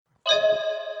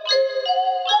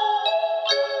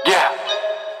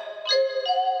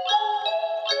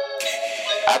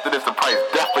After this, the price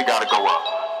definitely gotta go up.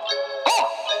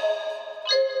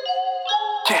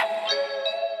 Yeah.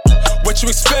 What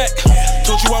you expect?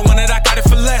 Told you I wanted, I got it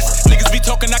for less. Niggas be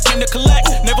talking, I came to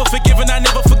collect. Never forgiven, I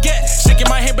never forget. Shaking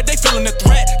my hand, but they feeling the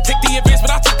threat. Take the advance,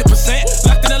 but I'll take the percent.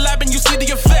 Locked in the lab and you see the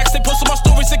effects. They posted my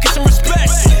stories and get some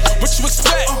respect. What you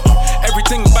expect?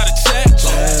 Everything about a check.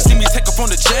 See me take up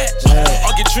on the jet.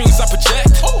 All your dreams I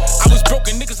project. I was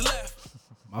broken, niggas left.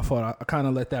 My fault. I kind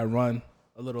of let that run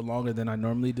a little longer than I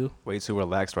normally do. Way too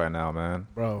relaxed right now, man.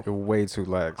 Bro. You're way too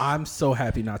relaxed. I'm so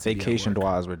happy not to Vacation be at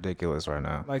work. Dwa is ridiculous right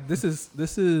now. Like this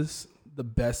is the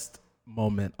best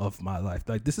moment of my life.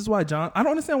 Like this is why John. I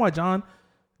don't understand why John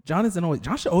isn't always.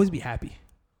 John should always be happy.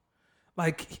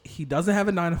 Like he doesn't have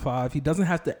a 9 to 5. He doesn't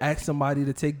have to ask somebody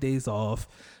to take days off.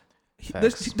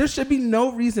 There should be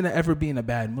no reason to ever be in a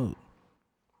bad mood.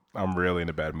 I'm really in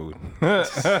a bad mood.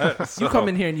 You come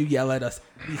in here and you yell at us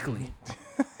weekly.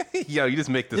 Yo, you just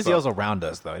make this He just up. yells around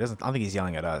us, though. I don't think he's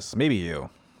yelling at us. Maybe you.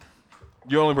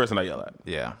 You're the only person I yell at.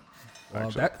 Yeah. Well,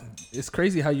 it's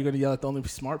crazy how you're gonna yell at the only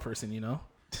smart person, you know.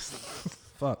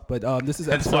 Fuck, but this is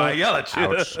That's episode, why I yell at you.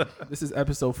 Ouch. This is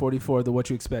episode 44 of the What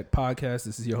You Expect podcast.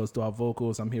 This is your host, Dwa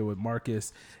Vocals. I'm here with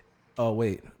Marcus. Oh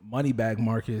wait, Moneybag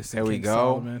Marcus. There we King go.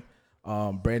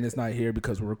 Solomon. Brandon's not here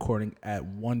because we're recording at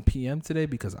 1 p.m. today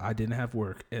because I didn't have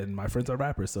work and my friends are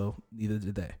rappers, so neither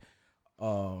did they.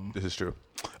 This is true.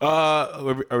 Are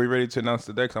we ready to announce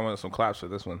the decks? I want some claps for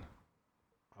this one.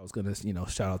 I was gonna,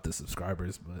 shout out the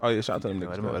subscribers, but Oh yeah, shout out to them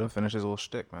Let niggas. him finish his little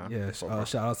shtick, man. yeah,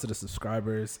 shout outs to the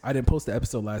subscribers. I didn't post the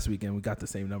episode last weekend. We got the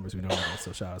same numbers we normally get,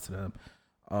 so shout out to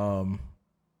them.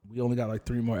 We only got like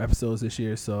 3 more episodes this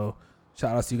year, so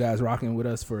shout outs to you guys rocking with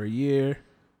us for a year.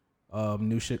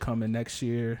 New shit coming next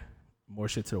year. More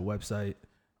shit to the website.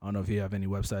 I don't know if you have any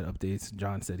website updates.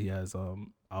 John said he has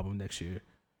album next year.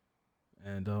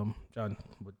 And John,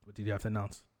 what did you have to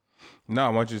announce? No, I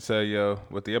want you to say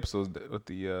what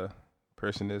the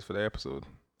person is for the episode.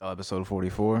 Episode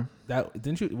 44.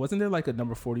 Wasn't there like a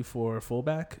number 44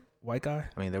 fullback white guy?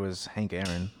 I mean, there was Hank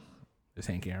Aaron. There's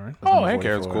Hank Aaron. Oh, Hank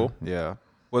Aaron's 44. cool. Yeah.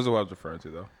 What's what I was referring to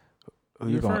though? Who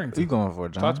you going for,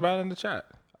 John? Talked about it in the chat.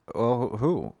 Well,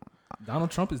 who?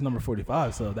 Donald Trump is number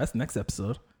 45, so that's next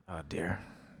episode. Oh, dear.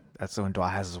 That's when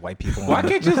Dwa has his white people Why on.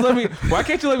 can't you let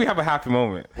me have a happy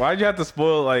moment? Why'd you have to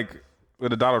spoil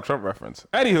with a Donald Trump reference?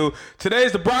 Anywho,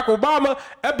 today's the Barack Obama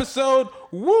episode.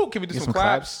 Woo! Can we do some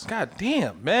claps? God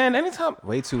damn, man. Anytime.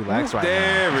 Way too lax right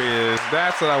There now. he is.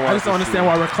 That's what I want. I just don't understand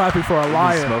why we're clapping for a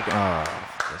liar. Smoking.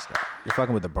 This guy. You're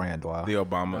fucking with the brand, Dwa. The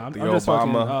Obama. I'm the just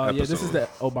fucking, Obama episode. yeah, this is the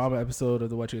Obama episode of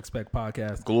the What You Expect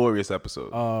podcast. glorious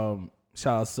episode.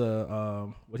 Shout outs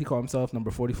to what he called himself,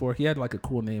 number 44. He had like a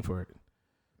cool name for it.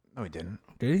 No, he didn't.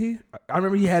 Did he? I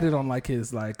remember he had it on like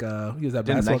his he was at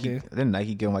basketball game. Didn't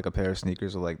Nike give him like a pair of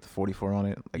sneakers with like the 44 on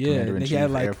it? Like Yeah, Commander in he Chief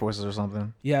had, like- Air Forces or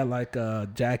something? He had like a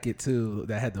jacket too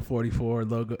that had the 44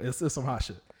 logo. It's some hot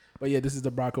shit. But yeah, this is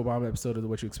the Barack Obama episode of the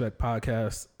What You Expect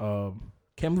podcast.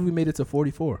 Can't believe we made it to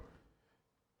 44.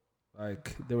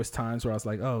 Like there was times where I was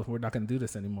like, oh, we're not gonna do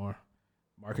this anymore.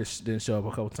 Marcus didn't show up a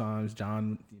couple times.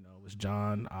 John, was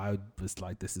John. I was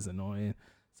like, this is annoying.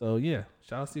 So yeah,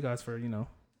 shout out to you guys for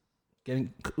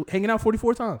hanging out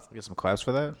 44 times. Get some claps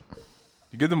for that?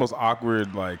 You give the most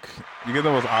awkward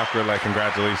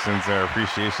congratulations or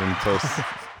appreciation toast.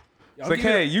 It's like,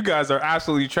 hey, you guys are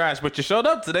absolutely trash, but you showed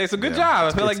up today, so good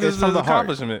job. I feel like this is an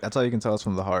accomplishment. That's all you can tell us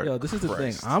from the heart. Yo, this is the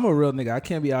thing. I'm a real nigga. I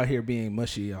can't be out here being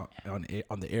mushy on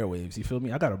the airwaves. You feel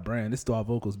me? I got a brand. This is Dwa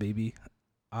Vocals, baby.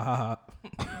 Ah ha ha.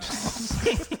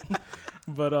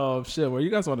 But shit, where you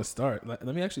guys want to start? Let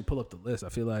me actually pull up the list. I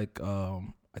feel like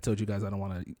I told you guys I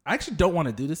actually don't want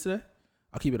to do this today.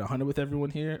 I'll keep it 100 with everyone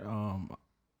here.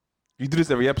 You do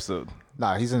this every episode.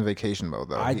 Nah, he's in vacation mode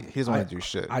though. He doesn't want to do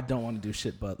shit. I don't want to do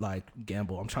shit, but like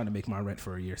gamble. I'm trying to make my rent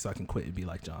for a year so I can quit and be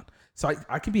like John. So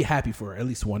I can be happy for at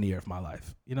least 1 year of my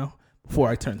life, before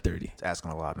I turn 30. It's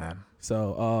asking a lot, man.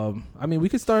 So I mean, we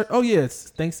could start. Oh yeah,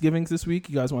 it's Thanksgiving's this week.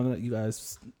 You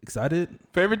guys excited?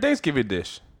 Favorite Thanksgiving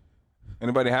dish?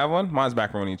 Anybody have one? Mine's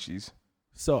macaroni and cheese.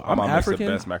 So I'm mom makes the African.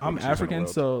 best macaroni I'm and cheese in the African. world.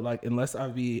 So like, unless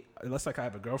I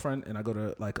have a girlfriend and I go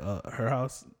to like her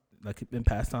house, like in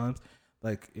past times,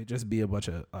 like it just be a bunch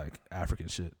of like African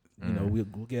shit. We'll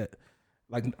get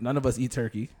like none of us eat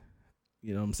turkey.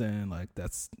 You know what I'm saying? Like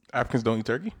that's Africans don't eat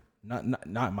turkey?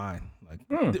 not mine.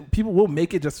 Like people will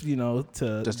make it just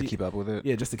to keep up with it.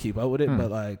 Yeah, just to keep up with it.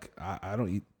 But like I don't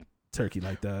eat turkey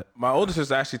like that. My oldest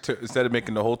sister actually, instead of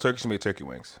making the whole turkey, she made turkey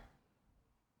wings.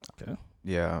 Okay.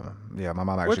 Yeah. My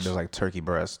mom actually does like turkey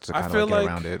breast to kind of get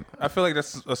around it. I feel like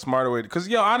that's a smarter way.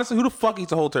 Because honestly, who the fuck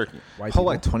eats a whole turkey? Whole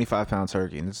like 25-pound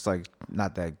turkey, and it's like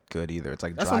not that good either. It's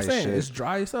like that's dry what I'm saying. shit. It's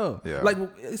dry as hell. Yeah. Like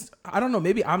I don't know.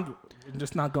 Maybe I'm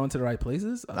just not going to the right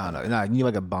places. No. You need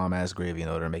like a bomb ass gravy in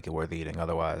order to make it worth eating.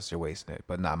 Otherwise, you're wasting it.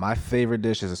 But my favorite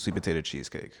dish is a sweet potato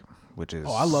cheesecake, which is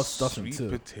I love stuffing too.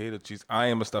 Sweet potato cheese. I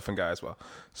am a stuffing guy as well.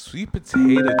 Sweet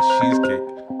potato cheesecake.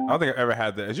 I don't think I've ever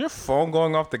had that. Is your phone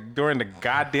going off during the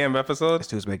goddamn episode? This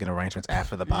dude's making arrangements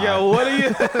after the pod. Yo, what are you?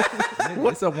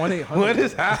 It's a 1-800. What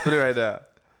is happening right now?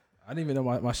 I didn't even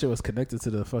know my shit was connected to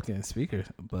the fucking speaker,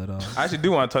 but I actually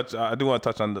do want to touch. I do want to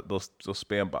touch on those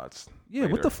spam bots. Yeah,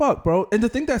 later. what the fuck, bro? And the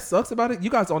thing that sucks about it, you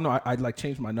guys all know I like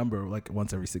change my number like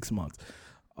once every 6 months.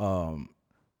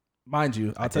 Mind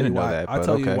you, I'll tell you why. I'll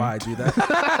tell you why I do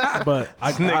that. But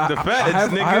I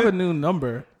have a new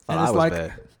number, and it's like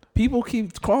bad. People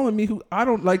keep calling me who I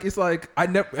don't like. It's like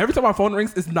every time my phone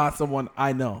rings, it's not someone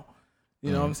I know.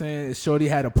 You know what I'm saying? Shorty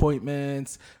had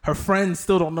appointments. Her friends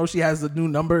still don't know she has a new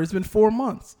number. It's been 4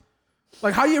 months.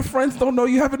 Like, how your friends don't know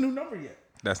you have a new number yet?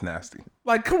 That's nasty.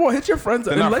 Like, come on, hit your friends.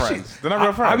 They're not friends. They're not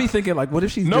real friends. I be thinking, like, what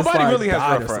if she's nobody just, really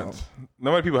has real friends? Something?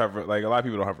 Nobody people have like a lot of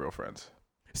people don't have real friends.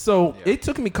 So it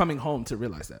took me coming home to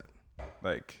realize that.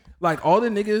 Like all the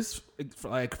niggas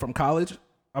like from college,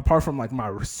 apart from like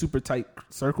my super tight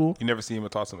circle, you never see him or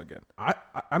talk to him again.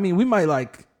 I mean, we might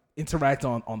like interact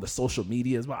on the social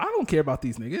medias, but I don't care about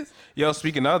these niggas. Yo,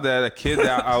 speaking of that, a kid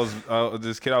that I was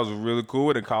this kid I was really cool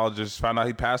with in college just found out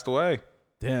he passed away.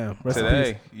 Damn, rest today.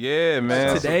 In peace. Yeah,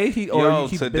 man. Today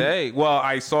today. Well,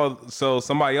 I saw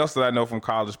somebody else that I know from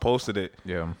college posted it.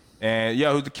 Yeah. And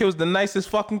the kid was the nicest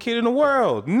fucking kid in the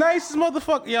world. Nicest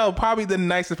motherfucker. Yo, probably the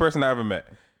nicest person I ever met.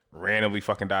 Randomly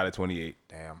fucking died at 28.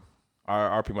 Damn.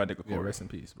 RP my nigga. Yeah, rest in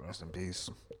peace, bro. Rest in peace.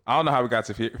 I don't know how we got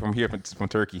from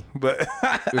Turkey, but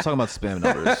we were talking about spam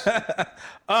numbers.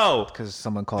 Oh, because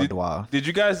someone called Dwa. Did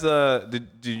you guys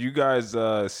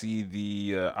see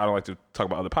the? I don't like to talk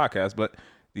about other podcasts, but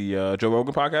the Joe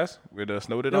Rogan podcast with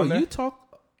Snowden on there. You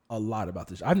talk a lot about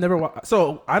this. I've never watched.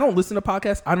 So I don't listen to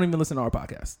podcasts. I don't even listen to our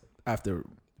podcast after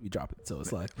we drop it. So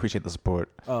it's like appreciate the support.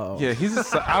 Oh yeah,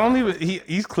 I don't even.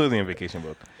 He's clearly in vacation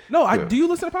mode. No, do you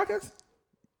listen to podcasts?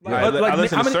 I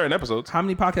listen to certain episodes. How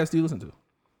many podcasts do you listen to?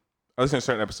 I listen to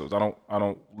certain episodes. I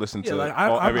don't listen to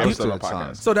every episode of a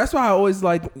podcast. So that's why I always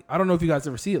like. I don't know if you guys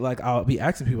ever see it. Like I'll be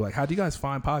asking people like, how do you guys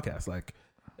find podcasts? Like,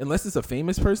 unless it's a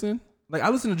famous person. Like I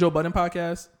listened to Joe Budden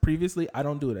podcast previously. I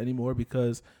don't do it anymore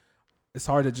because it's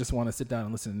hard to just want to sit down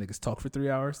and listen to niggas talk for 3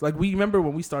 hours. Like we remember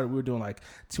when we started, we were doing like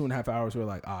 2.5 hours. We were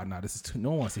like, this is too.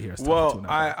 No one wants to hear us. Talk for 2.5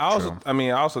 hours.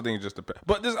 I also think it just depends.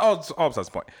 But this all besides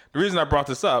the point. The reason I brought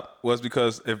this up was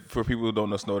because for people who don't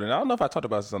know Snowden, I don't know if I talked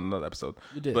about this on another episode.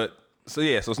 You did. But so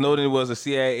Snowden was a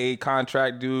CIA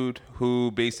contract dude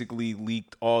who basically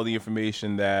leaked all the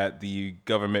information that the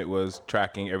government was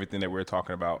tracking everything that we were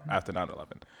talking about after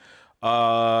 9/11.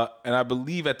 And I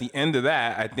believe at the end of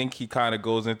that, I think he kind of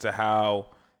goes into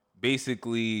how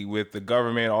basically with the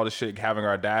government, all the shit having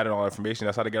our data and all the information,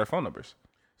 that's how they get our phone numbers.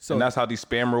 So and that's how these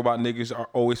spam robot niggas are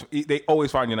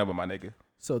always find your number, my nigga.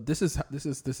 So this is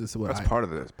what that's part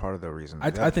of the reason.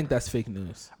 I think that's fake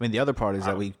news. I mean, the other part is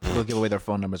that people give away their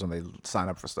phone numbers when they sign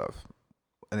up for stuff,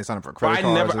 and they sign up for credit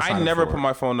cards. I never put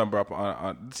my phone number up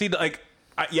on. See, like.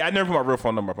 I never put my real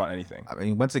phone number up on anything. I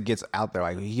mean, once it gets out there,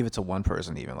 like you give it to one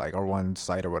person, even like or one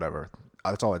site or whatever.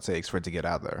 That's all it takes for it to get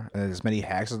out there. And as many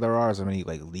hacks as there are, as many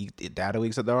like leaked data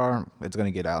leaks that there are, it's going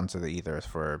to get out into the ethers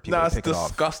for people to pick it off. That's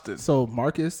disgusting. So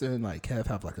Marcus and like Kev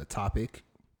have like a topic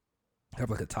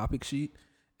sheet,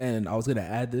 and I was going to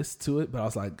add this to it, but I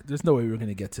was like, there's no way we're going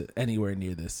to get to anywhere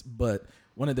near this. But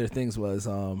one of their things was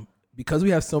because we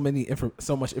have so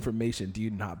much information, do you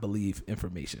not believe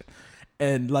information?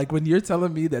 And like when you're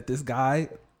telling me that this guy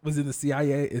was in the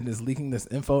CIA and is leaking this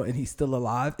info and he's still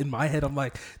alive, in my head I'm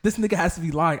like, this nigga has to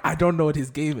be lying. I don't know what his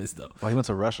game is though. Well, he went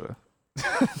to Russia.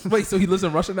 Wait, so he lives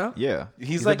in Russia now? Yeah.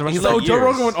 He's like Joe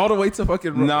Rogan went all the way to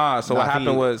fucking Russia. Nah, so what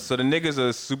happened was the nigga's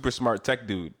a super smart tech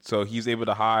dude. So he's able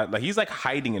to hide, like he's like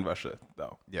hiding in Russia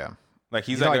though. Yeah. Like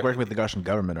he's not like working with the Russian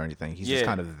government or anything. He's just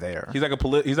kind of there. He's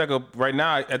like right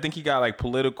now. I think he got like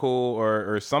political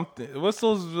or something. What's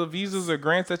those visas or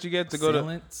grants that you get to go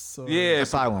to?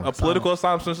 Asylum. A political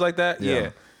asylum, something like that.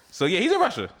 Yeah. So yeah, he's in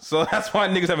Russia. So that's why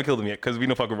niggas haven't killed him yet because we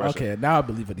don't fuck with Russia. Okay, now I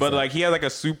believe it. But like he had like a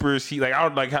super. So it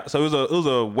was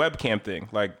a webcam thing.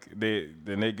 Like the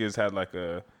niggas had like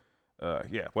a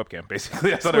webcam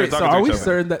basically. That's how they were talking so are to we each other.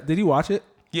 certain that did he watch it?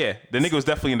 Yeah, the nigga was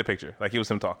definitely in the picture. Like, it was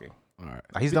him talking. All right.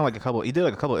 He's done like he did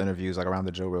like a couple of interviews like around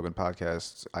the Joe Rogan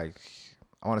podcast. Like,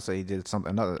 I want to say he did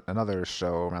another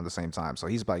show around the same time. So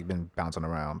he's like been bouncing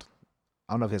around.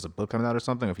 I don't know if he has a book coming out or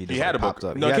something. Or if he just had a popped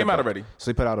book. up. No, He it had came a out book. already.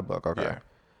 So he put out a book. Okay.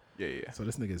 Yeah. So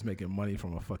this nigga is making money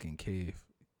from a fucking cave.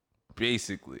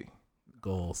 Basically.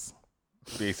 Goals.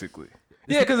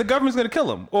 Yeah, because the government's gonna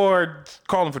kill him or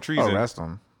call him for treason. Oh, arrest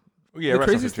him. Yeah, The arrest him for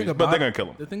craziest thing treason. But about- they're gonna kill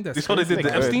him. the thing that's you saw they did crazy- the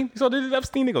They could. Epstein. You saw they did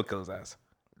Epstein. They gonna kill his ass.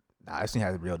 Nah, I seen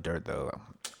had real dirt though.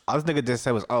 All this nigga just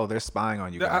said was, "Oh, they're spying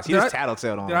on you guys." He Did just I-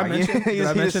 tattletale on. Did I him. Like, mention? he Did I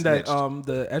just mention that snitched.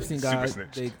 the Epstein Super guy?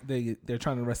 snitch. They're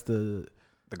trying to arrest the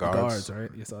guards. right?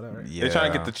 You saw that, right? Yeah. They're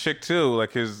trying to get the chick too,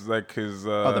 like his.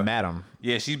 Oh, the madam.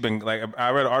 Yeah, she's been like I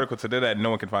read an article today that no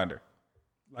one can find her.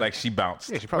 Like she bounced.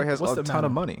 Yeah, she probably has What's a the ton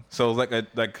of madam? money. So it's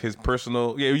like his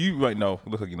personal. Yeah, you might know.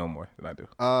 Look like you know more than I do.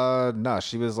 No,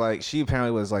 she was like, she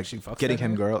apparently was like fucks getting that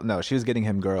him nigga? girl. No, she was getting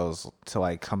him girls to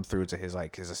like come through to his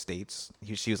estates.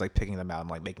 She was like picking them out and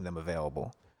like making them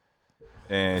available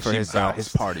And for she his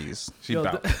bounced. parties. She Yo,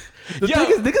 bounced. The Yo.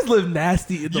 thing is, niggas live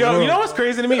nasty in the Yo, world. you know what's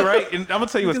crazy to me, right? And I'm gonna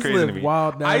tell you what's Niggas crazy to live me.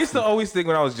 wild, I used to nasty. always think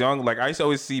when I was young, like I used to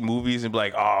always see movies and be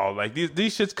like, oh, like these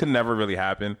shits could never really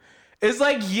happen. It's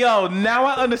like, yo, now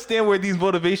I understand where these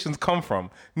motivations come from.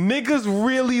 Niggas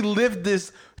really live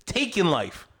this taking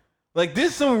life. Like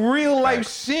this some real life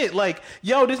shit. Like,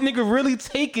 yo, this nigga really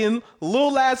taking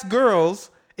little ass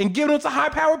girls and giving them to high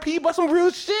powered people. That's some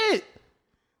real shit.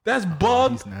 That's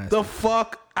bugged he's nasty. the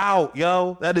fuck out,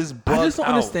 yo. That is bugged I just don't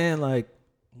out. understand like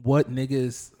what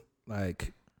niggas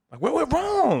like. Like, what went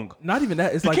wrong? Not even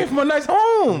that. It's He like came from a nice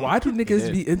home. why do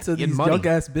niggas be into Get these money. young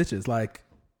ass bitches like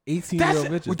 18-year-old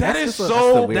bitches? That is just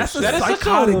so. that's a That is such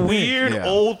psychotic a thing. weird Yeah.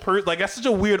 old person. Like that's such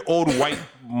a weird old white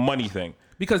money thing.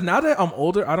 Because now that I'm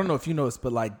older, I don't know if you noticed,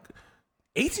 but like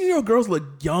 18-year-old girls look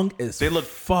young as They look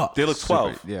fuck. They look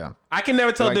 12. Yeah. I can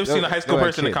never tell They're the like- difference between a high school they're like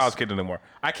person and a college kids. kid anymore.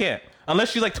 I can't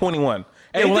unless she's like 21.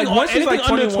 Yeah, Anything, well, like, once she's, anything like,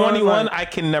 under 21, 21, like- I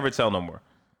can never tell no more.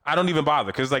 I don't even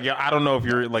bother because like I don't know if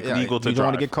you're like Yeah, legal to you don't drive.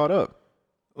 want to get caught up.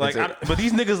 Like, That's it. but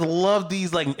these niggas love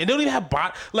these like, and they don't even have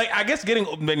body. Like, I guess getting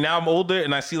like, now I'm older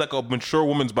and I see like a mature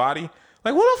woman's body.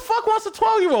 Like, who the fuck wants a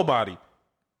 12-year-old body?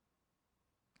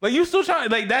 Like, you still trying?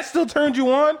 Like, that still turned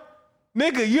you on,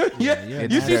 nigga?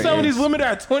 You see some of these women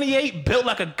that are 28, built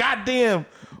like a goddamn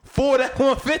Ford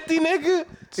F-150, nigga.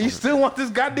 And you still want this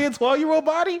goddamn 12-year-old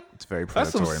body? It's very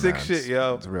That's predatory, some sick man. shit,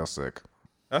 yo. It's real sick.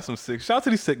 That's some sick. Shout out to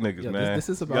these sick niggas, Yo, man. this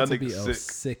is Y'all about to be niggas a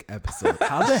sick. sick episode.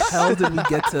 How the hell did we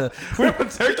get to We're from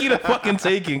turkey to fucking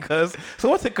taking, cuz. So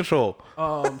what's take control?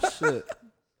 shit?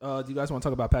 Do you guys want to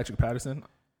talk about Patrick Patterson?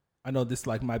 I know this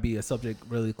like might be a subject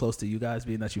really close to you guys,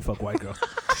 being that you fuck white girls.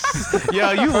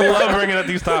 Yo, you love bringing up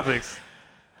these topics.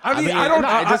 I mean, mean, I don't.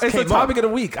 no, it just It's a came topic up. of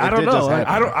the week. I It don't did know. just Like,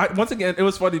 I happen. don't. Once again, it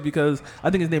was funny because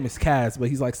I think his name is Kaz, but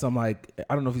he's like some like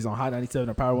I don't know if he's on Hot 97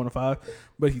 or Power 105.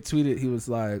 But he tweeted, he was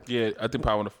like Yeah, I think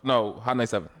probably no Hot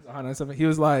 97. Hot 97. He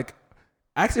was like,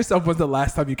 ask yourself when's the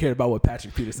last time you cared about what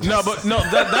Patrick Peterson. No, was. but no,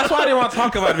 that's why I didn't want to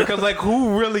talk about it because like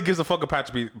who really gives a fuck about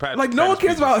Patrick? like no one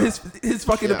cares about his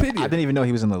fucking Yeah, opinion. I didn't even know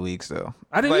he was in the league still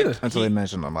I didn't like- either. until they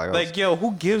mentioned him. Like, yo,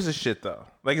 who gives a shit though?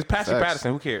 Like, it's Patrick Facts.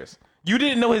 Patterson. Who cares? You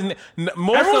didn't know his name.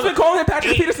 Everyone's been calling him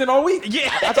Patrick Peterson all week.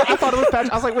 Yeah, I thought it was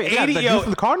Patrick. I was like, wait, 80, that yo, dude from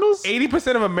the Cardinals?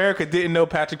 80% of America didn't know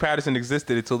Patrick Patterson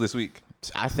existed until this week.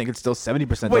 I think it's still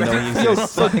 70% Wait, don't know he yo,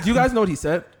 exists. so do you guys know what he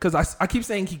said? Because I keep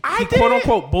saying he I quote did.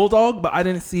 unquote bulldog, but I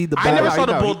didn't see the. I never bulldog. saw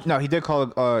the no, bull- no, he did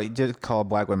call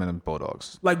black women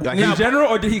bulldogs. Like Yeah, in he- general,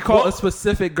 or did he call Well- a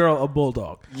specific girl a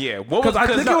bulldog? Yeah, what was Because I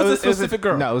think it was a it was specific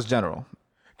girl. No, it was general.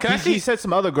 Can I He see? said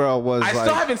some other girl was I like,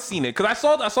 still haven't seen it because I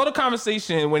saw the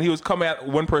conversation when he was coming at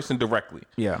one person directly.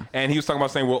 Yeah. and he was talking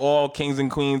about saying we're all kings and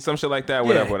queens, some shit like that.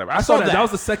 Yeah, Whatever. I saw that. That was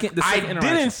the second I interaction.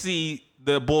 didn't see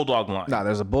the bulldog line. No,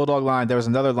 there's a bulldog line. There was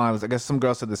another line. I guess some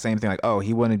girl said the same thing. Like, oh,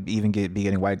 he wouldn't even be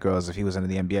getting white girls if he was in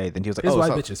the NBA. Then he was like, His oh, white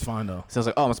so, bitch is fine though. So I was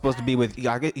like, oh, I'm supposed to be with. He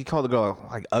called the girl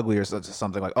like ugly or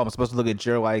something. Like, oh, I'm supposed to look at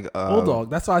your like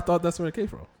Bulldog. That's why I thought that's where it came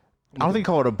from. I don't think he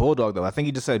called her a bulldog though. I think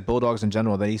he just said bulldogs in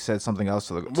general. Then he said something else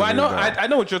to the. Well, I know, girl. I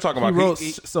know what you're talking He about. wrote,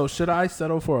 so should I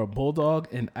settle for a bulldog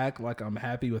and act like I'm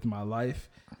happy with my life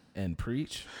and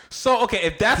preach? So okay,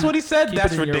 if that's what he said, keep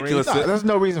that's it in your ridiculous. No, there's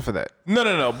no reason for that.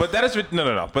 No. But that is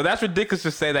no. But that's ridiculous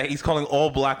to say that he's calling all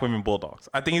black women bulldogs.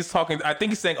 I think he's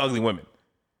saying ugly women.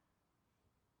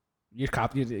 You're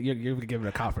giving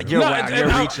a cop for You're, No,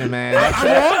 you're I- reaching, man.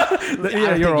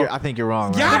 Yeah, you're wrong. I think you're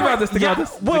wrong. Yeah, man. Think about this, think about this,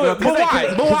 think about this. But why? But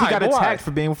Because why? he got But why? attacked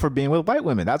for being with white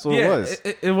women. That's what it Yeah, was.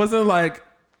 it wasn't like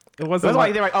It wasn't That's like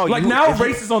like they're like, oh, like you- now if you-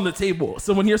 race is on the table.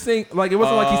 So when you're saying like it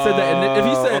wasn't like he said that, and if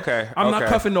he said okay, I'm not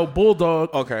okay. cuffing no bulldog,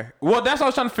 Okay. Well, that's what I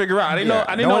was trying to figure out. I didn't know.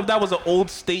 I didn't no know one- if that was an old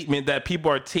statement that people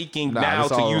are taking now it's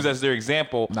to all- use as their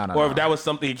example, No, or no. if that was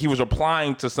something he was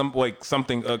replying to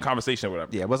something a conversation or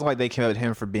whatever. Yeah, it wasn't like they came at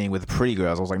him for being with pretty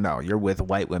girls. I was like, no, you're with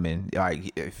white women.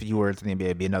 Like, if you were to the NBA,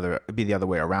 it'd be the other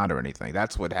way around or anything.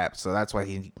 That's what happened. So that's why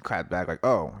he clapped back like,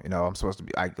 oh, I'm supposed to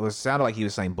be. It sounded like he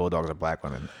was saying bulldogs are black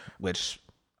women, which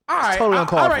All right. totally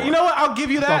uncalled all right. for. You know what? I'll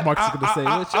give you that. Marcus is gonna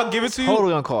say, I'll give it to you.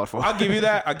 totally uncalled for. I'll give you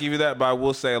that. I'll give you that. But I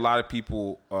will say a lot of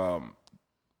people.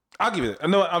 I'll give you that.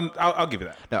 No, I'll give you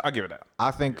that. No. I'll give it that.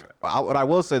 I think what I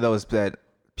will say though is that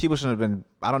people shouldn't have been.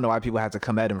 I don't know why people had to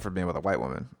come at him for being with a white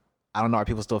woman. I don't know why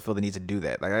people still feel the need to do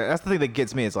that. Like that's the thing that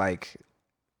gets me. It's like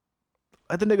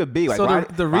let the nigga be. Like so why,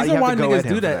 the why do reason you have why to go at niggas him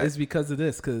do for that is because of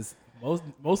this. Because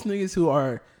most niggas who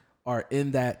are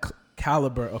in that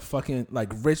caliber of fucking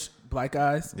like rich black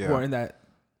guys who Yeah. are in that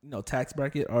tax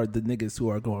bracket are the niggas who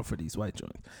are going for these white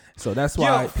joints. So that's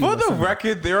why. Yo, people for are the saying-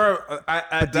 record, there are.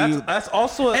 that's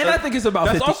also. And I think it's about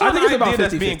That's 50. also I an think it's about idea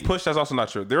that's 50-50. being pushed. That's also not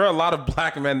true. There are a lot of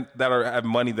black men that have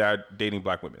money that are dating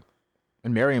black women.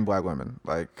 and marrying black women.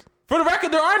 Like For the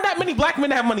record, there aren't that many black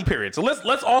men that have money. Period. So let's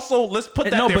put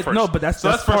that No, there but- first. no, but that's- so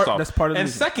that's first part- off. that's part of the And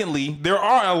reason. secondly, there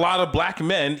are a lot of black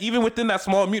men, even within that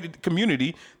small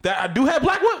community, that do have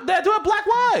black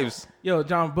wives. Yo,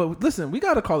 John, but listen, we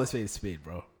gotta call this spade,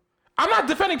 bro. I'm not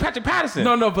defending Patrick Patterson.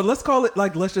 No, but let's call it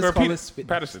let's just Or call Pete it spade.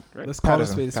 Patterson, right? Let's call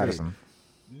Patterson, it spade. Patterson.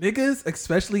 Niggas,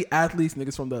 especially athletes,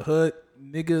 niggas from the hood,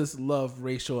 niggas love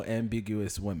racial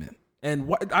ambiguous women.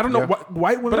 And I don't know, Yeah.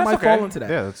 white women that's might okay. fall into that.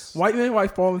 Yeah, that's- White men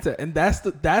might fall into that. And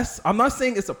that's I'm not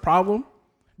saying it's a problem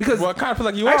because Well, I kind of feel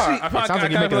like you Actually, are. I feel it sounds like I you're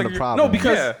kinda making feel it a you're- problem. no,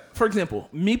 because Yeah. for example,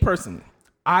 me personally,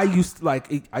 I used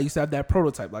to have that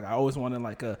prototype. Like I always wanted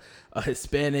like a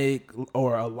Hispanic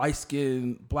or a light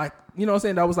skinned black. You know what I'm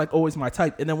saying? That was like always my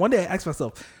type. And then one day I asked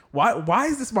myself, why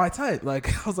is this my type? Like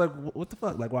I was like, what the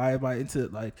fuck? Like why am I into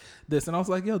like this? And I was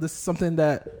like, yo, this is something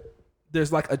that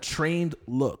there's like a trained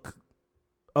look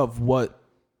of what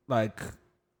like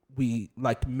we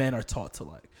like men are taught to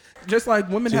like. Just like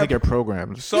women so you have. think you're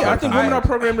programmed. So- Yeah, I think women I- are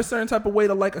programmed a certain type of way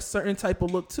to like a certain type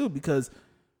of look too, because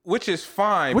Which is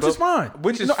fine. which but- is fine.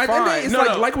 Which is At the end of the fine. day,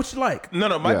 it's like what you like.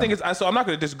 No, my Yeah. thing is, so I'm not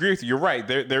going to disagree with you. You're right.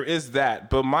 There is that.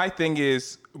 But my thing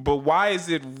is, why is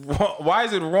it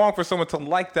wrong for someone to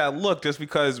like that look just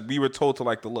because we were told to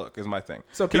like the look? Is my thing.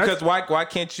 So can I- because why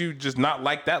can't you just not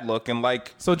like that look and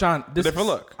like? So John, this Different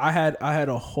look. I had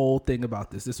a whole thing about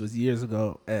this. This was years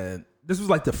ago, and this was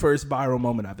like the first viral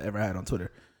moment I've ever had on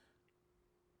Twitter.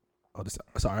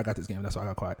 Sorry, I got this game. That's why I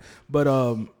got quiet. But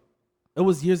it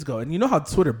was years ago, and you know how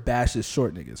Twitter bashes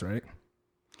short niggas, right?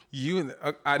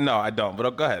 No, I don't.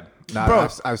 But go ahead. Nah, Bro,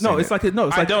 I've seen it's it. like no,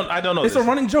 it's I like don't know It's this. a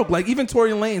running joke. Like even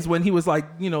Tory Lanez when he was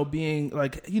like, being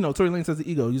like, Tory Lanez has the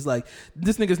ego. He's like,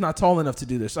 this nigga's not tall enough to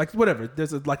do this. Like whatever.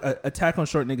 There's a attack on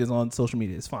short niggas on social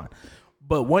media. It's fine.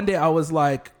 But one day I was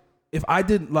like, if I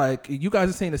didn't like, you guys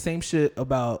are saying the same shit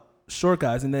about short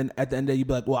guys, and then at the end of the day you'd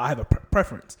be like, well, I have a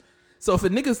preference. So if a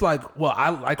nigga's like, well, I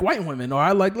like white women or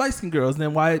I like light skinned girls,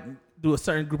 then why do a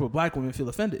certain group of black women feel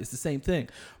offended? It's the same thing.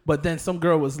 But then some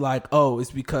girl was like, oh,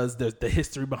 it's because there's the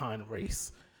history behind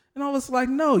race. And I was like,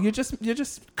 no, you're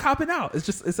just copping out.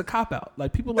 It's a cop out.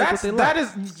 Like people like what they like. That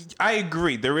is, I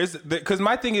agree. There is, because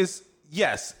my thing is,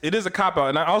 yes, it is a cop out,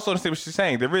 and I also understand what she's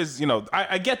saying. There is,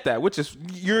 I get that, which is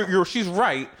she's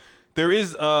right. There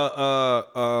is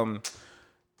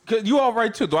you all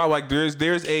right too. Though I like there's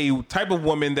a type of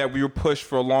woman that we were pushed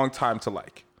for a long time to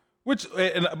like. But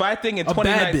I think in A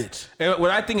bad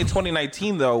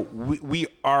 2019 though, we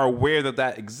are aware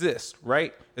that exists,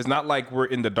 right? It's not like we're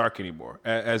in the dark anymore,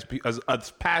 as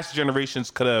past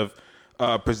generations could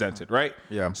have presented, right?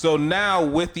 Yeah. So now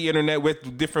with the internet,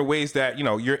 with different ways that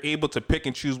you're able to pick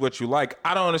and choose what you like,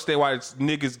 I don't understand why I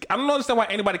don't understand why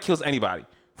anybody kills anybody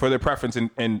for their preference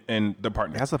in the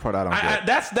partner. That's the part I don't get.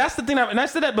 That's the thing, and I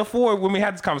said that before when we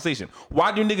had this conversation.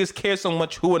 Why do niggas care so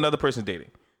much who another person's dating?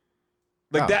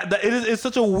 Like No. it's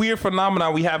such a weird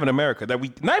phenomenon we have in America that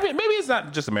maybe it's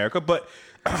not just America, but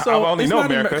So I only it's know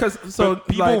not America. so, but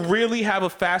people like- really have a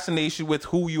fascination with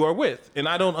who you are with, and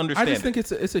I don't I understand. just think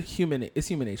it's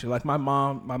human nature. Like my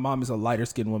mom is a lighter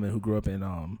skinned woman who grew up in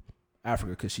Africa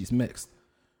because she's mixed.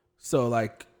 So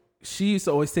like she used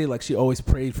to always say like she always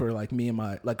prayed for like me and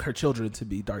her children to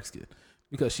be dark skinned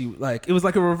because she like it was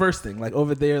like a reverse thing. Like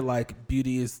over there like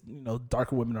beauty is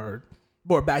darker women are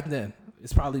more back then.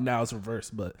 It's probably now it's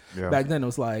reversed, but back then it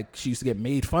was like she used to get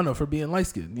made fun of for being light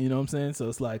skinned. You know what I'm saying? So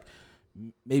it's like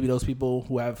maybe those people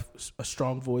who have a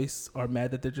strong voice are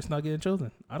mad that they're just not getting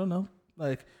chosen. I don't know.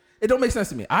 Like It don't make sense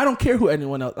to me. I don't care who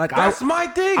anyone else. Like That's my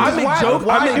thing. I make jokes.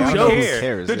 Why I make do we jokes.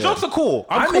 care? The jokes are cool.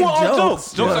 I I'm cool make with all jokes,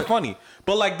 jokes. Jokes but- are funny.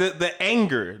 But like the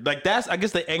anger, like that's I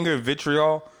guess the anger and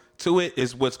vitriol to it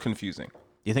is what's confusing.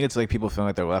 You think it's like people feeling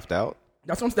like they're left out?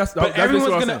 That's what But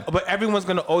everyone's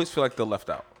gonna always feel like they're left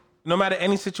out. No matter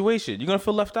any situation, you're gonna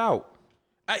feel left out.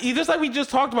 Just like we just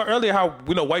talked about earlier, how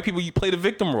white people you play the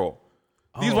victim role.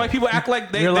 These white people act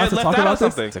like they're left out of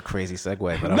something. It's a crazy segue,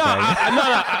 but No, okay.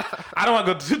 I don't want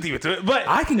to go too deep into it, but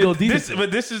I can go deep.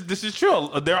 But this is true.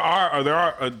 There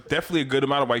are definitely a good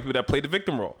amount of white people that play the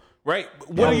victim role, right?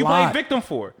 What are you playing victim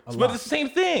for? But it's the same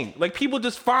thing. Like people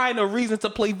just find a reason to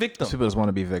play victim. People just want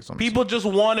to be victims. People just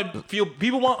want to feel.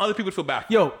 People want other people to feel bad.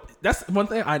 Yo, that's one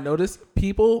thing I noticed.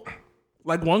 People,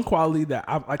 like one quality that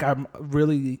I'm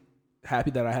really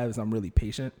happy that I have is I'm really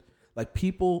patient. Like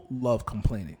people love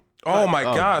complaining. Oh my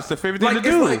gosh, it's the favorite thing to Like,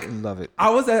 do. it's like- Love it. I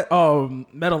was at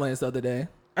Meadowlands the other day.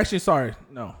 Actually, sorry,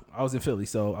 no, I was in Philly,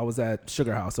 so I was at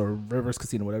Sugar House or Rivers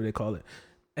Casino, whatever they call it.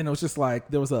 And it was just like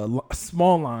there was a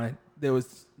small line. They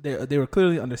were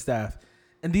clearly understaffed,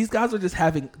 and these guys were just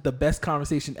having the best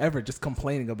conversation ever, just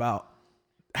complaining about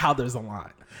how there's a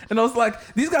line. And I was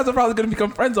like, these guys are probably going to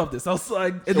become friends off this. I was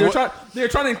like, and they were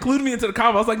trying to include me into the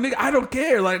convo. I was like, nigga, I don't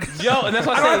care. Like, Yo, and that's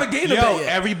why I don't have a game to bet yet.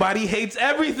 everybody hates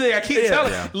everything. I keep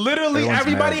telling literally Everyone's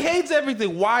everybody mad. hates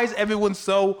everything. Why is everyone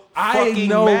so I fucking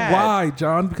know mad? why,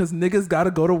 John, because niggas got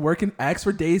to go to work and ask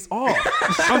for days off.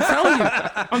 I'm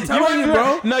telling you,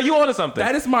 bro. No, you onto something.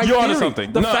 That is my You're onto theory.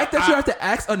 something. The No, fact that you have to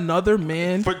ask another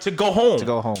man. to go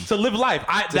home. To live life.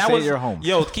 That say was you're home.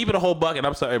 Yo, keep it a whole buck, and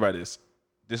I'm telling everybody this.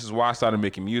 This is why I started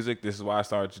making music. This is why I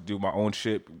started to do my own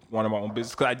shit, one of my own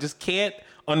business. Because I just can't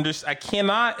I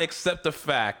cannot accept the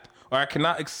fact, or I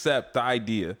cannot accept the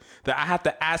idea that I have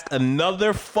to ask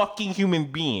another fucking human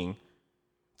being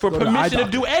for Go to permission to eye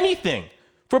do anything.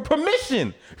 For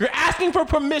permission. You're asking for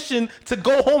permission to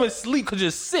go home and sleep because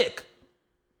you're sick.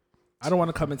 I don't want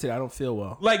to come into that. I don't feel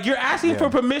well. Like you're asking for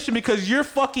permission because you're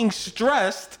fucking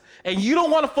stressed and you don't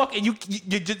want to fuck and you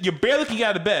barely can get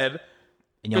out of bed.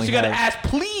 And But you gotta ask,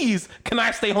 please, can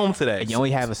I stay home today? And you only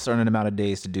have a certain amount of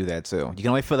days to do that too. You can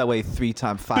only feel that way 5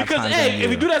 times. Because in a hey, year, if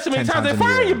you do that so many 10 times, they in a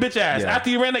fire year. your bitch ass Yeah. after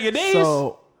you ran out your days.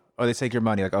 So Or they take your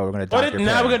money, like, oh, we're gonna dock your pay.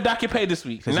 Now we're gonna dock your pay this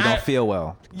week. because you don't feel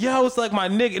well. Yo, it's like my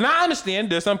nigga, and I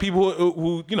understand there's some people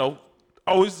who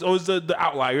always the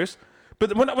outliers,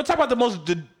 but when we're talking about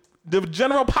the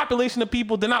general population of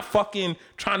people, they're not fucking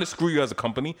trying to screw you as a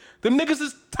company. Them niggas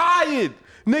is tired.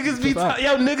 Niggas be tired.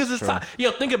 Yo, niggas is tired.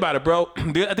 Yo, think about it, bro. I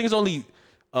think it's only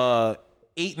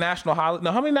 8 national holidays.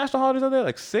 No, how many national holidays are there?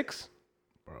 Like 6?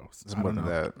 bro, It's more than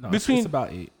that. No, Between- it's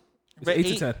about 8. It's 8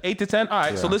 to 10. 8 to 10? All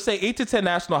right, so let's say 8 to 10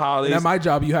 national And holidays. at my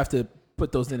job, you have to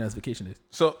put those in as vacation days.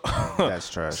 So That's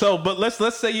trash. So, but let's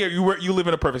say you live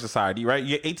in a perfect society, right?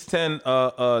 You get 8 to 10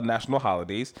 national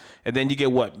holidays, and then you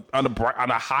get what on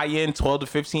a high end 12 to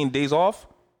 15 days off,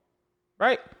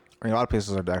 right? I mean, a lot of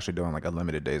places are actually doing like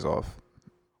unlimited days off.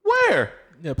 Where?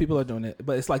 Yeah, people are doing it,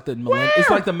 but it's like the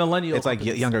millennial. It's like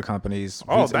companies. younger companies.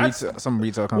 Oh, that's- some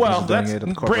retail companies Well, are doing that's it at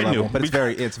the corporate brand new. level, but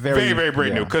it's very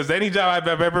brand new. yeah. Because any job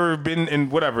I've ever been in,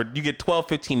 whatever, you get 12,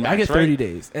 15 max, I get right? 30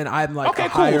 days, and I'm like Okay, a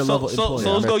higher cool. level So employee.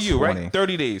 let's go I'm at you, 20. right?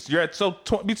 30 days. You're at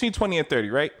between 20 and 30,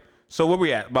 right? So where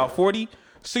we at? About 40?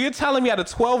 So you're telling me out of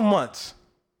 12 months,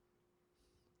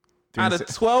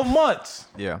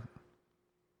 Yeah.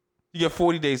 you get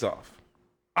 40 days off.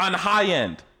 On the high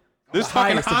end. This the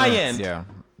fucking highest of high ends. end. Yeah.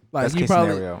 Like Best you case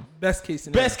probably scenario. best case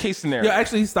scenario. Best case scenario. Yeah,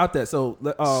 actually, stop that. So,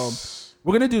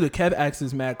 we're gonna do the Kev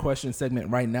Axe's Mad Question segment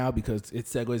right now because it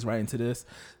segues right into this.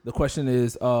 The question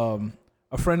is, a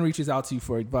friend reaches out to you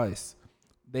for advice.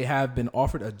 They have been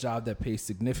offered a job that pays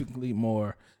significantly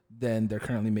more than they're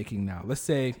currently making now. Let's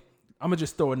say, I'm gonna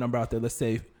just throw a number out there. Let's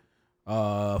say,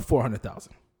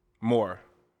 400,000. More.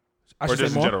 I Or should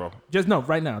just say in more? general? Just no.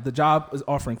 Right now, the job is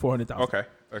offering 400,000. Okay.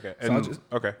 So And,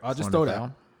 okay. I'll just throw that.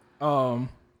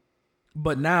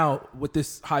 But now with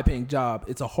this high paying job,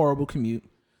 it's a horrible commute.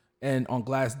 And on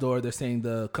Glassdoor, they're saying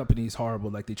the company's horrible.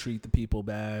 Like they treat the people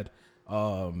bad.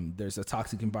 There's a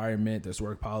toxic environment. There's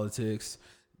work politics.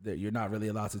 That you're not really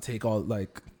allowed to take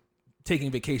taking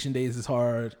vacation days is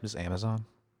hard. Just Amazon.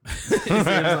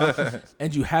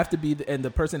 And you have to be, and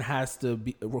the person has to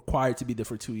be required to be there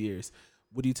for 2 years.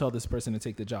 Would you tell this person to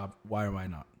take the job? Why or why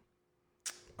not?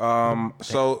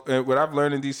 So what I've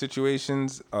learned in these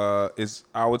situations is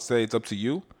I would say it's up to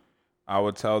you. I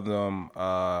would tell them,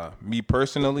 me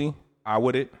personally, I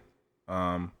wouldn't.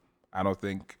 I don't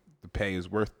think the pay is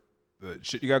worth the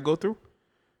shit you got to go through.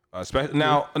 Especially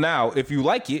now, if you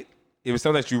like it, if it's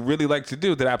something that you really like to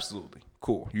do, then absolutely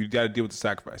cool. You got to deal with the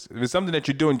sacrifices. If it's something that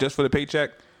you're doing just for the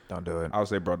paycheck, Don't do it. I would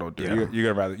say, bro, don't do Yeah. it.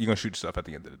 You're gonna shoot yourself at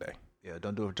the end of the day. Yeah,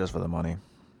 don't do it just for the money.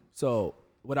 So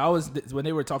when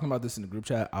they were talking about this in the group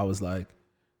chat, I was like,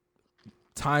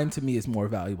 time to me is more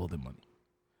valuable than money.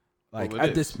 Like Well, it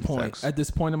at this is. point, Facts. at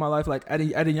this point in my life, like at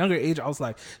a younger age, I was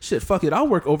like, shit, fuck it, I'll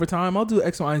work overtime, I'll do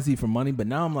X, Y, and Z for money. But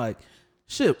now I'm like,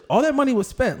 shit, all that money was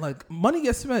spent. Like money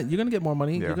gets spent, you're gonna get more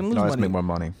money, Yeah, you're gonna you lose can always money. make more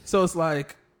money. So it's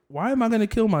like, why am I gonna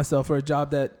kill myself for a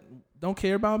job that don't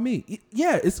care about me?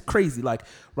 Yeah, it's crazy. Like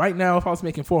right now, if I was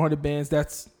making 400 bands,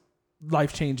 that's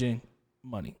life changing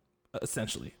money,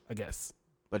 essentially, I guess.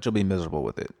 But you'll be miserable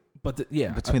with it. But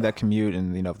Between that commute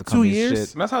and, the 2 company years?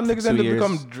 shit. And that's how niggas for end 2 up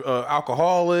years. become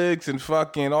alcoholics and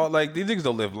fucking all. Like these niggas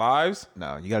don't live lives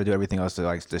No, you got to do everything else to,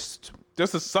 like, just...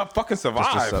 just to fucking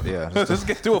survive. yeah. Just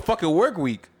get through a fucking work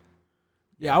week.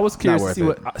 Yeah, I was curious to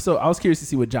worth see it. I was curious to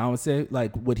see what John would say.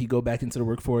 Like, would he go back into the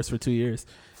workforce for 2 years?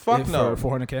 Fuck no.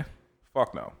 For 400K?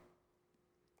 Fuck no.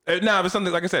 Now, if it's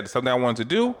something, like I said, something I wanted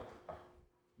to do,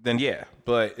 then yeah.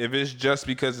 But if it's just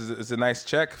because it's a nice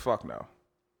check, fuck no.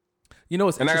 You know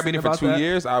what's And I gotta be interesting there for about 2 that?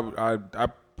 years.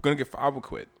 I would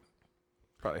quit.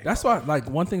 Probably. That's why, like,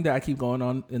 one thing that I keep going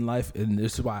on in life, and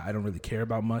this is why I don't really care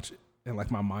about much, and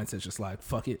like my mindset's just like,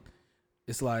 fuck it.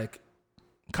 It's like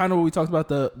kind of what we talked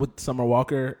about with Summer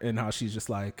Walker and how she's just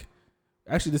like,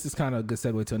 actually, this is kind of a good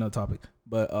segue to another topic,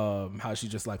 but how she's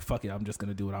just like, fuck it, I'm just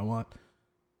gonna do what I want.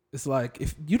 It's like,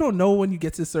 if you don't know when you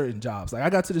get to certain jobs, like I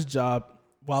got to this job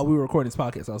while we were recording this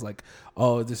podcast, I was like,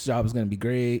 oh, this job is gonna be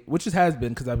great, which it has been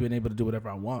because I've been able to do whatever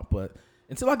I want, but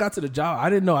until I got to the job, I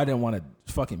didn't know I didn't want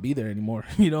to fucking be there anymore.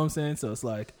 You know what I'm saying? So it's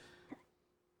like,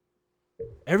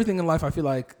 everything in life, I feel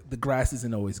like the grass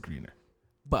isn't always greener.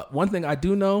 But one thing I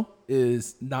do know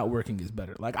is not working is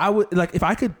better. Like I would, like if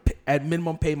I could at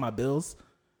minimum pay my bills,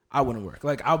 I wouldn't work.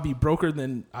 Like I'll be broker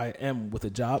than I am with a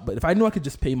job. But if I knew I could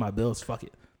just pay my bills, fuck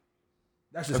it.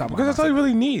 That's just how my Because that's all mindset you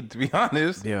really need, to be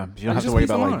honest. Yeah, you don't have to just worry peace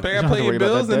about, of like... mind. Pay, you don't have to your worry about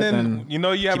bills, that and debt, then you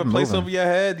know you have a keep place moving. over your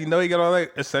head. You know you got all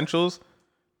that essentials.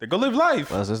 Then go live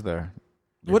life. What else is there?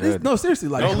 What is no seriously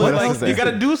like? Don't What live else? like you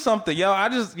got to do something, yo. I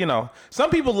just some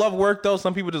people love work though.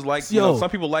 Some people just like some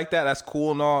people like that. That's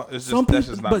cool and all. It's just Some that's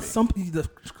people, just not but me. some the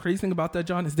crazy thing about that,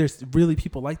 John, is there's really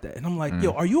people like that, and I'm like,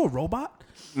 yo, are you a robot?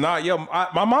 Nah, yo,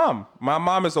 my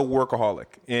mom is a workaholic,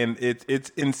 and it's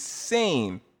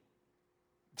insane.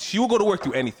 She will go to work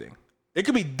through anything. It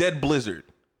could be dead blizzard.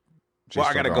 Well, I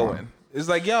still gotta go going. in. It's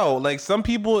like, yo, like some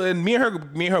people, and me and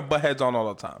her butt heads on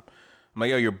all the time. I'm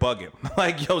like, yo, you're bugging.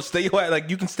 Like, yo, stay away. Like,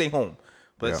 you can stay home.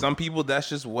 But Yeah. some people, that's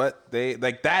just what they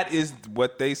like. That is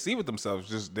what they see with themselves.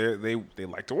 Just they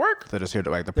like to work. They're just here to,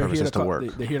 like, the They're purpose here is to to clock-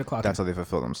 work. they're here to clock That's in. how they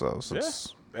fulfill themselves. Yeah.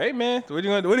 It's- Hey man, what are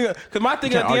you gonna? Because my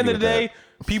thing You at can't the end of the argue day,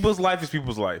 with people's life is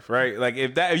people's life, right? Like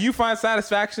if you find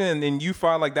satisfaction and you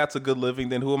find like that's a good living,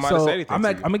 then who am I to So say anything? I'm to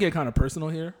you? gonna get kind of personal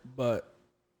here, but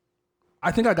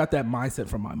I think I got that mindset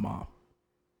from my mom.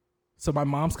 So my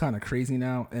mom's kind of crazy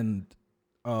now, and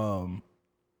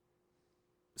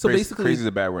so basically, crazy is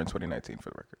a bad word in 2019 for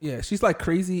the record. yeah, she's like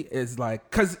crazy is like,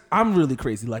 cause I'm really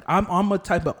crazy. Like I'm a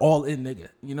type of all in nigga.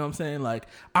 You know what I'm saying? Like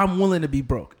I'm willing to be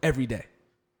broke every day.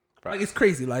 Right. Like it's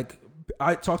crazy. Like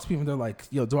I talk to people, and they're like,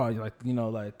 "Yo, Dwar, like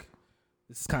like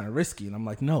this is kind of risky," and I'm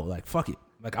like, "No, like fuck it."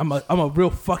 Like I'm a real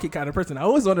fuck it kind of person. I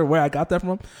always wonder where I got that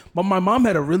from. But my mom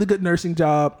had a really good nursing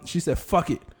job. She said, "Fuck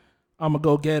it, I'm gonna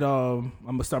go get I'm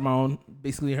gonna start my own."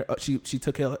 Basically, she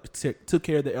took care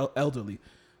of the elderly.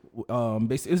 It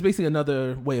was basically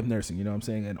another way of nursing. You know what I'm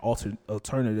saying? An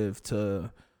alternative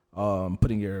to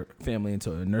putting your family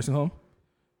into a nursing home.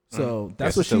 So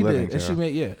that's what Assisted she living, did,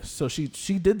 and yeah. So she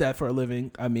did that for a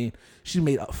living. I mean, she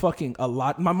made a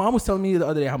lot. My mom was telling me the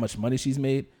other day how much money she's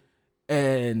made,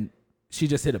 and she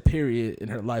just hit a period in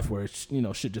her life where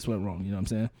shit just went wrong. You know what I'm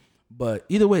saying? But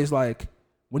either way, it's like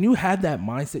when you had that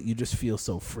mindset, you just feel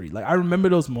so free. Like I remember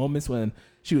those moments when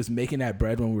she was making that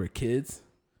bread when we were kids,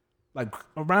 like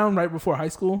around right before high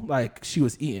school. Like she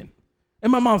was eating,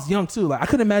 and my mom's young too. Like I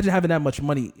couldn't imagine having that much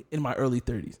money in my early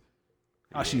 30s.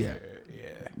 How she had.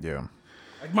 Yeah.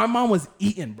 Like my mom was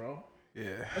eating, bro.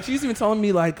 Yeah. Like, she's even telling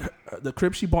me like the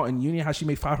crib she bought in Union, how she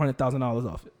made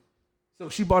 $500,000 off it. So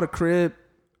she bought a crib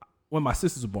when my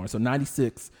sisters were born. So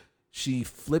 96, she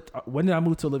flipped. When did I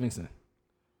move to Livingston?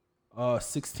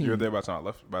 16. You were there by the time I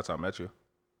left. By the time I met you.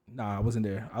 Nah, I wasn't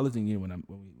there. I lived in Union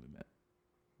when we met.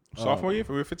 Sophomore year,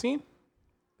 we were 15.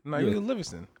 No, you Yeah. lived in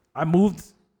Livingston. I moved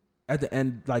at the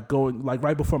end, like going like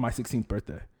right before my 16th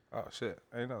birthday. Oh shit,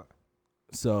 I didn't know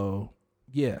that. So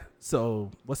yeah.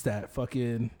 So what's that?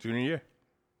 Fucking. Junior year.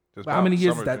 Just How many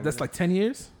years summer is that? junior That's year. like 10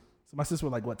 years. So my sister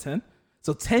was like what 10?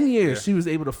 So 10 years Yeah. she was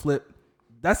able to flip.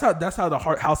 That's how the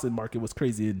housing market was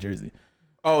crazy in Jersey.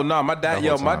 Oh no, my dad. The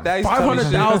Yo, whole my time. dad used to tell me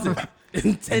shit. 500,000.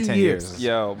 in 10 years.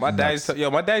 Yo, my dad used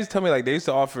to tell me like they used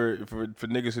to offer for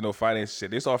niggas who know finance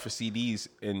shit. They used to offer CDs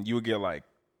and you would get like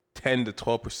 10 to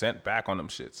 12% back on them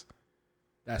shits.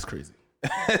 That's crazy.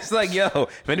 It's like, yo,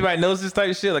 if anybody knows this type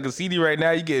of shit, like a CD right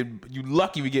now, you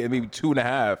lucky if you get maybe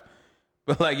 2.5.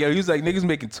 But like, yo, he was like niggas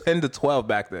making 10 to 12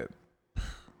 back then.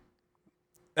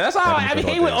 And that's how I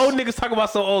hate when old niggas talk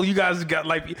about you guys got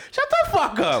like, shut the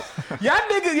fuck up. Y'all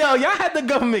niggas, y'all had the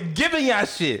government giving y'all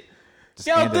shit.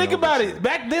 Yo, think about it.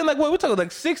 Back then, like, what we're talking like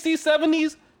 60s,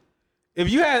 70s. If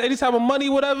you had any type of money,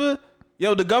 whatever,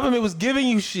 yo, the government was giving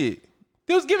you shit.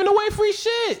 They was giving away free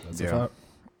shit. Yeah.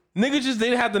 Niggas just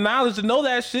didn't have the knowledge to know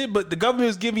that shit, but the government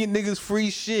was giving you niggas free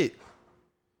shit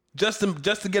just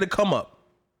to get a come up.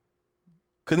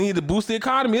 Cause they need to boost the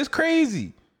economy. It's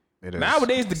crazy. It is.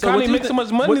 Nowadays, the economy makes so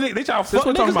much money. They try to fuck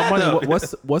we're talking niggas about money.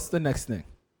 up. What's the next thing?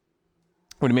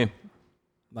 What do you mean?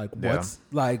 Like what's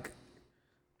like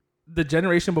the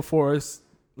generation before us?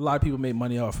 A lot of people made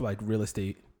money off like real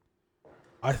estate.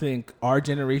 I think our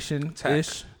generation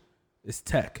ish is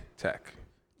tech.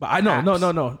 But I know,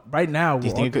 no. Right now, Do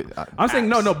you think it could, I'm saying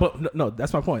no.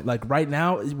 That's my point. Like right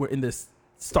now, we're in this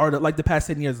startup. Like the past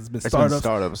 10 years, it's been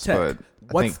startups. Tech. But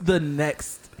what's the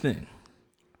next thing?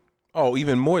 Oh,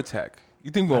 even more tech.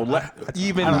 You think we'll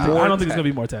even I more? I don't think tech? it's gonna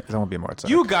be more tech. There won't be more tech.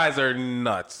 You guys are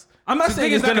nuts. I'm not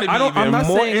saying it's gonna be even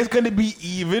more. It's gonna be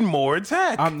even more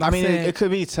tech. I'm not saying it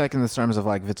could be tech in the terms of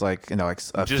like if it's like like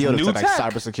a Just field new of like tech.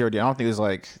 cybersecurity. I don't think it's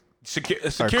like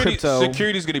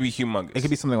Security is going to be humongous. it could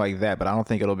be something like that, but I don't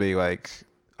think it'll be like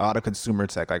a lot of consumer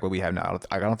tech like what we have now.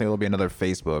 I don't think it'll be another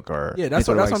Facebook or Yeah, any that's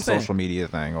sort what of like I'm saying. social media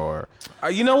thing or.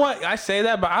 You know what? I say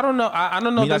that, but I don't know. I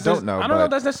don't know. I mean, I don't know, I don't know but-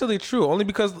 if that's necessarily true. Only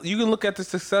because you can look at the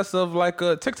success of like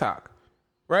TikTok,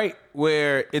 right?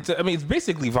 Where it's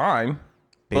basically Vine,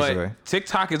 Basically. but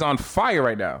TikTok is on fire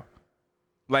right now.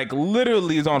 Like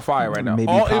literally is on fire right now. Maybe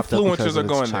All popped up influencers because are of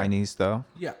going it's there. Chinese though.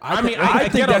 Yeah, I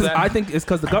get all that. I think it's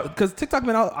because TikTok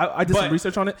been out. I did some But-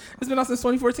 research on it. It's been out since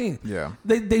 2014. Yeah.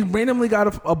 They randomly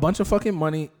got a bunch of fucking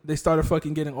money. They started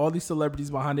fucking getting all these celebrities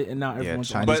behind it, and now Yeah, everyone's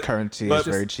Chinese But- currency but-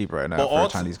 is very cheap right now But for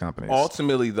Chinese companies.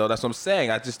 Ultimately, though, that's what I'm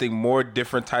saying. I just think more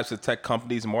different types of tech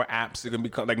companies, more apps are gonna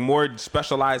become like more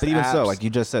specialized. But even apps. so, like you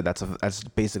just said, that's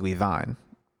basically Vine.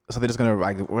 So they're just gonna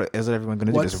like, what is it everyone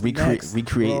gonna do? What's Just next,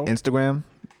 recreate bro? Instagram?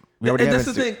 We And already that's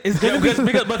have the Insta- thing. It's gonna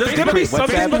be but there's gonna be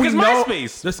something. Facebook Facebook we is know.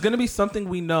 MySpace, There's gonna be something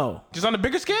we know. just on a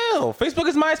bigger scale. Facebook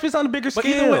is MySpace on a bigger But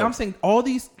scale. either way, I'm saying all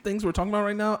these things we're talking about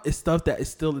right now is stuff that is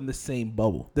still in the same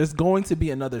bubble. There's going to be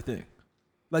another thing.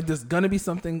 Like there's gonna be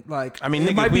something like I mean,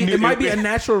 it nigga, might we be knew- it might be a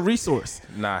natural resource.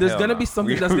 Nah, there's hell gonna nah. be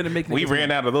something that's gonna make we niggas ran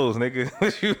money. out of those,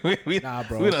 nigga. we, Nah,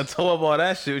 bro. We done tore up all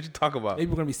that shit. What you talk about? Maybe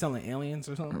we're gonna be selling aliens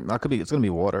or something. That could be. It's gonna be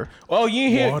water. Oh, you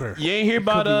ain't hear? Water. You ain't hear It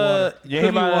about could be water. You ain't hear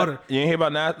Could be about water. You ain't hear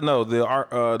about no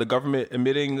the government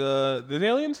admitting the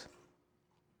aliens.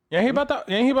 You ain't hear about that?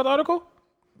 You ain't hear about the article?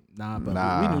 Nah, but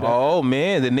Nah. we knew that. Oh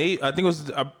man, I think it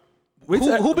was. Wait who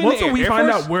till- been once in the we Air find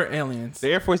Force? out we're aliens. The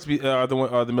Air Force are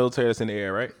the military that's in the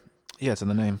air, right? Yeah, it's in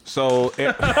the name. So,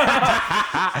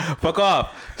 fuck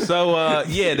off. So,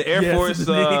 yeah, the Air Yes, Force,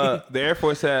 the name. the Air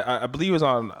Force had, I believe it was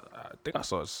on, I think I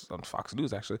saw it on Fox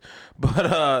News actually,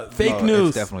 but Fake No, news.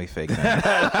 It's definitely fake. News.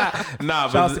 nah,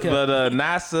 Shouts but, to Kev.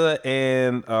 NASA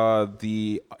and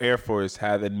the Air Force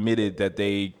have admitted that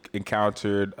they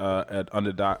encountered an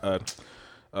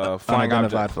flying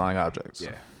Unidentified object. flying objects.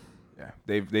 Yeah,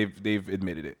 they've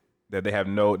admitted it. That they have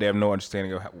no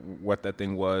understanding of what that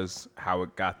thing was, how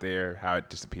it got there, how it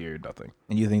disappeared, nothing.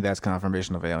 And you think that's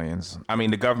confirmation of aliens? I mean,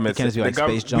 the government. It can't just be like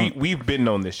space junk. We've been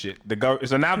known this shit.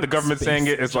 So now the government's saying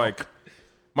it. It's like,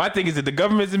 my thing is that the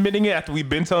government's admitting it after we've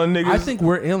been telling niggas. I think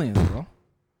we're aliens, bro. All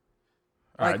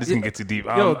right, like, this can get too deep.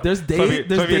 yo, there's days-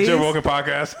 there's Soviet Joe days- Rogan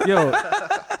podcast.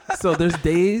 Yo, so there's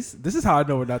days. This is how I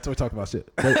know we're talking about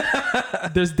shit.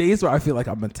 But there's days where I feel like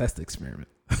I'm a test experiment.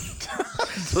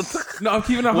 No, I'm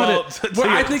keeping it 100. Well, But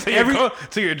I think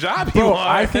to your job, Bro, you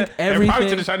are. I think And probably to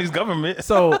everything- the Chinese government.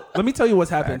 So let me tell you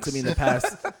what's happened to me in the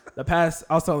past.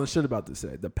 I was telling shit about this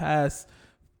today. The past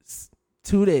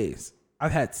 2 days,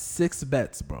 I've had 6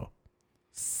 bets, bro.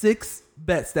 6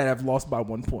 bets that have lost by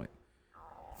 1 point.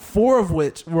 4 of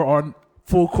which were on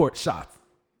full court shots.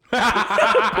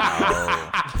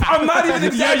 I'm not even Yeah,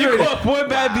 exaggerating. you caught 4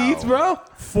 bad beats, bro.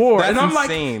 4, That's and I'm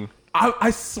insane. like,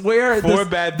 I swear, 4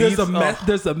 bad there's beats? Oh.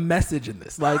 there's a message in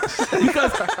this, like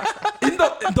because in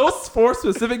those 4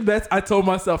 specific bets, I told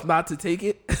myself not to take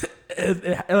it, and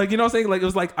like you know what I'm saying, like it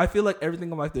was like I feel like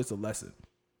everything in life there's a lesson.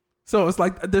 So it's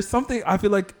like there's something I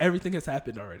feel like everything has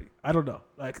happened already. I don't know,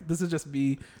 like this is just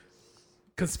me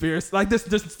conspiracy, like this.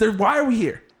 Why are we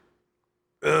here?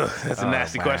 That's a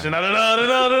nasty question. I don't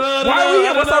know. Why are we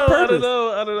here? What's our purpose?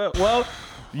 I don't know. Well,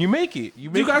 you make it.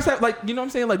 You guys have like, you know what I'm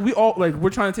saying? Like we all like, we're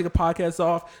trying to take a podcast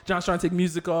off. John's trying to take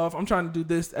music off. I'm trying to do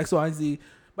this X, Y, and Z.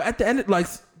 But at the end, like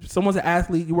someone's an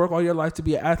athlete. You work all your life to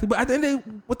be an athlete. But at the end of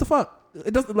the day, what the fuck?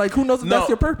 It doesn't like who knows if that's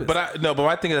your purpose. But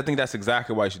I think that's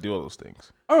exactly why you should do all those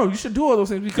things. Oh, you should do all those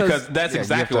things because that's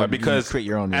exactly why. Because create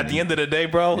your own at the end of the day,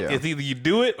 bro, it's either you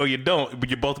do it or you don't. But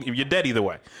you're dead either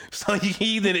way. So you can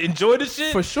either enjoy the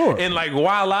shit for sure and like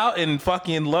wild out and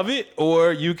fucking love it,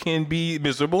 or you can be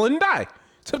miserable and die.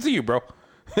 It's up to you, bro.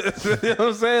 You know what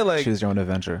I'm saying? Like, choose your own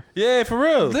adventure. Yeah, for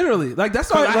real. Literally, like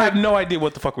that's why I have no idea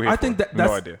what the fuck we're here I think for. that's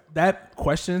no idea. That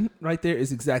question right there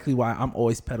is exactly why I'm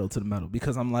always pedal to the metal,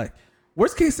 because I'm like,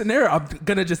 worst case scenario, I'm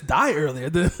gonna just die earlier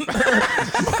than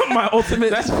my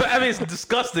ultimate. I mean, it's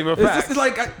disgusting. But it's just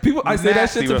like I say that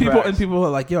shit to people, and people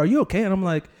are like, "Yo, are you okay?" And I'm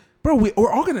like, "Bro,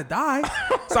 we're all gonna die,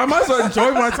 so I might as well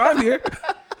enjoy my time here."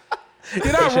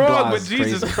 You're not wrong, but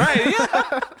Jesus Christ,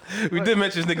 yeah. We did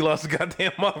mention this nigga lost the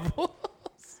goddamn Marvel.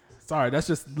 Sorry, that's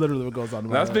just literally what goes on.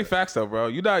 That's big facts, though, bro.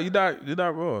 You're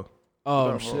not wrong.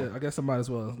 Oh shit! I guess I might as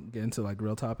well get into like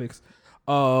real topics.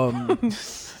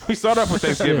 We start off with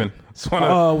Thanksgiving. Since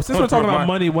we're talking about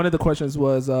money, one of the questions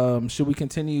was, should we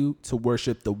continue to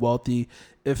worship the wealthy?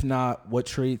 If not, what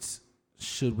traits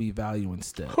should we value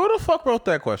instead? Who the fuck wrote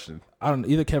that question? I don't know.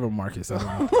 Either Kevin or Marcus. I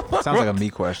don't know. Sounds like a me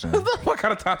question. What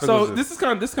kind of topic? So was this is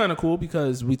kind of cool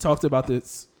because we talked about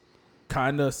this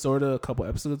sort of a couple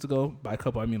episodes ago. By a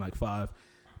couple, I mean like 5.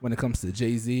 When it comes to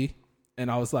Jay-Z,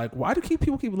 and I was like, why do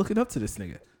people keep looking up to this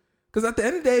nigga? Because at the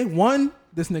end of the day, one,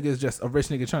 this nigga is just a rich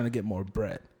nigga trying to get more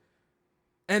bread.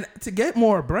 And to get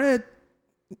more bread,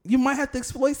 you might have to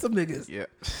exploit some niggas. Yeah.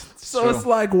 So it's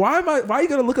like, why are you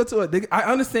going to look up to a nigga? I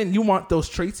understand you want those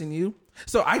traits in you.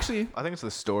 So actually, I think it's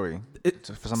the story.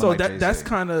 So that's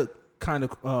kind of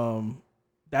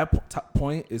that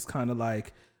point is kind of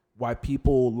like why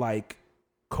people like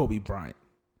Kobe Bryant.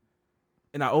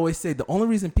 And I always say the only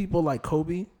reason people like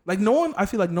Kobe, like I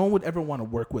feel like no one would ever want to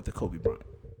work with a Kobe Bryant.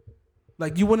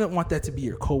 Like you wouldn't want that to be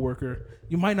your coworker.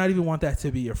 You might not even want that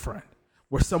to be your friend.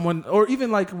 Where someone, or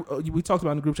even like we talked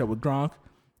about in the group chat with Gronk,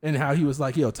 and how he was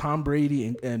like, yo, Tom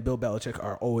Brady and Bill Belichick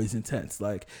are always intense.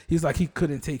 Like he's like, he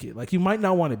couldn't take it. Like you might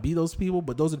not want to be those people,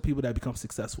 but those are the people that become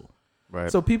successful.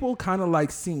 Right. So people kind of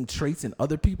like seeing traits in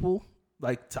other people,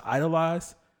 like to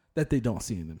idolize, that they don't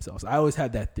see in themselves. I always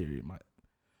had that theory in my,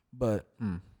 but I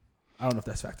don't know if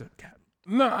that's factored.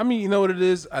 No, I mean, you know what it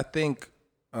is? I think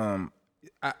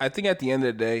I think at the end of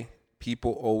the day,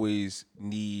 people always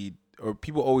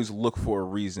look for a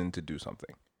reason to do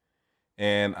something.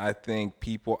 And I think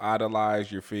people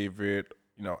idolize your favorite,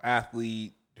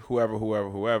 athlete,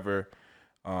 whoever,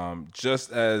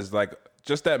 just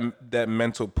that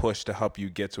mental push to help you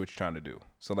get to what you're trying to do.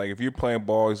 So like if you're playing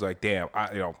ball, it's like, damn,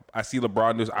 I see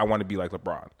LeBron do this, I want to be like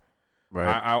LeBron. Right.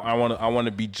 I want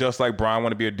to be just like Bron. I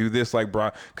want to be able to do this like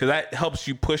Bron, because that helps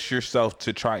you push yourself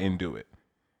to try and do it.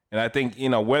 And I think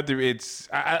whether it's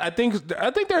I think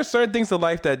there are certain things in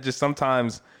life that just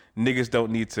sometimes niggas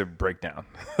don't need to break down.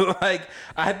 Like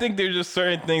I think there's just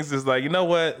certain things that's like, you know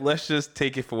what? Let's just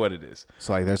take it for what it is.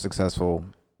 So like they're successful.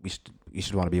 You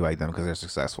should want to be like them because they're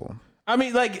successful. I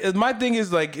mean, like my thing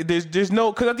is like there's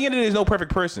no, because at the end of the day, there's no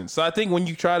perfect person. So I think when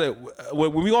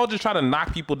we all just try to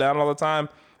knock people down all the time,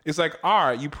 it's like, all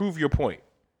right, you prove your point.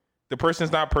 The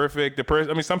person's not perfect.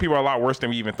 Some people are a lot worse than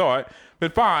we even thought,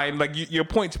 but fine. Like your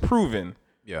point's proven.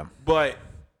 Yeah. But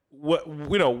what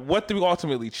do we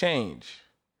ultimately change?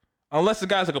 Unless the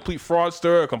guy's a complete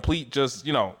fraudster, a complete just,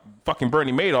 fucking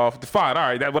Bernie Madoff, fine. All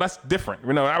right. That's different. I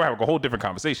would have a whole different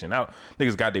conversation. Now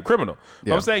niggas goddamn criminal.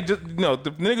 Yeah. I'm saying just,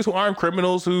 the niggas who aren't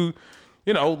criminals who,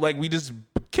 like we just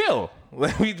kill,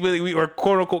 like we or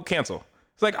quote unquote cancel.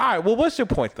 It's like, all right, well, what's your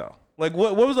point though? Like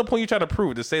what was the point you're trying to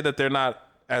prove? To say that they're not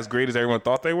as great as everyone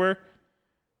thought they were?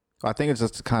 I think it's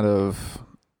just kind of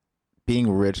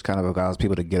being rich kind of allows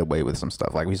people to get away with some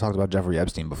stuff. Like we talked about Jeffrey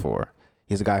Epstein before.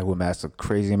 He's a guy who amassed a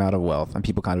crazy amount of wealth, and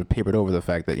people kind of papered over the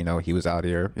fact that, he was out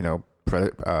here,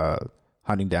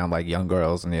 hunting down like young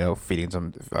girls and, feeding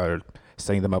them or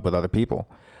setting them up with other people.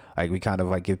 Like we kind of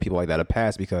like give people like that a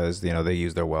pass because, they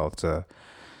use their wealth to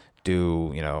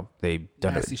do,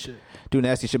 nasty shit.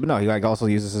 But no, he like also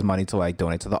uses his money to like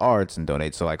donate to the arts and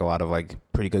donate to like a lot of like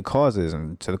pretty good causes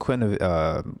and to the Clinton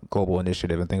Global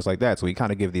Initiative and things like that. So we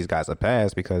kind of give these guys a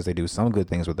pass because they do some good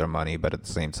things with their money, but at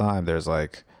the same time, there's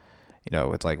like,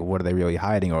 it's like, what are they really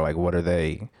hiding, or like, what are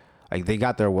they like? They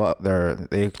got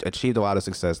they achieved a lot of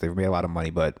success, they've made a lot of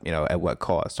money, but at what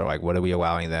cost? Or like, what are we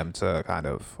allowing them to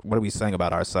what are we saying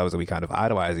about ourselves that we kind of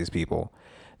idolize these people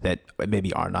that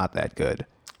maybe are not that good.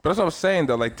 But that's what I was saying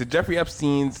though. Like the Jeffrey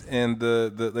Epstein's and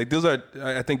the like those are.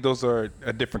 I think those are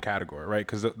a different category, right?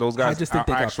 Because those guys I just think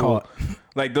they got actual, caught.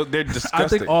 like they're disgusting. I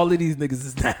think all of these niggas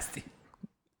is nasty.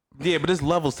 Yeah, but there's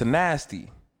levels to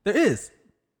nasty. There is.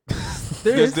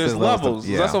 There's There's levels.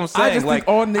 Yeah. That's what I'm saying. I just like think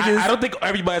all niggas. I don't think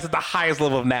everybody's at the highest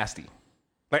level of nasty.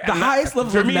 Like The highest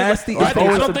level for of me, nasty like, is I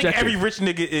always don't think subjective. every rich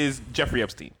nigga is Jeffrey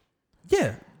Epstein.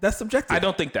 Yeah, that's subjective. I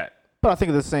don't think that. But I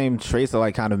think the same traits that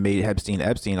like kind of made Epstein.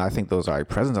 I think those are like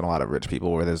present in a lot of rich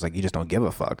people, where there's like you just don't give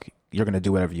a fuck. You're gonna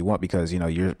do whatever you want because you know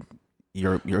you're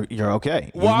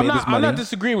okay. Well, I'm not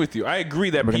disagreeing with you. I agree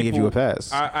that We're gonna people, give you a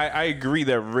pass. I agree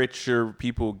that richer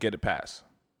people get a pass.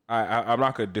 I'm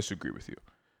not gonna disagree with you.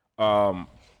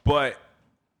 But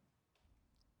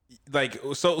like,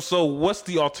 so what's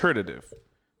the alternative?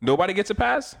 Nobody gets a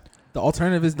pass? The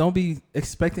alternative is don't be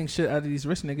expecting shit out of these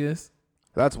rich niggas.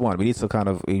 That's one. We need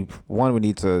to we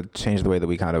need to change the way that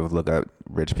we kind of look at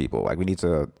rich people. Like we need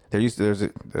to. I just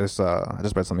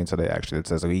read something today actually that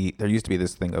says there used to be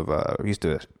this thing of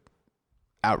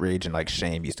outrage and like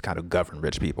shame used to kind of govern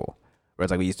rich people.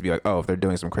 Whereas like we used to be like, oh, if they're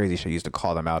doing some crazy shit, you used to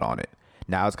call them out on it.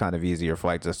 Now it's kind of easier for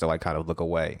like just to like kind of look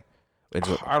away.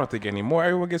 I don't think anymore.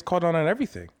 Everyone gets called on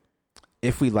everything.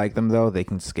 If we like them though, they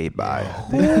can skate by.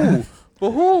 Ooh.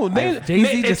 But who? Jay-Z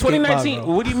In just 2019. skate by,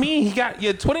 bro. What do you mean? He got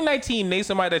 2019. Name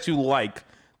somebody that you like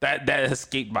that has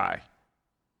skate by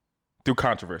through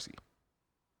controversy.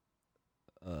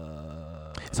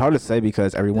 It's hard to say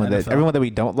because everyone The NFL. that we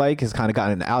don't like has kind of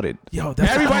gotten outed. Yo,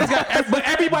 that's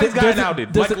Everybody's gotten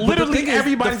outed. Like literally,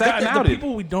 everybody's gotten The outed.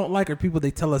 people we don't like are people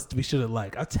they tell us we shouldn't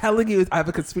like. I'm telling you, I have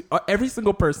a every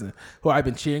single person who I've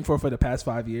been cheering for the past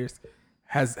 5 years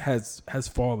has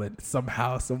fallen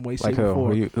somehow, some way, shape, Like or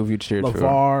form. who have you cheered for?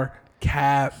 LeVar,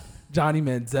 Cap, Johnny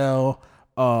Manziel.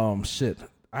 Shit.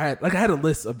 I had a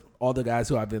list of all the guys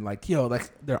who I've been like, yo, like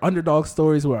they're underdog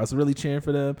stories where I was really cheering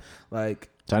for them. Like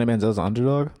Johnny Manziel's an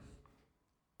underdog?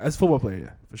 as a football player, yeah,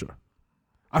 for sure.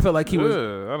 I felt like he was. I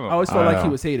don't know. I always felt like he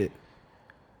was hated.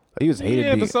 He was hated.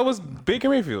 Yeah, but so was Baker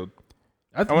Mayfield.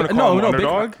 I wanna call no, him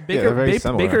underdog. Yeah, they're very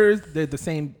similar. Baker, they're the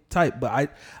same type, but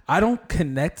I don't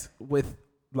connect with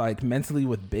like mentally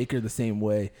with Baker the same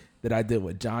way that I did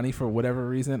with Johnny for whatever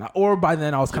reason. Or by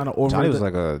then I was kind of over. Johnny was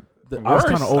like a. I was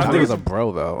kind of over. Johnny was a it.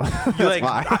 bro though. Like,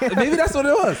 Maybe that's what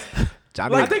it was.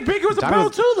 Johnny, I think Baker was a pro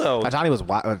too, though. Johnny was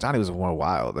wild. Johnny was more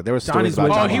wild. There was Johnny's stories about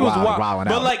wild. Johnny he was wild. wilding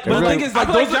But out. like, the thing is, I like,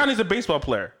 feel like those are- Johnny's a baseball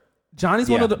player. Johnny's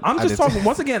Yeah, one of the. I'm I just did talking too.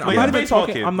 once again. Like, I'm not he's a even baseball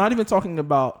talking. kid. I'm not even talking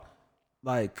about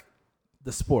like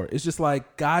the sport. It's just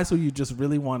like guys who you just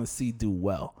really want to see do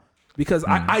well. Because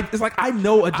I it's like I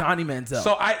know a Johnny Manziel.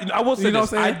 So I will say You know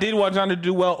this. what I'm saying? I did want Johnny to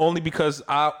do well only because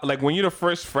I like when you're the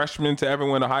first freshman to ever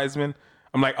win a Heisman.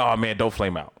 I'm like, oh man, don't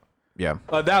flame out. Yeah.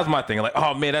 That was my thing. Like,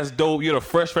 oh man, that's dope. You're the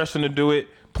first freshman to do it.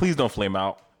 Please don't flame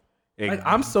out. And Like,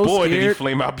 I'm so boy, did he scared.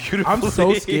 flame out beautifully. I'm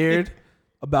so scared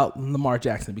about Lamar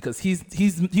Jackson because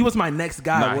he was my next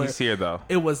guy. Nah, where he's here though.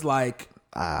 It was like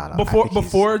I before think he's-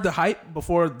 before the hype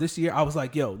before this year, I was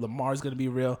like, yo, Lamar's gonna be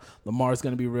real. Lamar's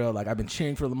gonna be real. Like I've been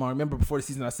cheering for Lamar. Remember before the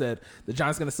season, I said the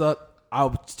Giants gonna suck.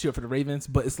 I'll cheer for the Ravens.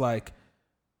 But it's like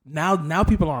now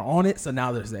people are on it, so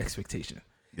now there's the expectation.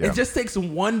 Yeah. It just takes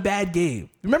one bad game.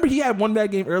 Remember, he had one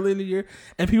bad game early in the year,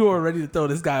 and people were ready to throw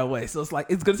this guy away. So it's like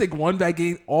it's gonna take one bad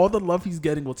game. All the love he's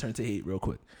getting will turn to hate real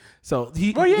quick. So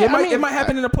it might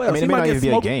happen in the playoffs. I mean, he it may might not get even be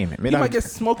a smoked. game. It may He not- might get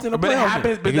smoked in the But it playoffs.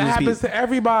 happens. But can that just be- happens to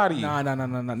everybody. Nah.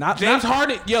 Not James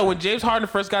Harden, when James Harden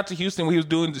first got to Houston, when he was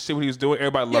doing the shit what he was doing,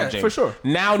 everybody loved Yeah, James. for sure.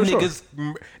 Now For sure.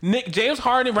 niggas, James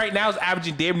Harden right now is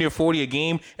averaging damn near 40 a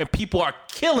game, and people are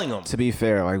killing him. To be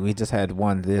fair, like we just had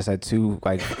two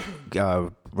like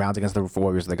rounds against the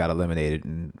Warriors that got eliminated,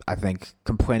 and I think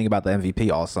complaining about the MVP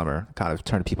all summer kind of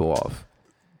turned people off.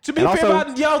 To be And fair,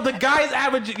 also- the guy's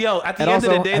averaging. At the And end of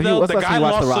also, the day, have you- though, what's the last guy time you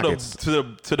watched the lost Rockets?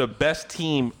 to the best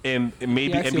team in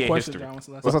maybe NBA history. What's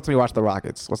the last time you watched the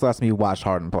Rockets? What's the last time you watched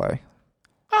Harden play?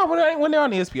 Oh, when they're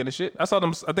on ESPN and shit. I saw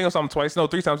them. I think I saw them twice. No,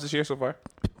 3 times this year so far.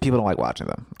 People don't like watching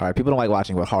them. All right, people don't like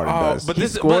watching what Harden does. but He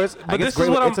this- scores. but I guess this is great,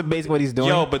 what it's I'm- amazing what he's doing.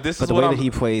 Yo, but this is the what way I'm- that he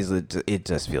plays, it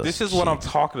just feels. This is what I'm cheap.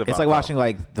 talking about. It's like though. watching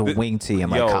like the wing tee in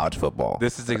like Yo, college football.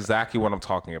 This is exactly what I'm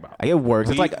talking about. It works.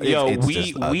 It's like it's we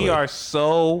just ugly. are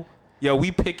so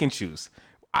we pick and choose.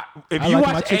 If I you like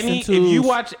my watch chicks any and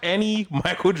twos.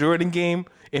 Michael Jordan game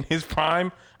in his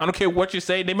prime, I don't care what you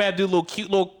say. They might do cute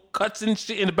little cuts and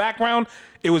shit in the background.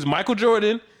 It was Michael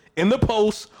Jordan in the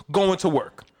post going to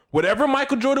work. Whatever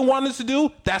Michael Jordan wanted us to do,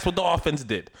 that's what the offense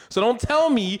did. So don't tell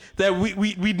me that we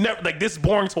never like this is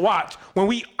boring to watch when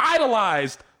we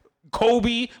idolized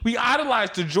Kobe. We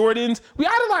idolized the Jordans. We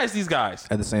idolized these guys.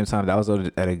 At the same time, that was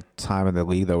at a time in the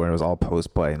league though where it was all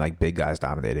post play and like big guys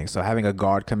dominating. So having a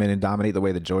guard come in and dominate the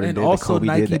way that Jordan And did, also the Kobe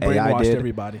Nike did, the AI brainwashed did.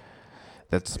 everybody.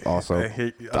 That's also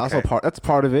Okay. part. That's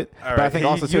part of it. All But I right. think You-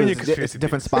 also you too, and your it's conspiracy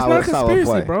different theories. style It's not a of conspiracy,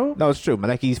 play. bro. No, it's true.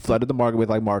 Nike flooded the market with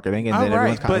like marketing, and then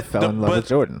everyone kind of fell in love with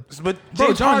Jordan. But Bro,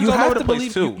 James John, Harden's you all have over to the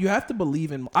place believe. too. You have to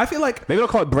believe in. I feel like Maybe they'll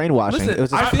call it brainwashing. Listen, it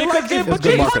was I just, feel like it was if good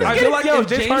James marketing. I feel like if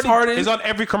James Harden is on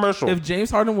every commercial. if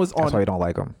James Harden was That's why you on, don't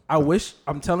like him. I wish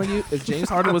I'm telling you, if James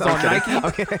Harden was on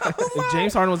Nike, if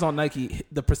James Harden was on Nike,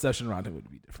 the perception around him would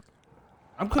be different.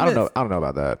 I'm I don't convinced. know. I don't know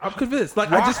about that. I'm convinced.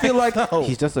 Like I just feel like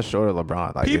He's just a shorter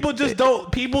LeBron. Like People just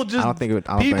don't. People just. I don't think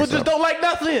people think just so. don't like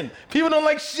nothing. People don't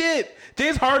like shit.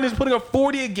 James Harden is putting up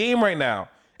 40 a game right now,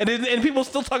 and people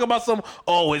still talk about some.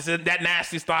 Oh, is it that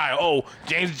nasty style? Oh,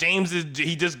 James is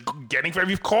he just getting for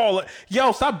every call?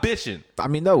 Yo, stop bitching. I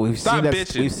mean, no, we've Stop seen that.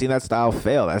 bitching. We've seen that style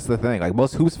fail. That's the thing. Like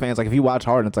most hoops fans, like if you watch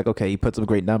Harden, it's like okay, he put some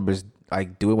great numbers.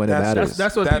 Like do it when it matters.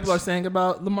 that's what That's- people are saying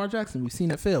about Lamar Jackson. We've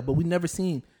seen it fail, but we never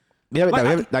seen. yeah, but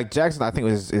like, like Jackson, I think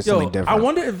is Yo, something different. I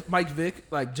wonder if Mike Vick,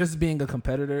 like just being a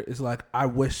competitor, is like I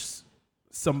wish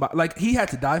somebody like he had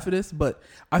to die for this, but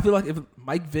I feel like if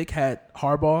Mike Vick had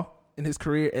Harbaugh in his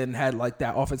career and had like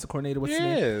that offensive coordinator, what's his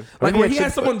Yeah. name? What Like if he where had he had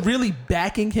Chip- someone really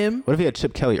backing him. What if he had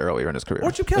Chip Kelly earlier in his career?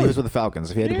 Or Chip He Kelly. was with the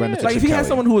Falcons. If he had run into Like Chip if he had Kelly.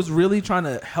 someone who was really trying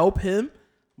to help him,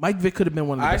 Mike Vick could have been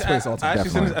one of the best players all time.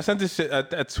 Definitely. I sent this shit. I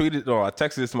tweeted or I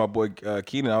texted this to my boy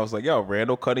Keenan. I was like, "Yo,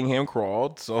 Randall Cunningham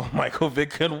crawled, so Michael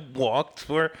Vick could walk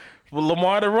for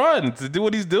Lamar to run to do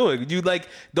what he's doing." You like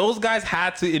those guys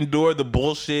had to endure the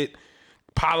bullshit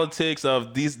politics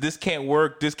of this can't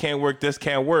work, this can't work, this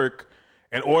can't work,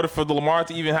 in order for the Lamar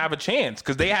to even have a chance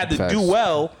because they had to Facts. do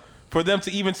well. For them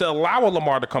to allow a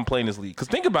Lamar to come play in this league, because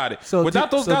think about it. So Without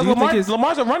those guys, do you think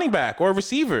Lamar's a running back or a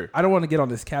receiver. I don't want to get on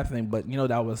this cap thing, but you know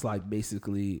that was like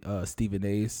basically Stephen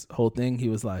A's whole thing. He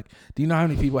was like, "Do you know how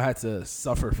many people had to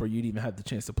suffer for you to even have the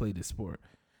chance to play this sport?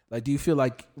 Like, do you feel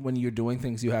like when you're doing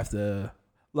things, you have to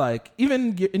like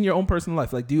even in your own personal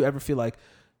life? Like, do you ever feel like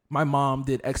my mom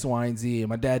did X, Y, and Z, and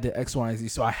my dad did X, Y, and Z,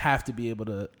 so I have to be able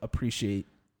to appreciate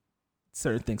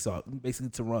certain things? So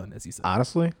basically, to run, as you said.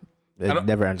 Honestly, it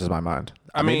never enters my mind.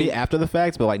 I Maybe mean- after the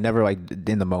fact, but like never like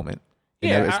in the moment.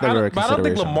 It's I never a don't, but I don't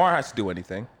think consideration. Lamar has to do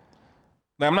anything.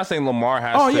 Like, I'm not saying Lamar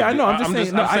has. Oh to yeah, I do- know. I'm just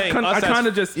saying. No, I us as- kind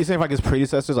of just You saying like his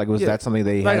predecessors? Like was Yeah. that something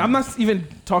they like had? I'm not even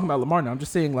talking about Lamar now. I'm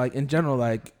just saying like in general,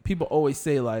 like people always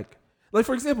say like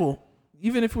for example,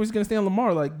 even if we was gonna stay on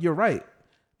Lamar, like you're right.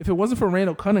 If it wasn't for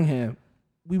Randall Cunningham,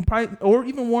 we probably or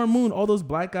even Warren Moon, all those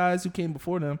black guys who came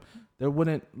before them,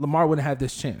 Lamar wouldn't have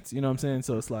this chance. You know what I'm saying?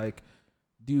 So it's like,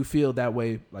 do you feel that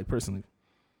way like personally?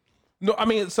 No, I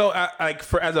mean, so like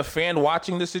for as a fan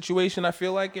watching this situation, I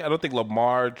feel like I don't think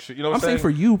Lamar. You know, what I'm saying for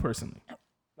you personally.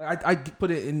 Like I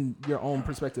put it in your own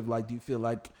perspective. Like, do you feel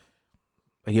like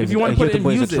if you want to put it in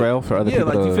blaze music, a trail for other yeah,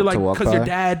 people like you feel like to walk because your by?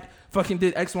 dad fucking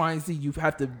did X, Y, and Z, you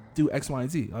have to do X, Y,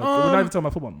 and Z. Like, we're not even talking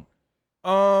about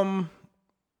football.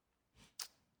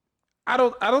 I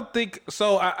don't think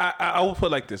so. I will put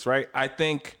it like this, right? I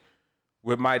think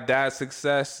with my dad's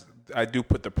success, I do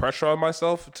put the pressure on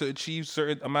myself to achieve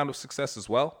certain amount of success as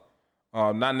well.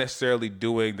 Not necessarily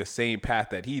doing the same path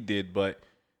that he did, but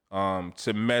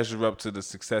to measure up to the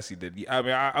success he did. I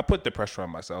mean, I put the pressure on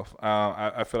myself.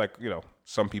 I feel like,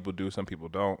 some people do, some people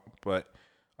don't. But,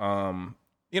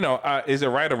 is it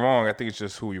right or wrong? I think it's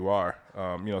just who you are.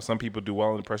 Some people do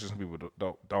well under pressure, some people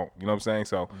don't. You know what I'm saying?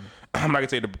 So I'm not going to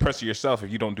say to pressure yourself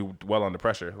if you don't do well under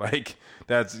pressure. Like,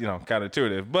 that's,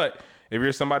 counterintuitive. But if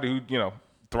you're somebody who,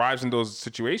 thrives in those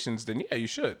situations, then yeah, you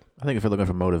should. I think if you're looking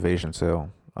for motivation too,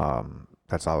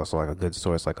 that's also like a good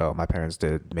source. Like, oh, my parents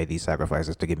made these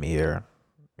sacrifices to get me here.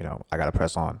 I gotta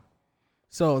press on.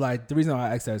 So like the reason why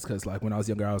I asked that is because like when I was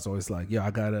younger, I was always like, yeah,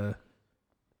 I gotta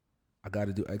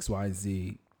do X, Y, and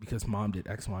Z because mom did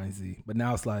X, Y, and Z. But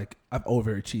now it's like I've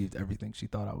overachieved everything she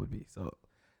thought I would be. So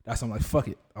that's why I'm like, fuck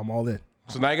it, I'm all in.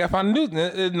 So now you got to find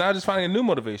now just finding a new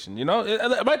motivation.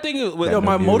 My thing is with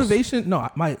My motivation,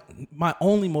 my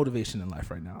only motivation in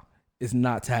life right now is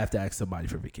not to have to ask somebody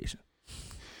for vacation.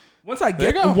 Once I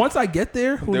get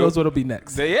there, who knows what'll be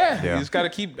next. You just got to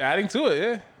keep adding to it.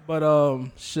 Yeah. But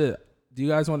shit. Do you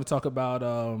guys want to talk about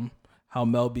how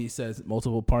Mel B says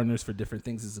multiple partners for different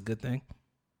things is a good thing?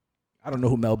 I don't know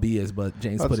who Mel B is, but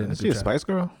James put it in the Is she a chat. Spice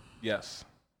Girl? Yes.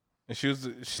 And she was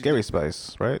Scary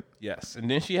Spice, right? Yes,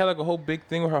 and then she had like a whole big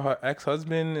thing with her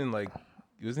ex-husband, and like,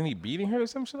 wasn't he beating her or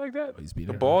some shit like that? He's beating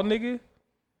the her. bald nigga.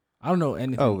 I don't know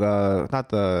anything. Oh, not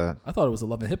the I thought it was a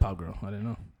Love and Hip Hop girl. I didn't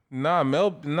know.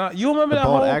 Nah, you remember that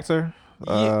bald whole actor?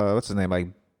 Yeah. What's his name? Like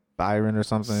Byron or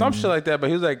something. Some shit like that. But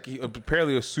he was like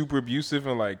apparently was super abusive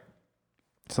and like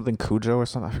something Cujo or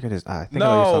something. I forget his. I think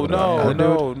no,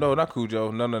 not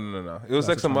Cujo. No. It was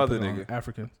like some other nigga.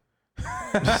 African.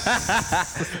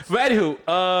 But anywho,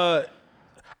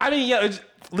 I mean, yeah.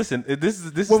 Listen, this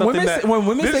is when something that when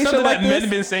women this say is shit something like that men this, have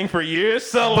been saying for years.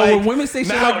 So but like, when women say shit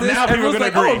now, like this, now people are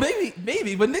everyone's gonna like, agree. oh,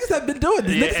 maybe, but niggas have been doing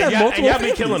this. Yeah, Niggas have and multiple y'all been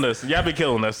families. killing us. Y'all been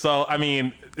killing us. So I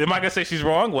mean, am I gonna say she's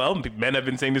wrong? Well, men have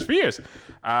been saying this for years.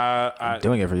 I'm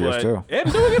doing it for years too. Yeah,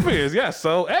 I'm doing it for years. Yeah.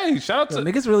 So hey, shout out to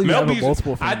niggas really Mel have B.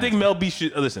 multiple I families. think Mel B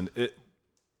should listen.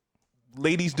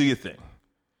 Ladies, do your thing.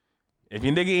 If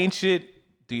your nigga ain't shit,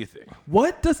 do your thing.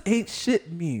 What does ain't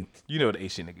shit mean? You know what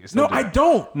ain't shit nigga is. No, I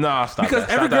don't. No, stop because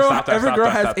that. every Stop girl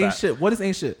that. has Stop ain't that. shit. What is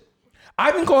ain't shit?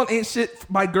 I've been calling ain't shit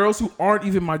by girls who aren't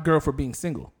even my girl for being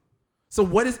single. So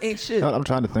what is ain't shit? I'm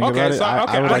trying to think Okay, about it. so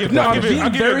okay, I would like to I'll give you being a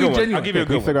very good one. genuine. I'll give you a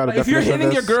Can we good figure one. out a If you're definition hitting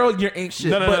of your this? girl, you're ain't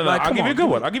shit. No. Like, I'll come give you a on. good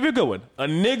one. I'll give you a good one. A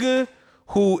nigga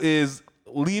who is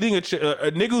leading a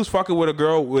nigga who's fucking with a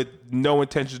girl with no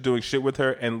intention of doing shit with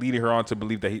her and leading her on to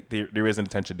believe that there is an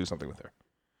intention to do something with her.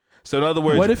 So in other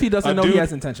words, What if he doesn't know he dude-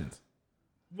 has intentions?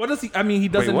 What does he? I mean, he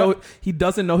doesn't what? know. He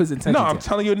doesn't know his intentions. No, I'm yet.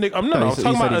 telling you, a nigga. I'm No,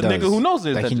 talking about a nigga who knows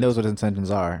his like intentions. he knows what his intentions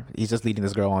are. He's just leading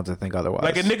this girl on to think otherwise.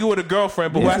 Like a nigga with a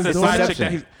girlfriend, but who Yeah, has a he's side doing chick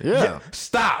that he's. Yeah.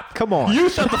 Stop. Come on. You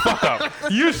shut the fuck up.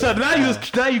 You shut. Now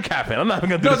you capping. I'm not even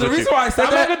gonna do No, this. the with reason you. why I said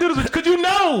I'm that- not gonna do this because you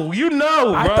know,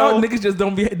 bro. I thought niggas just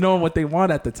don't be knowing what they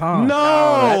want at the time.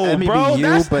 No, that may bro. be you,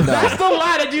 that's, but no. that's the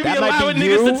lie that you be That might allowing be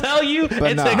niggas you, to tell you. but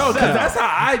and no. to No, accept. That's how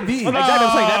I be. Exactly.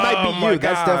 I'm saying that might Oh be my you.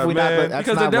 That's God, definitely man. not. That's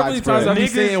Because there not definitely widespread. times I be Niggas-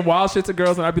 saying wild shit to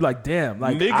girls, and I'd be like, "Damn,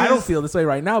 like I Niggas- don't feel this way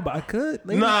right now, but I could."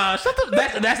 Later. Nah, shut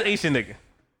the. That's Asian nigga.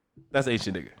 That's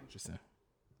Asian nigga. Interesting.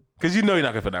 Because you know you're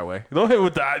not gonna feel that way. Don't hit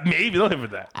with that. Maybe don't hit with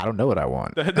that. I don't know what I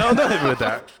want. Don't hit with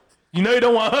that. You know you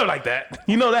don't want her like that.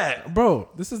 You know that. Bro,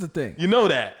 this is the thing. You know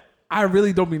that. I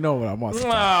really don't be knowing what I want.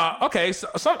 sometimes. Okay,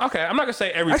 okay. I'm not gonna say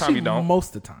every time Actually, you don't.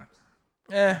 most of the time.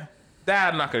 That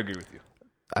I'm not gonna agree with you.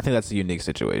 I think that's a unique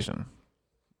situation.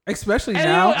 Especially And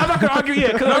now. I'm not gonna argue.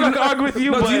 Yeah, because I'm not gonna argue with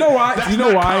you. No, but do you know why? that's Do you know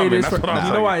not why common. it is? That's For, what I'm you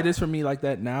know saying. why it is for me like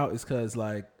that now? Is because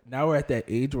like now we're at that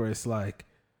age where it's like,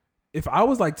 if I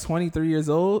was like 23 years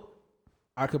old,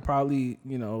 I could probably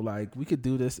like we could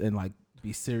do this and like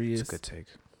be serious. Good take.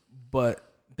 But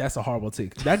that's a horrible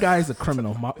take. That guy is a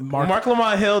criminal. Mark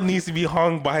Lamont Hill needs to be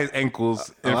hung by his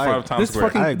ankles in front of Times This Square.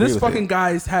 fucking agree this with fucking you.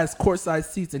 guy has courtside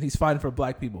seats and he's fighting for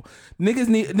black people.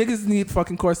 Niggas need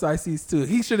fucking courtside seats too.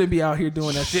 He shouldn't be out here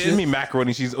doing that Shit, shit. me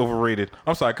macaroni. She's overrated.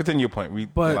 I'm sorry. Continue your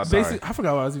point. But basically, I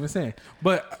forgot what I was even saying.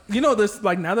 But this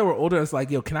like now that we're older, it's like,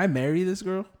 yo, can I marry this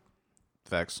girl?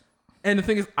 Facts. And the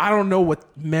thing is, I don't know what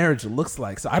marriage looks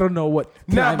like, so I don't know what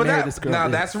can I marry this girl.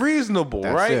 is. that's reasonable,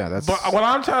 That's- right? yeah, that's- But what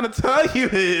I'm trying to tell you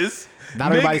is,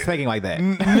 Not everybody's thinking like that.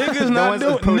 niggas No not one's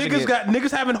doing. approaching Niggas it. got niggas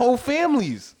having whole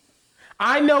families.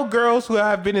 I know girls who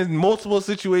have been in multiple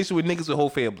situations with niggas with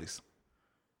whole families.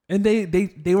 And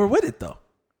they were with it though.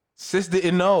 Sis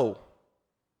didn't know.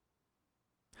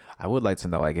 I would like to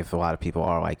know, like, if a lot of people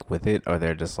are like with it, or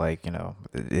they're just like,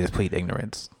 they just plead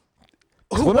ignorance.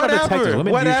 'Cause women are protected.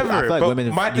 Women usually- I feel like But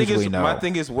women usually know. my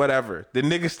thing is whatever. The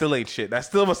nigga still ain't shit. That's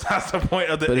still besides the point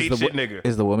of the But ain't shit nigga.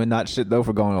 is the woman not shit though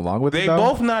for going along with They it? Though?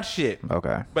 both not shit.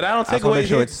 Okay. But I don't I take just want away to make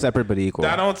sure his. it's separate but equal.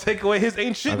 I don't take away his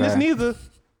ain't shitness Okay. neither.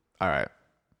 All right.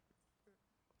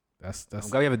 That's I'm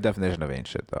glad we have a definition of ain't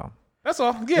shit though. That's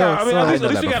all. Yeah, Yeah, I mean, so- at I least did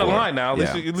you that got a before. line now. At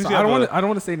least Yeah. you, at least So you I have don't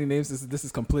want to say any names. This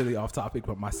is completely off topic,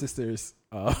 but my sisters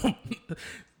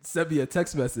sent me a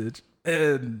text message,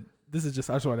 and this is just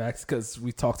I just want to ask because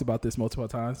we talked about this multiple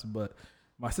times. But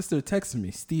my sister texted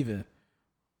me, Steven,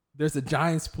 there's a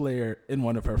Giants player in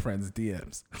one of her friends'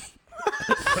 DMs,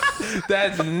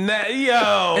 That's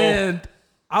yo. and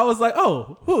I was like,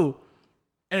 oh, who?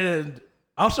 And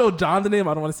I'll show John the name.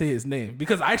 I don't want to say his name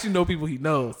because I actually know people he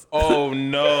knows. Oh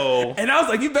no. And I was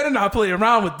like, you better not play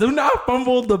around with. Do not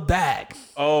fumble the bag.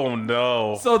 Oh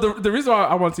no. So the reason why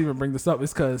I want to even bring this up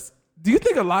is because do you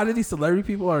think a lot of these celebrity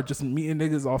people are just meeting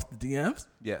niggas off the DMs?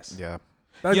 Yes. Yeah.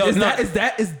 Like, Yo, is no.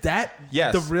 that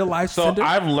Yes. the real life So Tinder?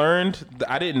 I've learned.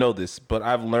 I didn't know this, but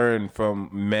I've learned from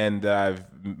men that I've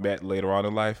met later on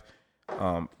in life.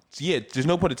 Yeah, there's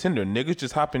no point of Tinder. Niggas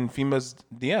just hop in females'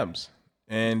 DMs.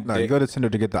 And No, they- you go to Tinder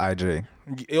to get the IG.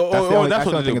 that's what that's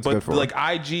the they only do. thing it's But good for. like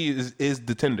IG is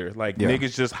the Tinder. Like Yeah.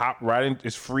 niggas just hop right in.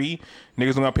 It's free.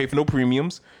 Niggas don't gotta pay for no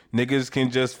premiums. Niggas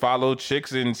can just follow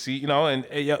chicks and see, and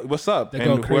hey, yo, what's up? They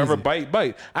go And whoever crazy.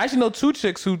 bite. I actually know 2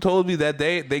 chicks who told me that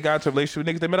they got into a relationship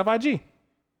with niggas they met off IG.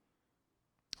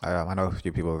 I know a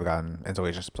few people have gotten into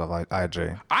relationships like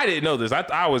IG. I didn't know this.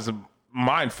 I was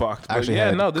mind fucked. I But actually yeah,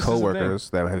 had no, this coworkers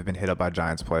that have been hit up by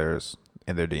Giants players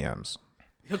in their DMs.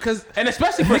 And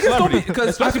especially for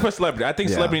celebrity. I think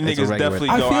celebrity it's a niggas regular- definitely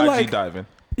I go feel IG like- diving.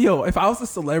 Yo, if I was a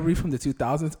celebrity from the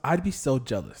 2000s, I'd be so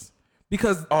jealous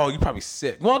because Oh, you probably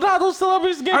sick. Well, no, those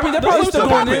celebrities get. I mean, they're those probably still still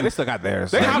got going it. in. They still got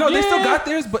theirs. They so. have- no, they still Yeah. got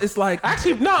theirs, but it's like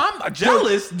Actually, no, I'm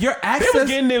jealous. Your They access. was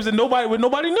getting names and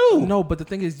nobody knew. No, but the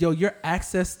thing is, yo, your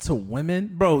access to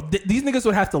women, bro. These niggas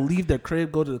would have to leave their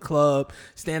crib, go to the club,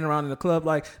 stand around in the club.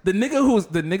 Like the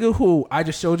nigga who I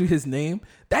just showed you his name.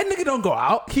 That nigga don't go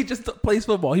out. He just plays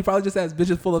football. He probably just has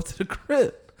bitches pull up to the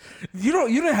crib. You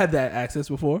didn't have that access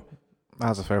before.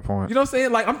 That's a fair point. You know what I'm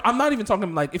saying? Like I'm not even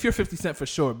talking like if you're 50 Cent for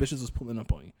sure, bitches was pulling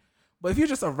up on you. But if you're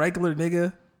just a regular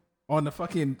nigga on the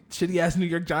fucking shitty ass New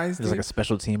York Giants He's team, like a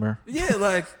special teamer. yeah,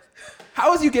 like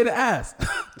how was you getting ass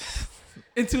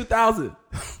in 2000?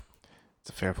 It's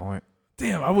a fair point.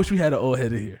 Damn, I wish we had an old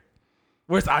head in here.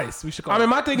 Where's Ice? We should call. I mean,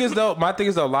 my thing is though,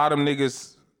 a lot of them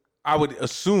niggas, I would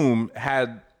assume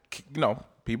had,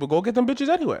 people go get them bitches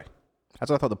anyway. That's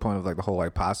what I thought the point of like the whole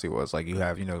like posse was. Like you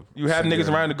have Niggas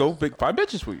singer- around to go find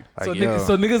bitches for you. Like, so, yo,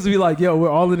 niggas be like, yo, we're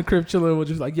all in the crib chilling. We're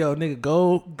just like, yo, nigga,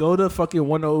 go to fucking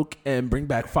One Oak and bring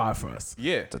back 5 for us.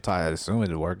 Yeah. to tie. I assume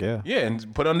it'd work. Yeah. Yeah,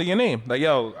 and put under your name. Like,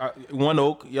 yo, One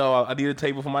Oak, I need a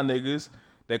table for my niggas.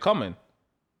 They're coming.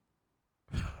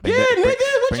 Bring Yeah, back- nigga,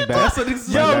 what bring you back- talking? That's what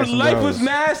niggas- Yo, bring back some life bros. was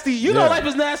nasty. You know Yeah. life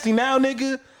is nasty now,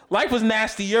 nigga. Life was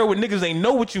nastier when niggas ain't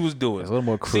know what you was doing. It's a little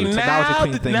more See, crude. Technology now,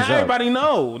 cleaned things now up. everybody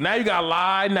know. Now you gotta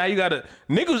lie. Now you gotta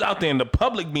niggas out there in the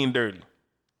public being dirty.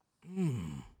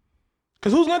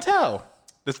 Cause who's gonna tell?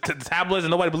 The tabloids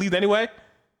and nobody believed anyway.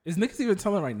 Is niggas even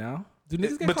telling right now? Do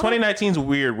niggas get But caught up? 2019 is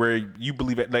weird where you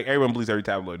believe it. Like everyone believes every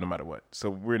tabloid, no matter what. So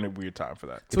we're in a weird time for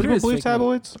that. Twitter People is believe fake news.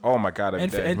 tabloids? Oh my god! Every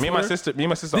And- day. and Me and my Twitter? sister Did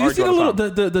you see argue the all little the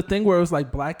time. the thing where it was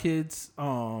like black kids? It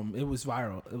was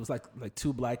viral. It was like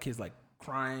 2 black kids like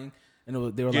crying, and they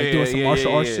were like Yeah, doing some yeah,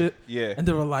 martial yeah, arts yeah. shit. Yeah. and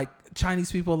they were like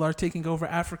Chinese people are taking over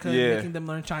Africa, Yeah. and making them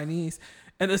learn Chinese.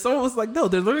 And then someone was like, no,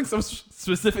 they're learning some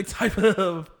specific type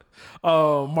of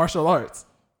martial arts.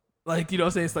 Like, you know what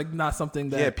I'm saying? It's like not something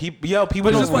that people But it's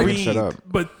don't just like- read. Shut up.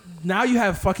 But now you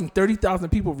have fucking 30,000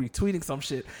 people retweeting some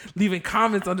shit, leaving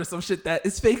comments under some shit that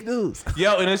is fake news.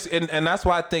 Yo, and that's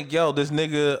why I think this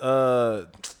nigga,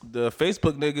 the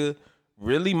Facebook nigga,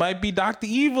 really might be Dr.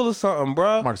 Evil or something,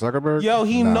 bro. Mark Zuckerberg? Yo,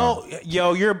 he Nah.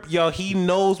 he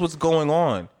knows what's going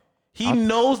on. He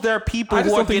knows there are people I who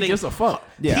just are don't think he getting. gives a fuck.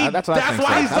 Yeah, that's what I think.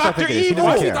 why so. he's That's what I Dr. think it is. He Evil. doesn't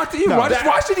Why is he care. Dr. Evil? No,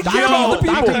 Why should he Dr. care about the Evil-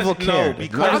 people? Dr. Evil cared.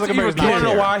 because Mark Dr. Zuckerberg Evil is not you wanna know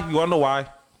caring. why? You wanna know why?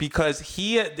 Because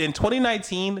in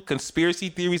 2019, conspiracy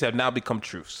theories have now become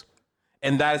truths.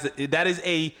 And that is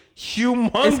a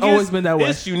humongous It's always been that way.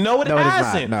 issue. No, it No, it is not.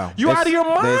 hasn't. No. You're out of your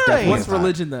There's mind. definitely What's It's not.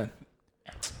 religion then?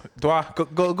 Do I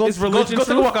go? Is religion go take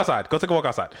a truth? walk outside. Go take a walk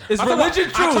outside. Is I'm talking religion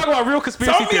about, truth? I'm talking about real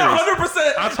conspiracy Tell me theories.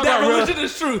 100% I'm talking that about religion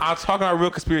is truth. I'm talking about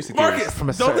real conspiracy Marcus, theories. From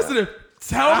a don't listen to him.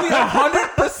 Tell me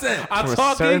 100%. I'm From a certain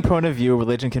talking. point of view,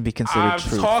 religion can be considered I'm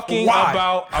truth. talking Why?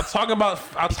 about. I'm talking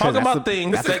that's about the-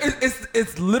 things that.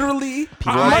 It's literally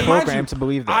People are mind programmed you, to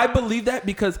believe that. I believe that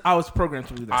because I was programmed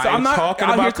to believe that. So I'm I'm not talking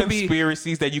out here about to be.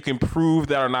 conspiracies that you can prove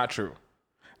that are not true.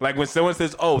 Like when someone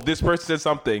says, "Oh, this person said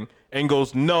something," and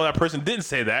goes, "No, that person didn't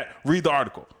say that." Read the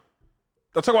article.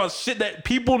 I'm talking about shit that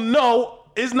people know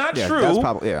is not Yeah, true. that's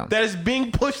probably- yeah. That is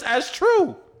being pushed as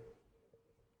true.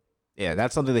 Yeah,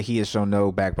 that's something that he has shown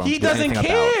no backbone. He to do doesn't anything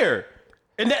about. care,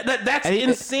 and that's And he-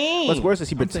 insane. What's worse is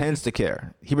he pretends to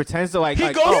care. He pretends to like. He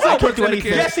like, goes oh, to I can't do pretend to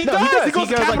anything. care. Yes, he No, does. He goes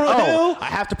to like, Capitol oh, Hill. I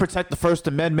have to protect the First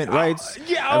Amendment rights.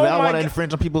 yeah, I oh don't my want to God.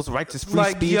 infringe on people's rights to free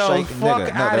Like, speech. yo, Like, fuck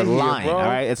nigga, no, outta they're here, lying. bro. All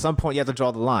right, at some point you have to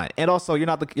draw the line. And also, you're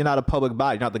not a public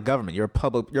body. You're not the government. You're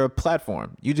a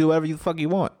platform. You do whatever you fuck you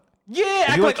want. Yeah,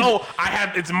 act you like, want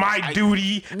it's my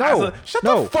duty. No, Shut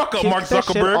no. the fuck up, Kick Mark that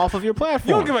shit Zuckerberg. off of your platform.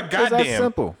 You don't give a 'Cause That's goddamn.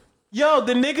 simple. Yo,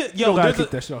 the nigga, don't gotta there's keep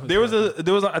that shit off his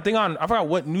there was a thing on, I forgot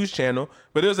what news channel,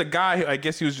 but there was a guy who, I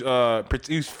guess he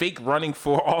was fake running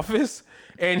for office,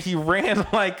 and he ran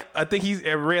like, I think he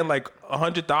ran like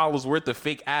 $100 worth of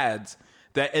fake ads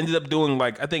that ended up doing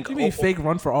like, I think, You mean fake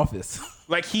run for office?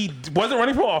 like he wasn't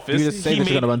running for office. You just say he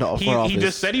that you're gonna run for he office.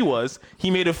 just said he was.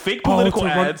 He made a fake political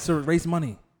ads. to raise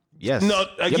money. Yes. No,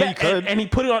 yeah, but you could. and he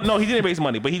put it on. No, he didn't raise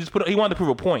money, but he just he wanted to prove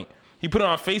a point. He put it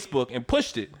on Facebook and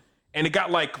pushed it, and it got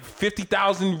like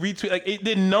 50,000 retweets. Like it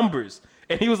did numbers,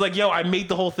 and he was like, "Yo, I made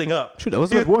the whole thing up." Shoot,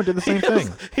 Elizabeth Warren did the same thing.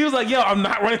 He was like, "Yo, I'm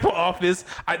not running for office.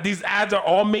 These ads are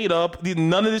all made up.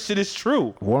 None of this shit is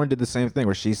true." Warren did the same thing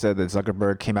where she said that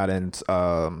Zuckerberg came out and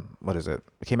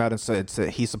came out and said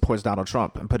he supports Donald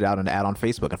Trump and put it out an ad on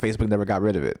Facebook, and Facebook never got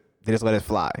rid of it. They just let it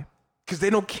fly. Because they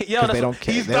don't care. Yo, they don't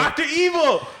care. He's They don't- Dr.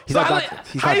 Evil. He's not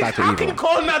Dr. How can you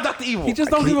call him not Dr. Evil? He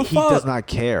just don't give a He fuck. does not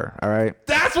care. All right.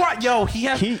 That's why, yo, he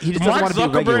has. He just doesn't want to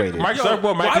be regulated. Mark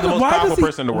Zuckerberg might be the most does powerful he-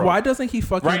 person in the world. Why doesn't he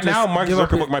fucking Right now, just Mark give up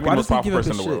Zuckerberg his- might be why the most doesn't he give powerful up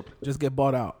person his in the world. shit? Just get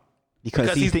bought out.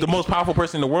 Because he's the most powerful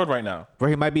person in the world right now. Where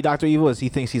he might be Dr. Evil is he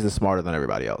thinks he's smarter than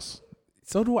everybody else.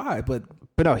 So do I, but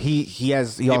But no, he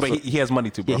also But he has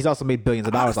money too, bro. yeah, he's also made billions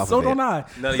of dollars off so of it. don't I.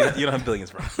 No, you don't have billions,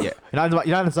 bro. Yeah, you're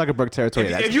not in Zuckerberg territory.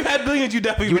 If you had billions, you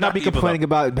definitely you would would not be evil, complaining though.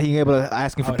 about being able to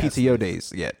ask him for would have PTO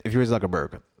days yet if you're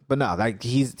Zuckerberg. But no, like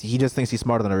he just thinks he's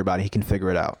smarter than everybody. He can figure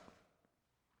it out.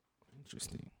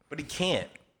 Interesting. But he can't.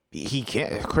 He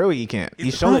can't. Clearly, he can't. It's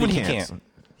He's shown that proven he can't.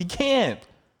 He can't.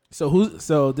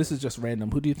 So this is just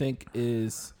random. Who do you think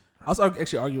is? I was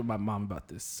actually arguing with my mom about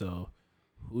this. So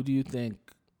who do you think,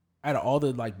 out of all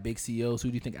the like big CEOs, who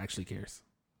do you think actually cares?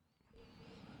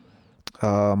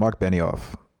 Mark Benioff,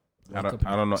 I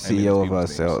don't know. CEO of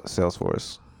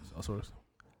Salesforce. Salesforce.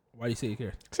 Why do you say you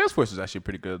care? Salesforce is actually a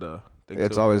pretty good. Thing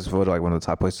It's too. always voted like one of the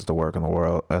top places to work in the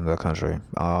world in the country.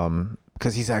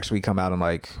 Because he's actually come out and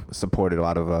like supported a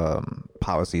lot of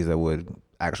policies that would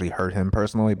actually hurt him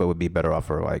personally, but would be better off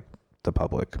for like the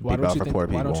public, be better off for poor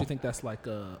people. Why don't you think that's like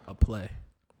a play?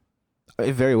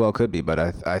 It very well could be, but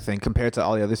I think compared to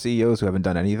all the other CEOs who haven't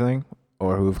done anything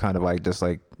or who've kind of like just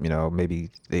like, you know, maybe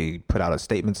they put out a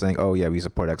statement saying, oh yeah, we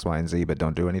support X, Y, and Z, but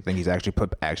don't do anything. He's actually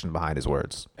put action behind his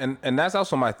words. And that's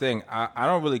also my thing. I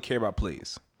don't really care about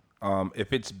plays.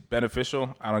 If it's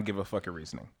beneficial, I don't give a fucking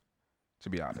reasoning. To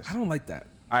be honest, I don't like that.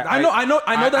 I know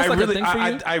that's like really, a thing for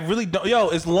you. I really don't. Yo,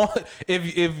 as long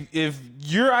if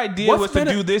your idea What's was to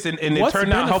do this and it what's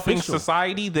turned out helping beneficial?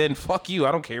 society, then fuck you.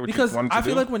 I don't care what Because you wanted to I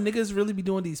feel do. like when niggas really be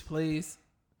doing these plays,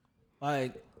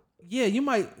 like, yeah, you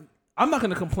might. I'm not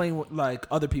gonna complain with, like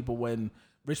other people when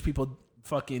rich people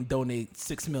fucking donate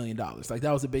 $6 million. Like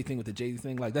that was a big thing with the Jay-Z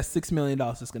thing. Like that's $6 million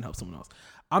that's gonna help someone else.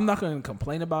 I'm not gonna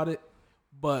complain about it,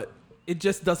 but it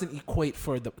just doesn't equate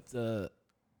for the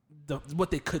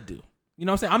what they could do. You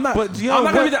know what I'm saying? I'm not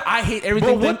gonna be that I hate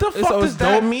everything. But what the that- fuck so does it's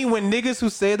that dope mean when niggas who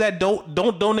say that don't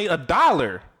donate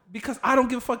 $1? because I don't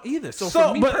give a fuck either. So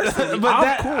for me personally,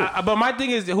 I'm cool. But my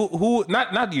thing is, who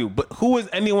not you, but who is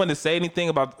anyone to say anything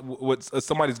about what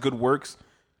somebody's good works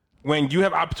when you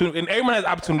have opportunity and everyone has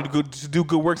opportunity to do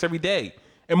good works every day,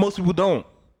 and most people don't.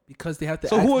 Because they have to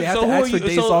So ask, who they have so to who ask are for you?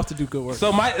 days So, off to do good work.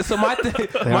 So my thing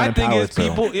not thing is empowered to.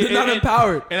 people They're not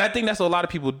empowered. and I think that's what a lot of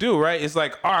people do, right? It's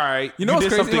like, all right, You know what's did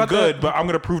crazy something about good, that? but I'm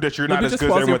gonna prove that you're Let not me as just good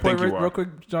as pause your everyone point think you real are.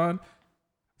 quick, John.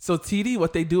 So TD,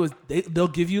 what they do is they'll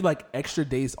give you like extra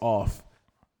days off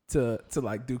to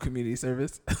like do community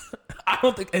service. I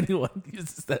don't think anyone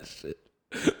uses that shit,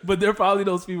 but they're probably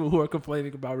those people who are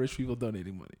complaining about rich people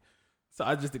donating money. So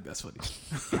I just think that's funny.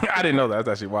 I didn't know that. That's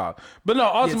actually wild. But no,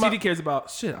 also Yeah, TD cares about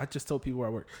shit. I just told people where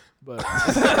I work, but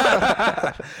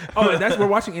we're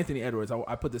watching Anthony Edwards.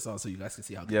 I put this on so you guys can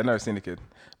see how. yeah, I've never seen the kid.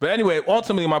 But anyway,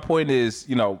 ultimately, my point is,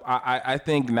 you know, I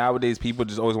think nowadays people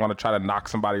just always want to try to knock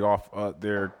somebody off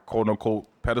their quote unquote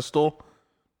pedestal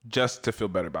just to feel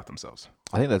better about themselves.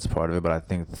 I think that's part of it, but I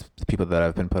think the people that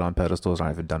have been put on pedestals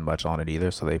aren't even done much on it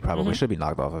either, so they probably should be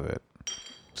knocked off of it.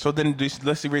 So then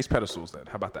let's erase pedestals then.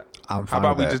 How about that? I'm How fine about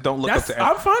with we that. just don't look That's- up to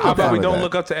I'm fine with How about that. we With don't that.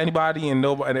 look up to anybody and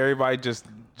everybody just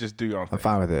do your own thing. I'm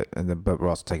fine with it, but we're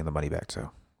also taking the money back too.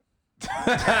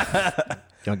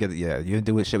 You don't get it. Yeah, you didn't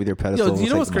do shit with your pedestal. Yo, do you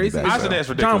know we'll what's take the money crazy? back, I so. said that's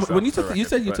John, ridiculous. when you for took the you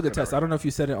said you record, took a but test. I don't know if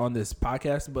you said it on this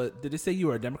podcast, but did it say you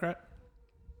were a Democrat?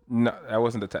 No, that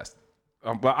wasn't the test.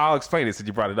 But I'll explain it since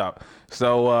you brought it up.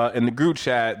 So in the group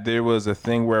chat, there was a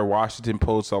thing where Washington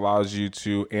Post allows you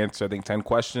to answer, I think, 10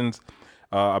 questions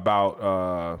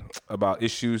about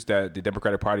issues that the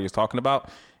Democratic Party is talking about.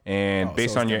 And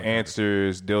based so on it's your Democratic.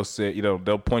 answers, they'll say, you know,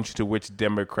 they'll point you to which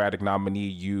Democratic nominee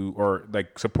you or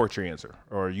like support your answer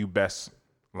or you best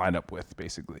line up with,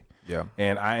 basically. Yeah.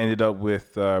 And I ended up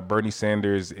with Bernie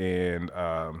Sanders and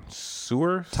Tom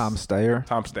Steyer,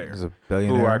 Steyer. He's a who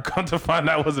billionaire. I come to find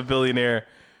out was a billionaire.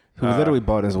 Who literally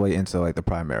bought his way into like the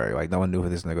primary. Like no one knew who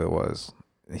this nigga was.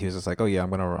 He was just like, oh yeah,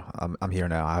 I'm here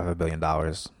now. I have $1 billion.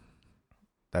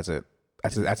 That's it.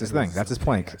 That's his thing. That's his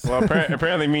plank. Well,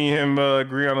 apparently me and him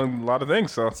agree on a lot of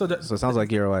things. So So, So it sounds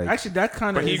like you're like, actually, that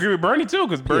kind but of he agreed with Bernie too,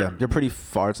 because yeah, you're pretty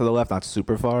far to the left, not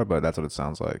super far, but that's what it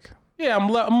sounds like. yeah, I'm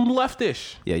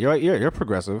leftish. Yeah, you're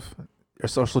progressive. You're a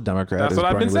social democrat. That's as what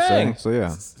I've Bernie been would say. saying. So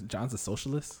yeah, John's a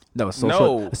socialist. no,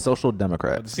 No. a social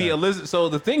democrat. See, Elizabeth. So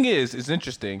the thing is, it's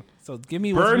interesting. So give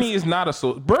me what's Bernie missing. is not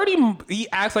a Bernie. He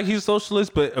acts like he's a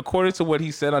socialist, but according to what he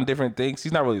said on different things,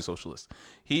 he's not really a socialist.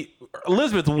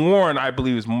 Elizabeth Warren, I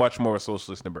believe, is much more a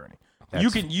socialist than Bernie.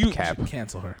 Cap.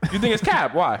 cancel her. You think it's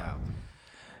cap? Why?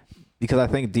 Because I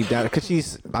think deep down, because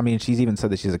she's even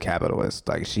said that she's a capitalist.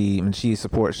 Like she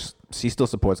still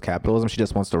supports capitalism. She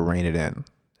just wants to rein it in.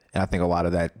 And I think a lot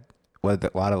of that, what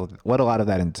a lot of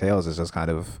that entails is just kind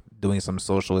of doing some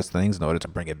socialist things in order to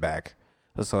bring it back.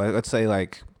 So let's say,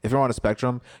 like, if you're on a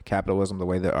spectrum, capitalism, the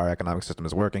way that our economic system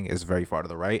is working, is very far to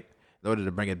the right. In order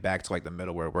to bring it back to like the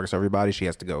middle where it works for everybody, she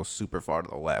has to go super far to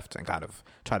the left and kind of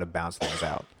try to bounce things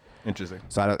out. Interesting.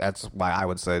 So that's why I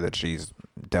would say that she's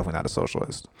definitely not a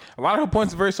socialist. A lot of her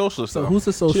points are very socialist. So though. who's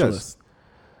the socialist?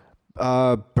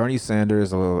 Bernie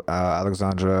Sanders,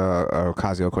 Alexandra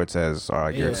Ocasio-Cortez are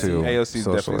like your two AOC is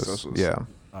definitely socialists. socialist. Yeah.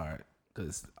 All right.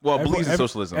 Because Believes in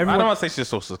socialism. I don't want to say she's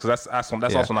socialist because that's also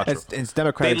not true. It's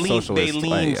democratic socialist. They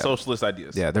lean socialist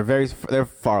ideas. Yeah, they're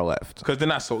far left. Because they're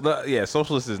not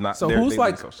socialist is not. So who's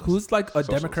like a Socialist.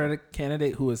 Democratic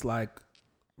candidate who is like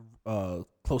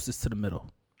closest to the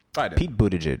middle? Biden. Pete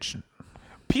Buttigieg.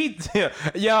 Pete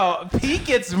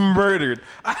gets murdered.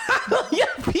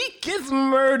 Pete gets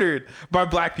murdered by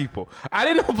black people. I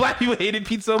didn't know black people hated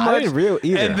Pete so much. I didn't really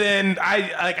either. And then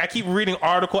I keep reading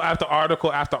article after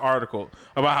article after article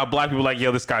about how black people are like,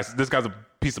 yo, this guy's a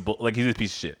piece of like he's a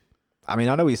piece of shit. I mean,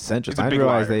 I know he's centrist. I didn't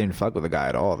realize they didn't fuck with the guy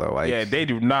at all, though. Like, yeah, they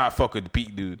do not fuck with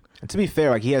Pete, dude. And to be fair,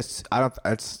 like if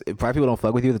black people don't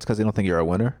fuck with you, that's because they don't think you're a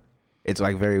winner. It's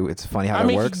like it's funny how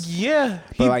that works. Yeah,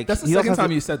 That's the second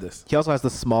time you said this. He also has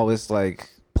the smallest like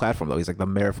platform though. He's like the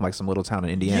mayor from like some little town in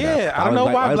Indiana. Yeah, I don't know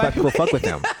why black people fuck with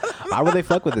him. Why would they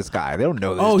fuck with this guy? They don't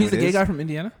know this. Oh, he's the gay guy from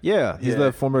Indiana? Yeah, he's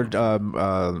the former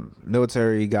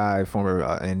military guy,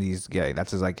 and he's gay. That's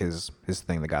his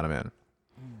thing that got him in.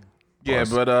 Yeah,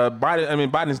 but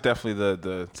Biden's definitely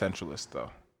the centralist though.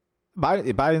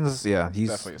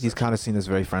 Biden's he's kind of seen as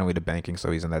very friendly to banking, so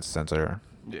he's in that center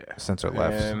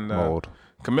left mold.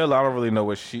 Camilla, I don't really know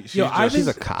what she's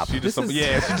a cop. She's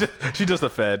just a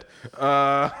Fed.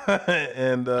 I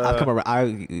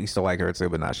used to like her too,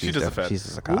 but not she's just a Fed. She's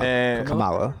just a cop. And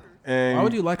Kamala. And why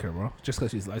would you like her, bro? Just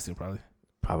because she's licensed,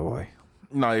 probably.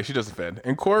 No, yeah, she's just a Fed.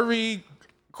 And Corey's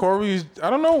I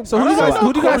don't know. So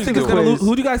who do you guys think is gonna lose?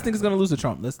 Who do you guys think is gonna lose to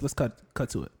Trump? Let's cut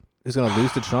to it. Who's gonna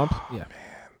lose to Trump? Yeah.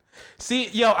 See,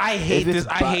 yo, I hate this.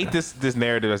 I hate this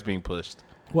narrative that's being pushed.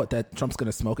 What, that Trump's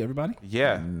gonna smoke everybody?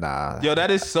 Yeah. Nah. Yo,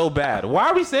 that is so bad. Why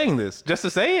are we saying this? Just to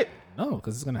say it? No,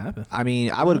 because it's gonna happen. I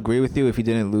mean, I would agree with you if he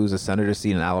didn't lose a senator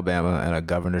seat in Alabama and a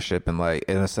governorship and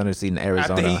a senator seat in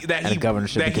Arizona and a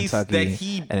governorship in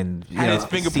Kentucky and had his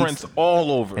fingerprints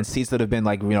all over and seats that have been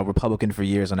like Republican for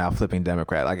years are now flipping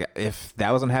Democrat. Like if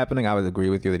that wasn't happening, I would agree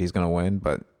with you that he's gonna win.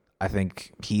 But I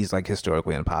think he's like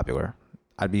historically unpopular.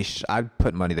 I'd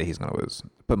put money that he's gonna lose.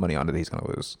 Put money on that he's gonna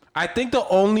lose. I think the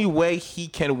only way he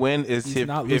can win is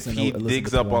if he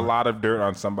digs up a lot of dirt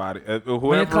on somebody.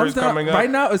 Whoever is coming up.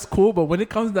 Right now, it's cool, but when it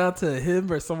comes down to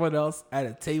him or someone else at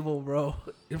a table, bro,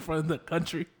 in front of the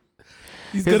country,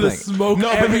 he's gonna smoke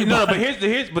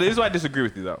everybody. But here's why I disagree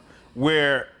with you though.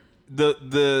 Where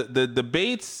the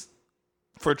debates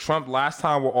for Trump last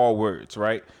time were all words,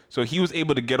 right? So he was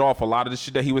able to get off a lot of the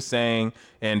shit that he was saying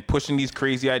and pushing these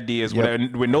crazy ideas with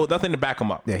nothing to back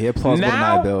him up. Yeah, he had plausible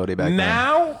deniability back then.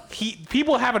 Now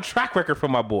people have a track record for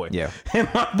my boy. Yeah, and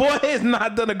my boy has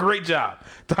not done a great job.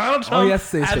 Donald Trump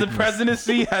as the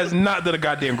presidency has not done a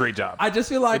goddamn great job. I just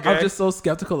feel like I'm just so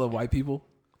skeptical of white people.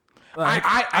 Like,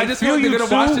 I just feel like they're gonna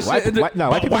watch this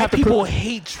shit. White people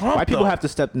hate Trump. White people have to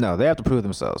step. No, they have to prove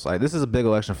themselves. Like this is a big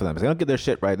election for them. If they don't get their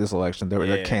shit right this election,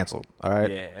 they're canceled. All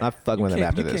right, I'm not fucking with them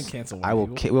after this. Can't cancel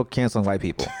white people. We'll cancel white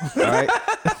people. All right,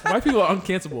 white people are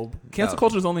uncancelable. Cancel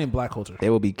culture is only in black culture. They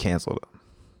will be canceled.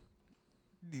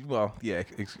 Well, yeah,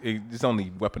 it's only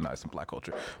weaponized in black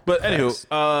culture. But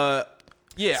anywho,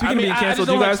 yeah. Speaking of being canceled,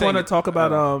 do you guys want to talk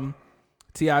about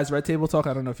T.I.'s Red Table Talk?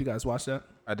 I don't know if you guys watched that.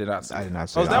 I did not see. I did not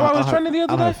see. Oh, is that why it was trending the other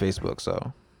day? I don't have Facebook,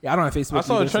 so yeah, I don't have Facebook. I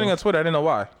saw it trending on Twitter. I didn't know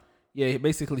why. Yeah,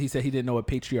 basically he said he didn't know what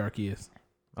patriarchy is.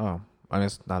 Oh, I mean,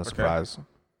 it's not a surprise.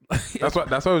 That's why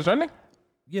it was trending.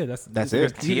 Yeah, that's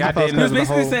T.I. it. He was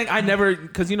basically saying I never,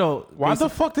 because why the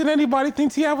fuck did anybody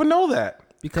think T.I. would know that?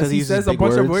 Because he says a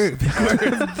bunch of words.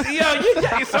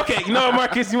 It's okay. You know what,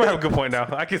 Marcus? You might have a good point now.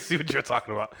 I can see what you're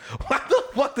talking about. Why the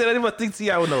fuck did anyone think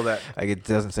T.I. would know that? Like, it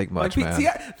doesn't take much, man.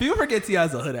 People forget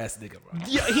T.I.'s a hood ass nigga, bro.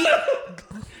 Yeah,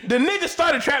 the nigga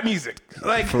started trap music.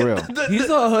 Like, for real. He's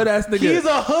a hood ass nigga. He's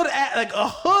a hood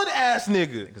ass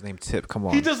nigga. His name Tip. Come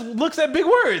on. He just looks at big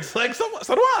words. Like, so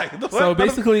do I. So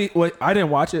basically, I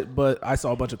didn't watch it, but I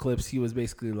saw a bunch of clips. He was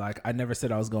basically like, I never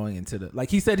said I was going into the,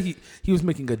 like, he said he was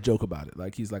making a joke about it.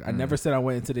 Like, he's like, I never said I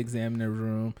went into the examiner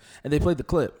room. And they played the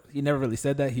clip. He never really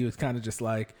said that. He was kind of just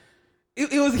like,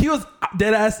 He was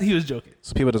dead ass. He was joking.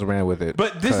 So people just ran with it.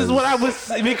 But this is what I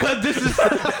was because this is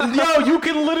you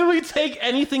can literally take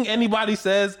anything anybody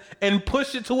says and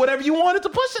push it to whatever you want it to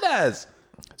push it as.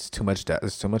 It's too much.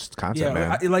 It's too much content, man.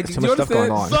 Like, There's too much stuff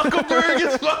going on. Zuckerberg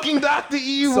is fucking Dr.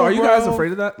 Evil. So are you bro. guys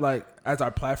afraid of that? Like, as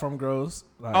our platform grows?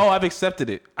 Like, Oh, I've accepted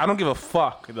it. I don't give a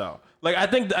fuck though. Like I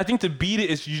think to beat it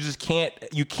is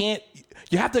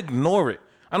you have to ignore it.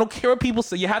 I don't care what people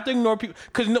say. You have to ignore people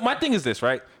because my thing is this,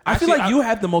 right? I feel like you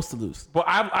have the most to lose. But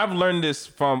I've learned this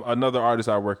from another artist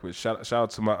I work with. Shout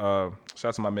out to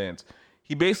my mans.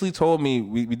 He basically told me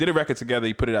we did a record together.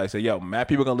 He put it out. He said, "Yo, mad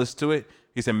people gonna listen to it."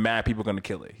 He said, "Mad people gonna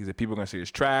kill it." He said, "People gonna say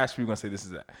it's trash. People gonna say this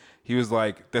is that." He was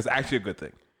like, "That's actually a good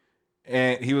thing."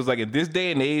 And he was like, "In this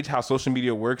day and age, how social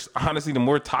media works, honestly, the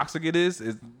more toxic it is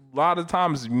a lot of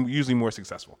times usually more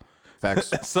successful."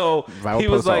 Facts. So Viral he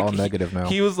was posts are like, all negative now.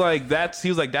 He was like, that's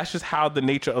just how the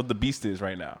nature of the beast is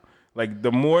right now. Like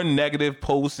the more negative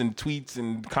posts and tweets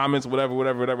and comments,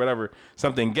 whatever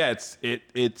something gets,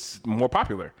 it's more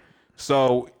popular.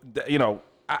 So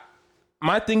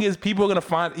my thing is, people are gonna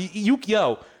find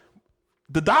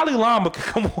the Dalai Lama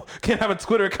can have a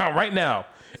Twitter account right now.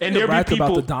 And there'll be people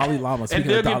about the Dalai Lama. And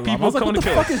there'll be people coming what to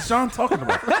the fuck is John talking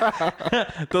about?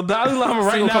 The Dalai Lama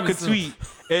right Single now coming could soon. tweet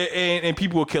and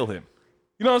people will kill him.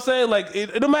 You know what I'm saying? Like,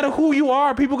 it no matter who you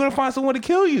are, people are going to find someone to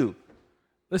kill you.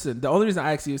 Listen, the only reason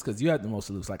I ask you is because you have the most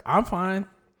to lose. Like, I'm fine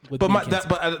with But being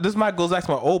canceled. this goes back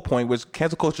to my old point, which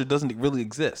cancel culture doesn't really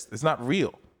exist. It's not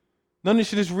real. None of this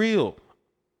shit is real.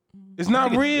 It's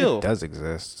not real. It does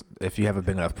exist if you have a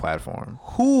big enough platform.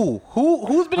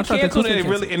 Who's been I'm trying to think canceled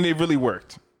who's and been it really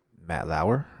worked? Matt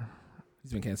Lauer.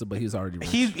 He's been canceled, but he's already rich.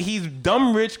 He's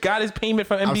dumb rich, got his payment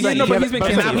from I'm NBC. saying, no, if but you he's been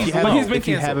have- canceled. if you But have- he's been if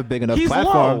you have a canceled. big enough He's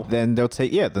platform, low. then they'll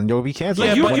take. Yeah, then you'll be canceled.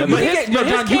 Yeah, but his John,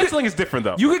 his you canceling could- is different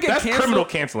though. you could get That's canceled- criminal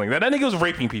canceling. That nigga was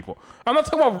raping people. I'm not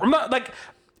talking about. I'm not like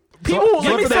people.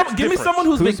 Give me, that's give me different. someone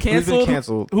who's been canceled.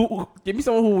 canceled? Give me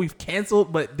someone who we've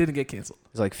canceled but didn't get canceled.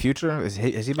 It's like Future. Has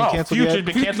he been Oh, canceled Future yet?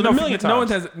 been canceled a million No one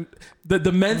times. has.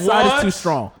 The men's side is too What?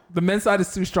 strong. The men's side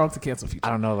is too strong to cancel Future. I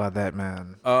don't know about that,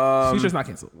 man. Future's not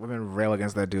canceled. Women rail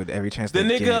against that dude every chance The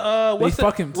they get. nigga, what's They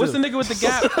fuck him, what's the too. nigga with the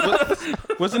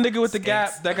gap? What's the nigga with the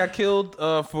gap that got killed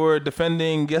for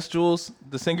defending Yes Jules,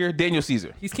 the singer? Daniel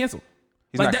Caesar. He's canceled.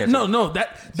 He's like not that, canceled. No,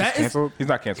 that is canceled? He's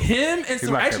not canceled. him and He's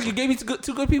not actually you canceled. gave me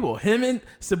two good people. Him and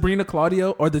Sabrina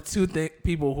Claudio are the two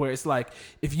people where it's like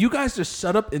if you guys just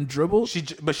shut up and dribble. He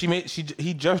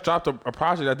just dropped a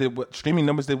project that did what streaming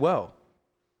numbers did well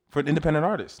for an independent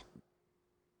artist.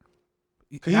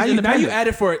 Now you independent. add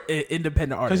it for an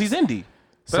independent Because artist. he's indie.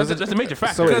 So that's a major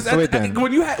factor. so Because wait then.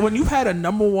 when you had a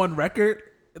number one record,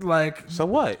 like So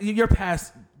what? you're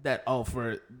past that. Oh,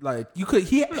 for like you could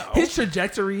his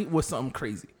trajectory was something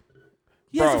crazy.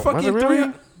 He has a Bro, fucking was it really?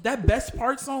 300 that Best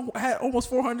Part song had almost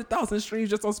 400,000 streams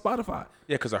just on Spotify.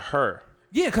 Yeah, because of her.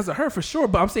 Yeah, because of her for sure.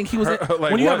 But I'm saying he was Like,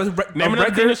 when you what? have Name a another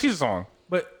Daniel record. Caesar song.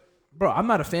 But bro, I'm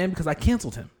not a fan because I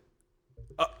canceled him.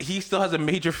 He still has a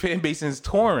major fan base and is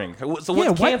touring. So what's Yeah,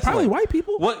 canceling? probably white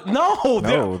people. What? No,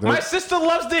 No, my they're- sister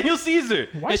loves Daniel Caesar,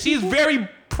 White and she's people? very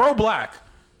pro-black.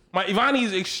 My Ivani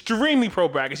is extremely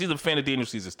pro-black, and she's a fan of Daniel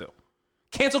Caesar still.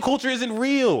 Cancel culture isn't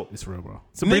real. It's real, bro.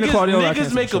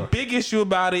 Niggas make a big issue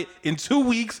about it. In 2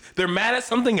 weeks, they're mad at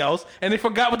something else, and they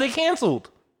forgot what they canceled.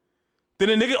 Then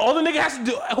all the nigga has to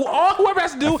do, whoever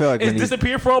has to do, I feel like is when you-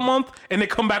 disappear for a month, and they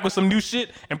come back with some new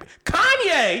shit. And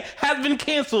Kanye has been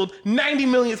canceled 90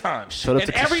 million times. Showed up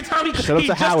and to- every time he showed up to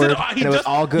just Howard, did, and it was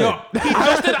all good. He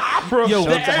just did an opera Yo, that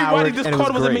showed up to everybody Howard, just and it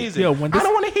called was was great. amazing. Yo, when I this-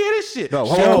 don't want to hear this shit. Yo, Shaq-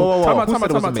 whoa. Time out, Who time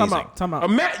said it out, was time out, amazing?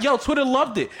 time out. Yo, Twitter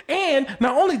loved it. And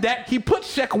not only that, he put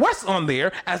Sheck West on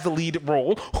there as the lead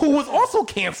role, who was also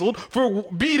canceled for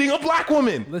beating a black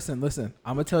woman. Listen.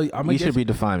 I'm gonna tell you. We should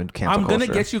redefine cancel I'm gonna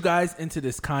culture. get you guys into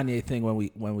this Kanye thing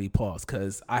when we pause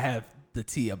because I have the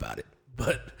tea about it.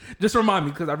 But just remind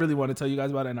me because I really want to tell you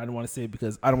guys about it and I don't want to say it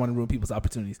because I don't want to ruin people's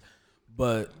opportunities.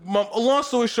 But Long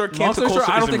story short, long cancel story short,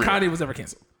 culture I don't isn't think real. Kanye was ever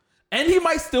canceled, and he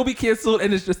might still be canceled.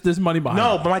 And it's just there's money behind.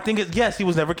 No, it. but my thing is, yes, he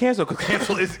was never canceled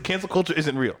because cancel culture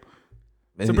isn't real.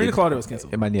 Sabrina Claudio was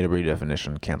canceled. It might need a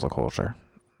redefinition. Cancel culture.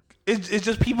 It's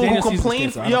just people Daniel who Caesar's complain.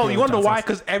 canceled. I don't Yo, care you what want to know John why? says.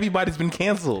 Because everybody's been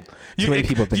canceled. Too many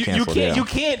people have been canceled, You yeah.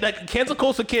 can't. Like cancel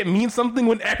culture can't mean something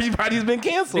when everybody's been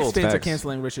canceled. Knicks fans are Facts.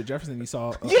 canceling Richard Jefferson. You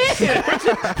saw. Yeah,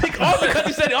 also because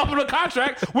he said he offered a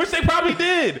contract, which they probably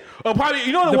did. Or probably,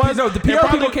 you know what it was? The PR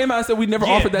people came out and said we never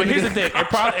Yeah, offered that. but here's nigga the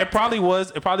thing: it probably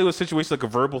was a situation like a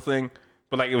verbal thing,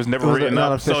 but like it was never It was written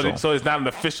not up. official. So it's not an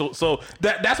official. So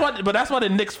that's why the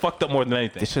Knicks fucked up more than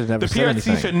anything. They should've never the said PRC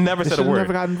anything. should never They said a should've word.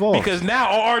 never got involved. Because now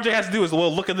all RJ has to do is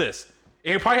look at this.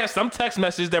 And he probably has some text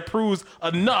message that proves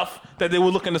enough that they were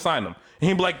looking to sign him. And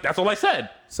he'd be like, that's all I said.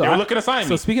 So they were looking to sign me.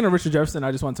 So speaking of Richard Jefferson,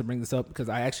 I just wanted to bring this up because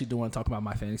I actually do want to talk about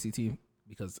my fantasy team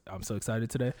because I'm so excited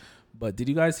today. But did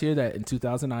you guys hear that in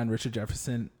 2009, Richard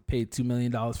Jefferson paid $2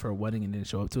 million for a wedding and didn't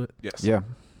show up to it? Yes. Yeah.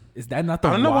 Is that not the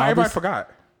I don't know why everybody wildest?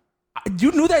 forgot.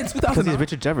 You knew that in Because 2009? he's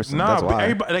Richard Jefferson. Nah, That's but why.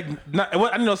 everybody, I didn't know it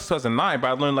was 2009, but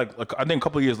I learned like I think a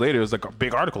couple of years later, it was like a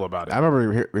big article about it. I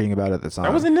remember reading about it at the time.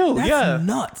 That wasn't new. That's yeah.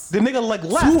 nuts. The nigga like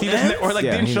left. He Two just, M's? or like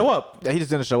Yeah, didn't he- show up. Yeah, he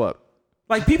just didn't show up.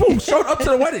 Like people showed up to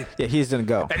the wedding. Yeah, he just didn't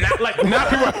go. And now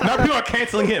people are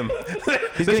canceling him.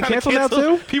 He's getting canceled now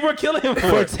too? People are killing him for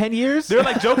For it. 10 years? They're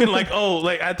like joking, like, oh,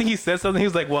 like I think he said something. He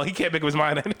was like, well, he can't make up his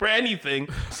mind for anything.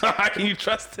 So how can you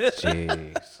trust him?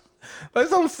 Jeez.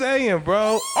 That's what I'm saying,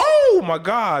 bro. Oh my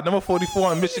God, number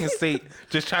 44 on Michigan State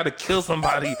just tried to kill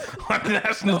somebody on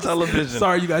national television.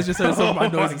 Sorry, you guys just heard some of my Oh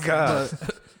my noises. God.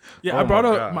 but- yeah, Oh I brought my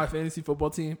up God. my fantasy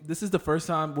football team. This is the first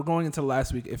time we're going into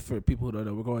last week. If for people who don't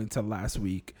know, we're going into last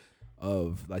week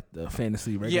of like the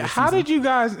fantasy regular Yeah, how season. did you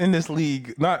guys in this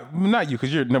league? Not you,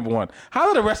 because you're number one. How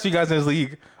did the rest of you guys in this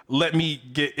league let me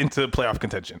get into playoff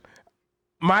contention?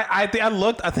 I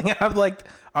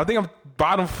think I'm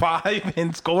bottom 5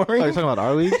 in scoring. Oh, you're talking about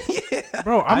our league?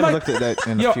 bro? I I'm like, looked at that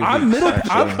in yo, a few I'm weeks, middle.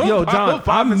 actually. Yo, John,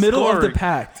 I'm I'm middle of the scoring.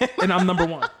 pack, and I'm number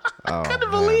one. Oh, couldn't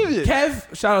man. believe it.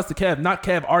 Kev, shout outs to Kev, not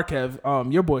Kev, our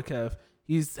Kev, your boy Kev.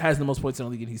 Has the most points in the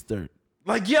league, and he's third.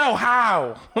 Like, yo,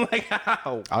 how? Like,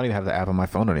 how? I don't even have the app on my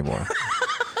phone anymore.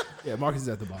 Yeah, Marcus is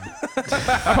at the bottom.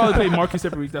 I probably play Marcus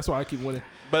every week. That's why I keep winning.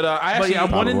 But I But actually, yeah,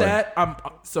 I'm winning Probably.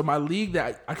 that. So my league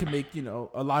that I can make,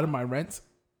 a lot of my rents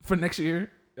for next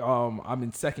year. I'm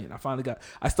in second.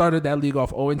 I started that league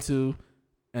off 0-2,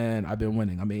 and I've been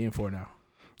winning. I'm 8-4 now.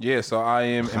 yeah. So I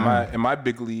am in my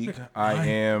big league.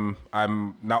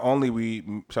 I'm not only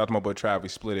shout out to my boy Trav. We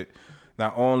split it.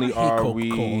 Not only hate are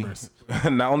co-owners.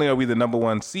 not only are we the number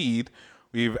one seed,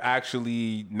 we've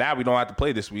actually now we don't have to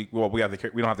play this week. Well, we don't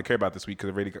have to care about this week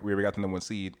because we already got the number one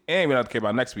seed, and we don't have to care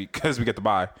about next week because we get the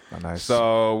bye. Oh, nice.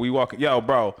 So we walk. Yo,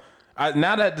 bro.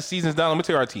 Now that the season's done, let me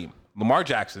tell you our team: Lamar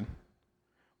Jackson,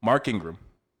 Mark Ingram,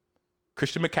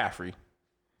 Christian McCaffrey,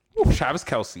 Travis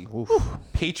Kelce,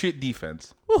 Patriot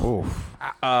defense, Oof.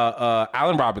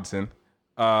 Allen Robinson,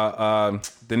 the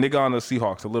nigga on the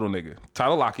Seahawks, the little nigga,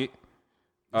 Tyler Lockett.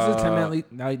 This is a 10-man league.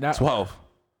 Now, not 12.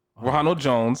 Ronald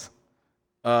Jones.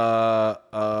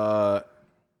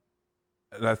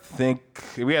 And I think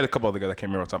we had a couple other guys I can't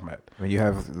remember off the top of my head. I mean, you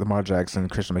have Lamar Jackson,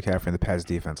 Christian McCaffrey, and the Pats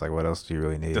defense. Like, what else do you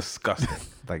really need? Disgusting.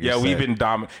 Like you Yeah, we've said. been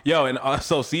dominant. Yo, and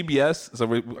so CBS. So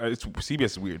CBS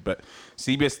is weird, but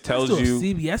CBS tells Let's do a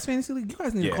you CBS fantasy league. You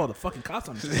guys need Yeah. to call the fucking cops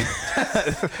on this.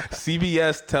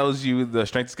 CBS tells you the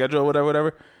strength of schedule or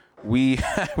whatever. We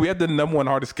have the number one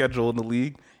hardest schedule in the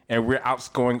league, and we're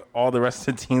outscoring all the rest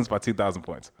of the teams by 2,000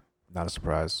 points. Not a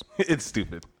surprise. It's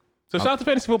stupid. So shout out to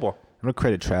fantasy football. I'm gonna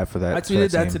credit Trav for that. I for tweeted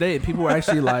that team. today, and people were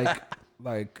actually like,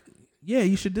 yeah,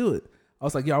 you should do it. I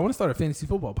was like, yo, I want to start a fantasy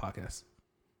football podcast.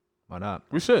 Why not?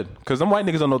 We should, because them white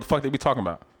niggas don't know what the fuck they be talking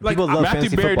about. Like, People love Matthew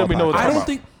fantasy Berry football don't be know what podcasts. I talking don't about.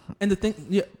 think, and the thing,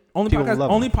 yeah, only People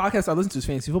love podcast I listen to is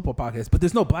fantasy football podcasts, but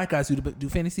there's no black guys who do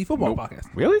fantasy football Nope. podcasts.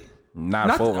 Really?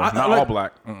 Not full, I- not like- all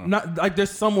black. Mm-mm. Not like there's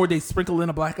some where they sprinkle in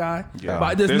a black guy. Yeah.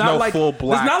 But there's, There's not no like full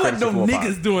black there's not like fantasy no football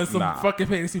niggas pod. doing some Nah. fucking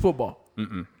fantasy football.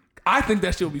 I think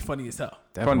that shit would be funny as hell.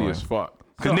 Funny Definitely. as fuck.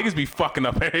 Because niggas be fucking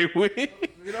up every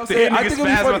week. You know what I'm To saying? hear I niggas think it'd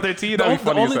be spaz funny. about their team, The that'd be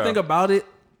funny as only hell. thing about it,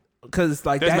 because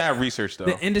like There's that, mad research though.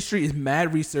 the industry is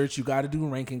mad research. You got to do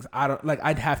rankings.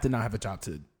 I'd have to not have a job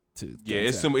to. Yeah, get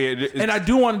it's that. some. And I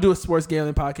do want to do a sports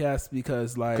gambling podcast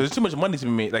because like Because there's too much money to be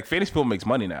made. Like fantasy football makes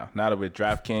money now. Now that with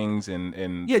DraftKings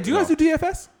and yeah. Do you guys do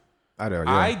DFS? I do.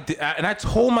 Yeah. and I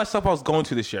told myself I was going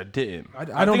to this year. I didn't.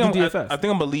 I don't think do I'm- DFS. I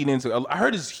think I'm gonna lean into. I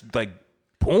heard it's like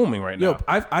booming right Yo,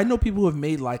 now. I know people who have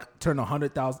made like turn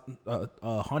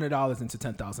 $100,000 into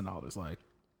 $10,000. Like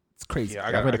it's crazy. Yeah,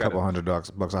 I made a couple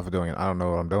 $100 bucks off of doing it. I don't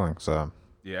know what I'm doing, so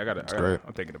Yeah, I got it. great.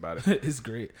 I'm thinking about it. It's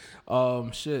great.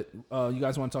 Shit. You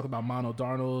guys want to talk about Mono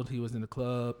Darnold? He was in the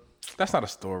club. That's not a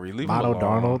story. Leave Mono him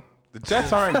alone. Darnold? The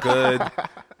Jets aren't good.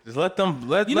 Just let them.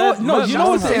 You know what? No, you know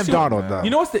what's the Sam issue? Darnold, though. You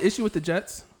know what's the issue with the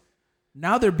Jets?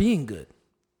 Now they're being good.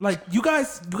 Like you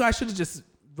guys should have just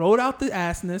rolled out the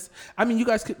assness. I mean, you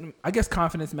guys could. I guess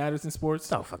confidence matters in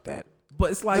sports. Oh, fuck that. But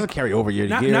it's like Doesn't carry over year to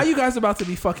now, year. now you guys are about to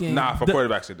be fucking. Nah, for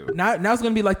quarterbacks to do. Now it's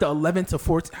gonna be like the 11 to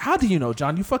 14. How do you know,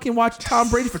 John? You fucking watched Tom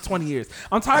Brady for 20 years.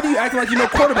 I'm tired of you acting like you know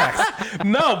quarterbacks.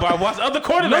 No, but I watched other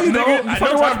quarterbacks. No, you don't. nigga. You I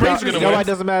fucking know watch Tom Brady's Patriots. gonna You know win. why it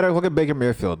doesn't matter? Look at Baker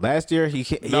Mayfield. Last year, he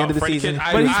ended the Freddie season.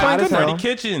 But he's playing good Freddie now.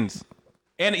 Kitchens.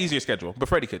 And an easier schedule, but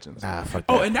Freddie Kitchens. Fuck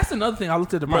Oh, that. and that's another thing. I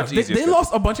looked at the Much Browns. They easier.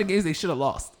 lost a bunch of games they should have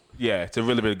lost. Yeah, it's a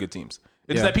really, really good teams.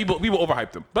 It's just that people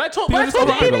overhyped him. But I told People you just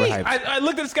 8-8. overhyped. I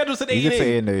looked at the schedule, said You did 8-8.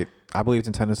 say 8-8. I believed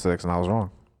in 10-6, and I was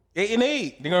wrong.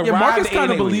 8-8. They're gonna Yeah, ride Marcus the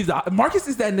kind of 8-8 believes that. Marcus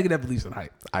is that nigga that believes in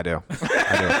hype. I do. He's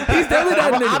definitely that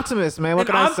I'm an nigga. optimist, man. What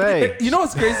And can I say? You know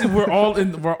what's crazy? We're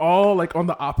all like on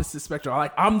the opposite spectrum.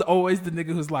 Like I'm always the nigga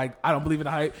who's like, I don't believe in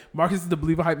hype. Marcus is the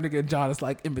believer hype nigga, and John is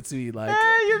like in between. Like,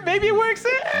 maybe it works.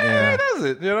 Yeah. It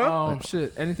doesn't. You know.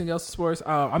 shit. Anything else in sports?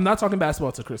 I'm not talking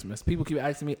basketball till Christmas. People keep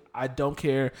asking me. I don't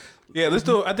care. Yeah, let's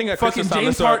do. I think at Fucking Christmas time,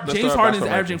 James let's Harden is basketball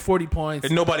averaging ranking. 40 points,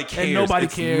 And nobody cares. And nobody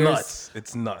It's cares. Nuts.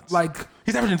 It's nuts. Like,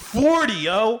 he's averaging 40,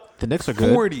 yo. The Knicks are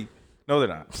good. 40. No, they're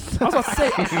not. I was about to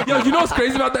say, yo, you know what's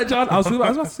crazy about that, John? I was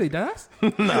about to say, that's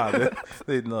No,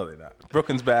 they're not.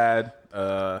 Brooklyn's bad.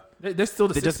 they're still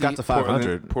the They just sixth got seed. to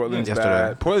 500. Portland's yesterday.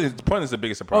 bad. Portland's the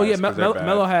biggest surprise. Oh yeah, 'cause they're bad.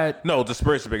 Melo had. No, the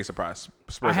Spurs are the biggest surprise.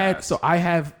 Spurs I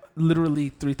have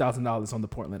literally $3,000 on the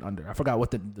Portland under. I forgot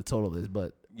what the total is,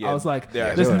 but Yeah, I was like,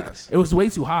 yeah, this- they're ass. it was way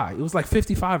too high. It was like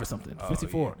 55 or something,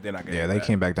 54. Yeah, they're not getting Yeah, they that.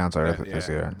 came back down to earth Yeah, this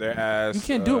year. They're ass. You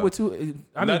can't do it with two.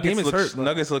 I mean, Damon's hurt. But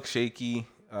Nuggets look shaky.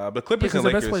 But Clippers because and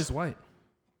the best player Lakers. is white.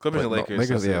 Clippers and Lakers.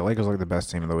 Lakers, that's it. Lakers look the best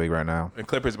team in the league right now. And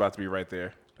Clippers about to be right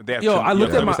there. They have Yo, two- I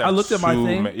looked at my- Clippers have I looked at my two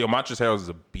thing. Yo, Montrezl Harrell is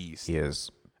a beast. He is.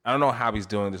 I don't know how he's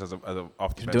doing this as a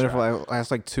off the bench. Doing it for guy. like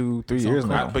last like 2-3 years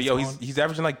now. But yo, he's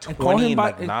averaging like 20 And call him and by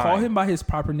like 9. call him by his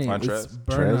proper name. Montrez. It's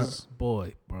Burna Trez.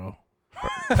 Boy, bro.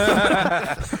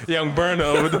 Young Burner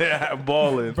over there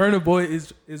balling. Burna Boy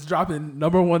is dropping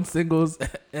 #1 singles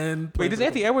and. Wait, does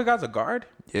Anthony Edwards got a guard?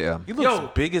 Yeah. He looks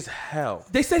Yo. big as hell.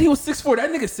 They said he was 6'4". That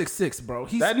nigga's 6'6", bro.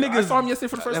 That I nigga's- saw him yesterday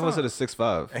for the first That was time. at a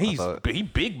 6'5". And he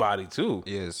big body too.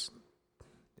 He is.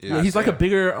 Yeah, he's like a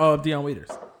bigger Deion Waiters.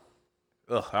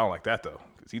 Ugh, I don't like that though,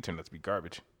 because he turned out to be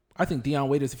garbage. I think Deion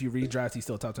Waiters, if you redraft, he's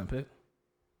still a top 10 pick.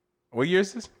 What year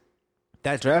is this?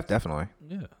 That draft definitely.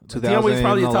 Yeah, 2011, Deion Waiters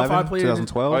probably a top 5 player.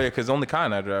 2012. Oh yeah, because only Kai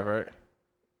in that draft, right?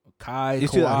 Kai, He's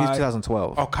Kawhi.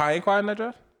 2012. Oh, Kai ain't Kai in that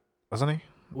draft? Wasn't he?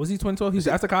 Was he 2012? He was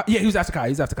after Kai. Yeah, he was after Kai.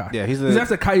 Yeah, He was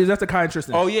after Kai. He was after Kai and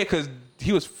Tristan. Oh yeah, because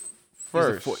he was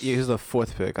first. Yeah, he's the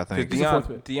fourth pick, I think. Because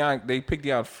fourth pick. Deion, they picked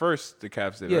Deion first. The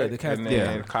Cavs did, Yeah, right? the Cavs and did.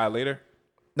 then Yeah. Kai later.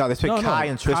 No, they picked No, Kai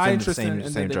and Tristan Kai and the Tristan, same and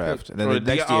then same they draft. picked- And then Or the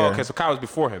next oh, year, okay, so Kai was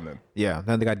before him then. yeah,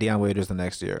 then they got Deion Waiters the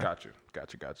next year. Gotcha.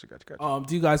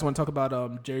 Do you guys want to talk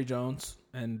about Jerry Jones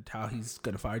and how he's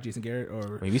gonna fire Jason Garrett?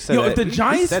 Or Wait, we said yo, that- if the we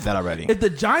Giants said that already. If the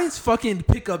Giants fucking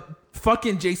pick up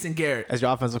fucking Jason Garrett, As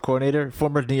your offensive coordinator,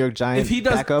 former New York Giants if he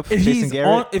does, backup, if Jason he's Garrett.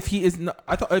 on, if he is, not,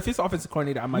 I thought if he's offensive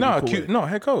coordinator, I might No, be cool with it. no,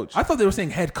 head coach. I thought they were saying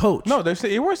head coach. No, they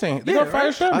were saying they're Yeah, gonna fire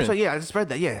right. Sherman. I just read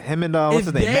that. Yeah, him and what's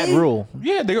his name, If Matt they- Rule.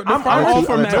 Yeah, they're I'm firing all two-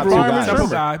 for the Matt top Rule, two I'm a guys. simple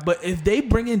guy, but if they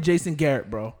bring in Jason Garrett,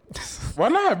 bro, Why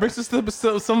not? Bring some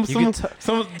can t-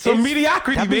 some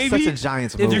mediocrity, That'd be baby. such a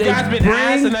Giants If move. You they guys been bring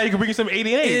ass, and now you can bring in some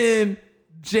 88. in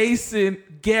Jason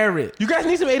Garrett, You guys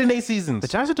need some 8-8 seasons. The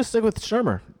Giants are just stick with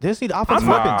Shermer. They just need I'm offensive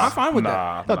fine. weapons. I'm fine with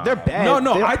that. No, they're bad.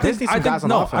 No, They I just think need some guys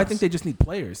on offense. I think they just need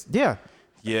players. Yeah.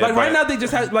 Yeah, Like right but- now, they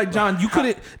just have like John. You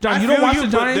couldn't, John. I You don't feel watch you, the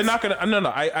but Giants. They're not gonna. No.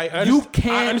 I You understand-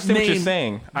 can't I understand name, what you're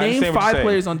saying. I name understand what 5 you're saying.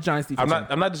 players on the Giants defense.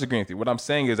 I'm not disagreeing with you. What I'm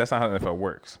saying is that's not how the NFL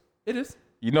works. It is.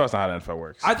 You know it's not how the NFL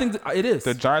works. I think it is.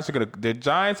 The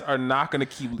Giants are not gonna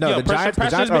keep. No, yo, the Giants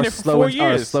Preston's are been there for slow 4 and,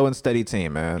 years. are slow and steady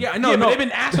team, man. yeah, Yeah, no, but no, they've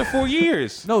been ass for 4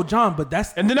 years, no, John. But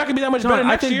that's and they're not gonna be that much John. better I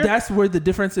next think year. that's where the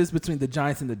difference is between the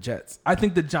Giants and the Jets. I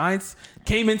think the Giants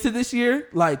came into this year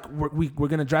like we're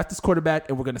gonna draft this quarterback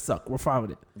and we're gonna suck. We're fine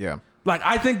with it. Yeah. Like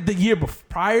I think the year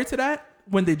prior to that,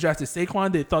 when they drafted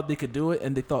Saquon, they thought they could do it,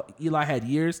 and they thought Eli had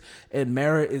years. And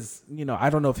Mara is, I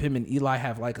don't know if him and Eli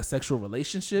have like a sexual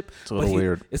relationship. It's a little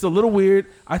weird. It's a little weird.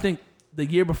 I think the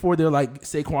year before they're like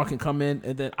Saquon can come in,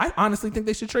 and then I honestly think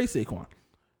they should trade Saquon.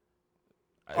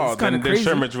 Oh, kinda then crazy.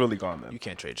 Sherman's really gone then. You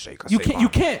can't trade Shake. You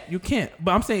can't.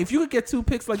 But I'm saying if you could get 2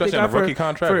 picks like Especially they on got a rookie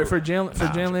contract. for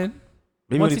Jalen,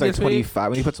 Maybe once when he's he like gets paid. 25,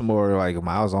 when he puts some more like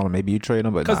miles on him, maybe you trade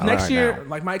him. But because not next right year, now.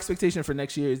 like my expectation for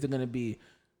next year is they're going to be,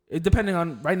 depending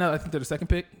on right now, I think they're the second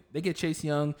pick. They get Chase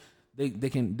Young. They're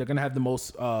gonna have the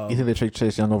most. You think they trade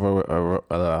Chase Young over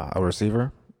a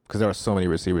receiver? Because there are so many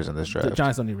receivers in this draft. The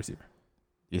Giants don't need a receiver.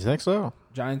 You think so?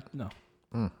 Giants, no,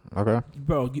 Okay.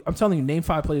 bro. I'm telling you, name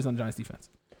 5 players on Giants defense.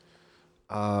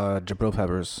 Jabril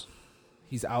Peppers.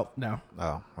 He's out now.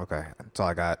 Oh, okay. That's all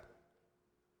I got.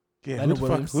 Yeah, Leonard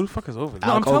Williams. who the fuck is over there?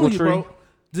 No, I'm Alec telling you, Ogletree? bro.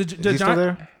 The Is he still Giants.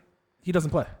 there? He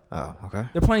doesn't play. Oh, okay.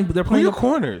 They're playing. They're Who are playing. your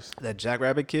corners? That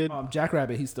Jackrabbit kid? Jack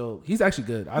Rabbit. He's actually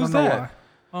good. I Who's don't know that?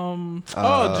 why.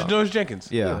 Janoris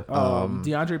Jenkins. Yeah.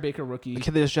 DeAndre Baker, rookie. The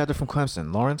kid they just drafted from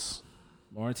Clemson, Lawrence.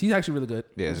 Lawrence. He's actually really good.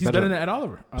 Yeah, it's he's better- better than Ed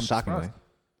Oliver. I'm Shockingly. surprised.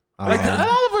 Like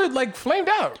Oliver like flamed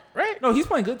out, right? No, he's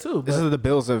playing good too. This but- is the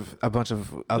Bills of a bunch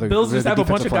of other. Bills just really have a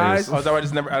bunch defensive of guys. players. Oh,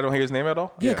 is that why I don't hear his name at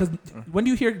all? Yeah, because when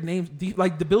do you hear names?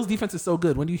 Like the Bills' defense is so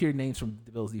good. When do you hear names from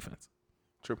the Bills' defense?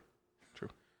 True.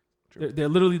 They're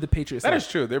literally the Patriots. That is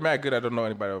true. They're mad good. I don't know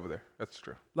anybody over there. That's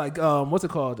true. Like what's it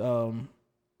called?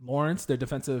 Lawrence, their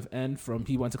defensive end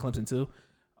he went to Clemson too.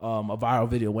 A viral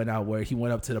video went out where he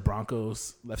went up to the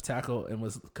Broncos left tackle and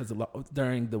was because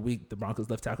during the week the Broncos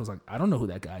left tackle was like, I don't know who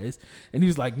that guy is, and he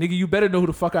was like, nigga, you better know who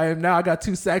the fuck I am now. I got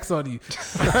 2 sacks on you.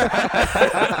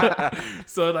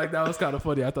 So like that was kind of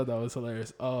funny. I thought that was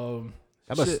hilarious.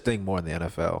 That must sting more in the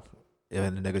NFL.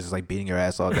 And the niggas is like beating your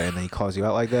ass all day, and then he calls you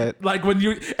out like that. Like when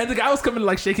the guy was coming to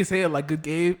like shake his hand like good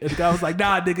game, and the guy was like,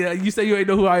 nah, nigga, you say you ain't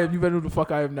know who I am. You better know who the fuck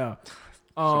I am now.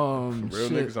 Real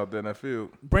niggas out there in that field.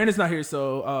 Brandon's not here,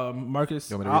 so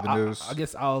Marcus, You want me to read the news? I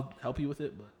guess I'll help you with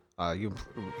it. But You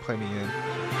play me in.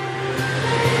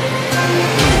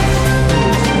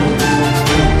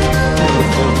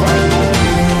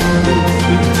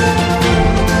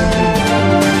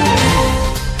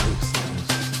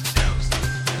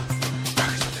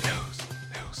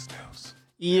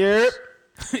 Yep.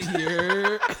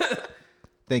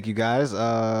 Thank you guys.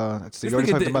 Let's see. This You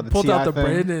already nigga talked about the pulled out TI the thing.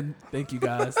 Brandon. Thank you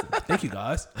guys. Thank you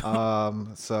guys.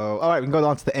 So all right, we can go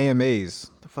on to the AMAs.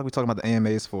 The fuck we talking about the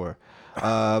AMAs for?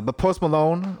 But Post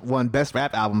Malone won Best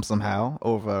Rap Album somehow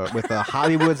with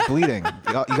Hollywood's Bleeding.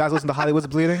 You guys listen to Hollywood's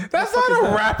Bleeding? That's not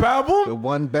a rap album. It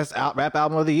won Best Rap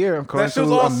Album of the Year. According That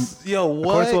shit's to, all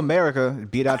according to America, it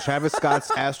beat out Travis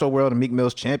Scott's Astro World and Meek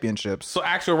Mill's Championships. So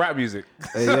actual rap music.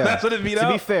 Yeah. That's what it beat To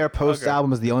out? be fair, Post's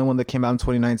album is the only one that came out in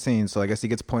 2019, so I guess he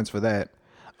gets points for that.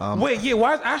 Wait, yeah.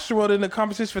 Why is Astroworld in the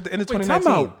competition for the end of Wait, 2019?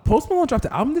 time out. Post Malone dropped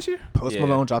the album this year? Post Yeah.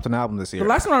 Malone dropped an album this year. The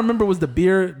last one I remember was the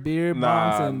beer bombs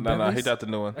Nah, and He Bentleys. dropped the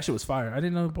new one. That shit was fire. I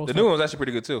didn't know Post. The new one was actually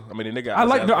pretty good too. I mean, the nigga.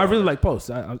 I really like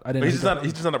Post. I didn't. But he's know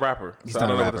just not a rapper. He's So I not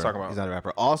don't a know rapper. what they're talking about. He's not a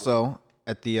rapper. Also,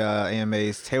 at the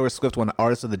AMAs, Taylor Swift won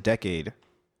Artist of the Decade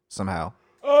somehow.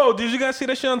 Oh, did you guys see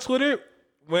that shit on Twitter?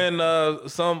 When I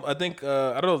think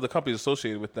I don't know if the company's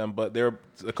associated with them, but the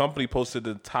company posted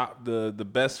the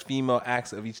best female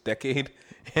acts of each decade,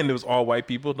 and it was all white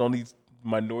people. The only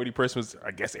minority person was,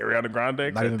 I guess, Ariana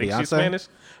Grande. Not even I think Beyonce? she's Spanish.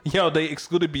 Yo, they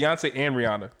excluded Beyonce and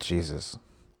Rihanna. Jesus.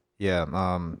 Yeah,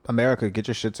 America, get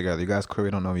your shit together. You guys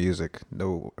clearly don't know music.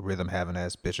 No rhythm having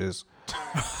ass bitches.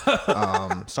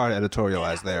 Sorry to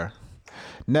editorialize there.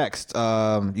 Next,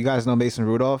 you guys know Mason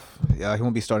Rudolph. He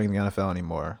won't be starting in the NFL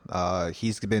anymore.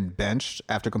 He's been benched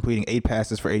after completing 8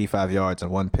 passes for 85 yards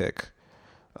and 1 pick.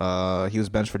 He was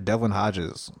benched for Devlin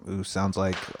Hodges, who sounds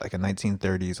like a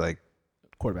 1930s like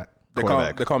quarterback. They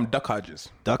call him Duck Hodges.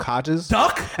 Duck Hodges.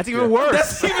 Duck? That's even worse.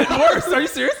 That's even worse. Are you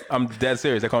serious? I'm dead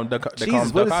serious. They call him Duck. They call Jesus,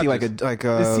 him what Duck is he Hodges. like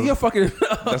Is he a fucking?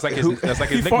 That's like his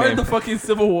he fought in nickname. the fucking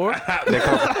Civil War.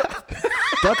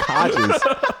 Duck Hodges?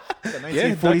 Yeah,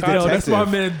 1940s Duck Yo, that's my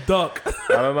detective. man Duck.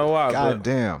 I don't know why. God but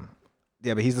damn.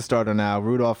 Yeah, but he's the starter now.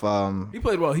 Rudolph. He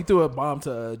played well. He threw a bomb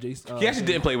to Jason. he actually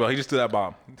didn't play well. He just threw that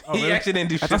bomb. He really? actually didn't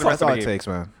do shit That's the rest of all the it game. takes,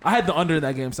 man. I had the under in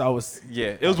that game, so I was.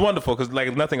 Yeah, it was wonderful because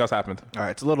like nothing else happened. All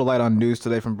right, it's a little light on news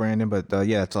today from Brandon, but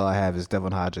yeah, that's all I have is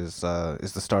Devlin Hodges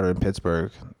is the starter in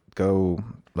Pittsburgh. Go,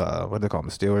 what do they call them?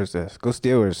 The Steelers? Yeah. Go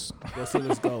Steelers. Go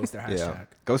Steelers go is their hashtag. Yeah.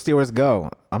 Go Steelers go.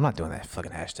 I'm not doing that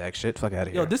fucking hashtag shit. Fuck out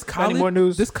of here. Yo, this Any college, more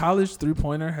news? this college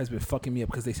 3-pointer has been fucking me up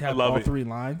because they have love all it. 3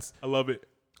 lines. I love it.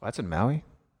 Oh, that's in Maui?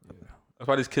 That's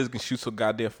why these kids can shoot so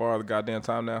goddamn far all the goddamn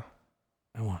time now.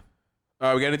 I won. All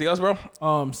right, we got anything else, bro?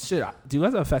 Shit. Do you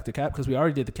guys have a fact or cap? Because we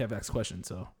already did the Kev question.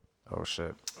 So Oh,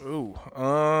 shit. Ooh.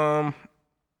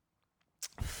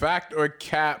 Fact or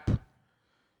cap?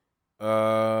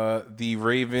 The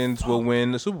Ravens will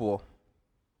win the Super Bowl.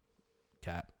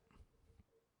 cap.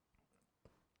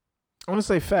 I want to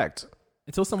say fact.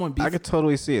 Until someone beats. I could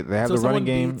totally see it. They have So the running someone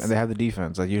game beats and they have the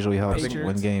defense. That usually helps Patriots.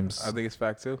 win games. I think it's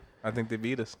fact too. I think they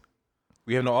beat us.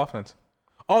 We have no offense.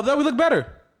 Although we look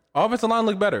better. Our offensive line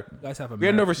looked better. You guys have America. We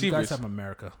had no You receivers. guys have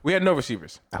America. We had no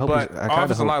receivers. I hope But we- I our kinda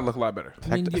offensive hope- line looked a lot better. I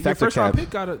mean, your Fact or first round cap? pick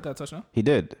got a touchdown. He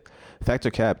did. Fact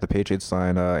or cap, the Patriots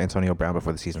signed Antonio Brown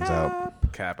before the season's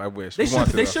out. Cap, I wish. They We should. want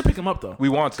to, They though. should pick him up though. We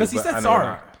want to. because he but said I know sorry.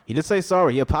 we're not. He did say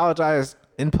sorry. He apologized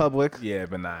in public. Yeah,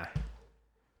 but nah.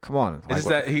 Come on. It's just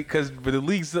that because the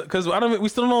leagues because we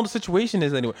still don't know what the situation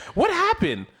is anyway. What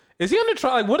happened? Is he on the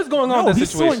trial? Like, what is going on No, in that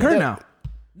he's situation? suing her now.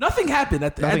 Nothing happened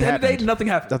at the end of the day. Nothing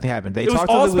happened. Nothing happened. They It was talked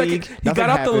all to the league. He Nothing got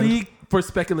out the happened. league for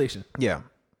speculation. Yeah.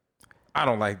 I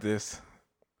don't like this.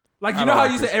 Like I you don't know how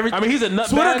like you this. say everything. I mean, he's a nutbag,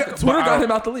 Twitter but Twitter I got don't-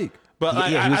 him out the league. But Yeah,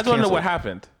 he I was just want to know canceled. what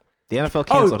happened. The NFL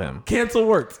canceled Oh, him. cancel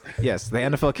worked. Yes, the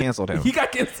NFL canceled him. He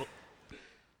got canceled.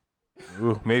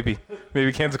 Ooh, maybe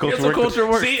cancel culture, Cancel culture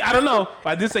works. See, I don't know.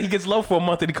 I did say he gets low for a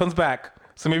month and he comes back.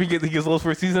 So maybe he gets low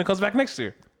for a season and comes back next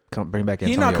year. Bring back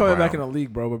He's Antonio not coming Brown. back in the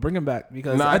league, bro. But bring him back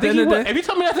because Nah, I at the think end he of the will. day, If you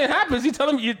tell me nothing happens, you tell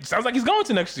him it sounds like he's going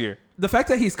to next year. the fact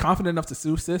that he's confident enough to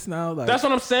sue sis now, like That's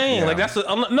what I'm saying. Yeah. Like that's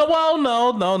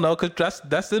no, because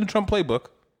that's in the Trump playbook.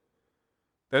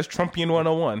 That's Trumpian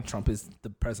 101. Trump is the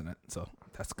president, so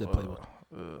that's a good playbook.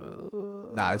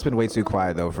 Nah, it's been way too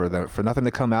quiet though for nothing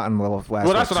to come out in the last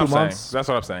Well, that's what 2 I'm months. saying. That's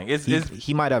what I'm saying.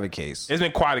 He might have a case. It's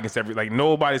been quiet against like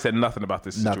nobody said nothing about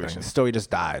this Nothing. situation. The story just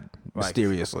died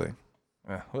mysteriously.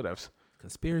 Whatever.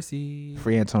 Conspiracy.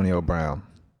 Free Antonio Brown.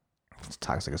 It's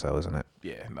toxic as hell, isn't it?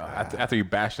 Yeah, no. After you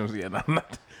bash him, yeah, no,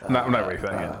 I'm not ready for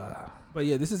that yet. But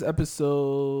yeah, this is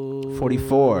episode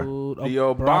 44. of The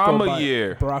Obama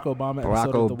year. Barack Obama Barack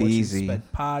episode of the What You Obeezy.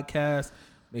 Expect podcast.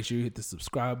 Make sure you hit the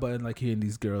subscribe button, like hearing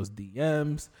these girls'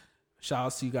 DMs. Shout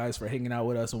out to you guys for hanging out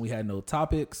with us when we had no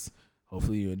topics.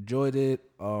 Hopefully you enjoyed it.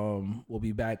 We'll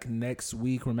be back next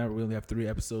week. Remember, we only have 3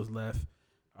 episodes left.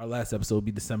 Our last episode will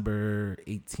be December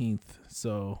 18th.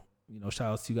 So,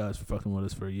 shout out to you guys for fucking with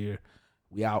us for a year.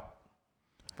 We out.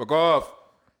 Fuck off.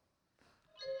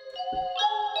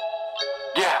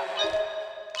 Yeah.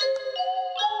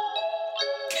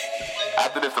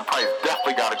 After this, the price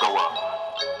definitely gotta go up.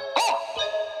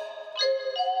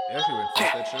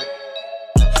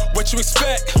 What you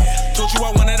expect? Told you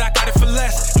I wanted, I got it for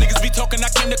less. Niggas be talking, I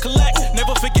came to collect.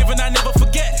 Never forget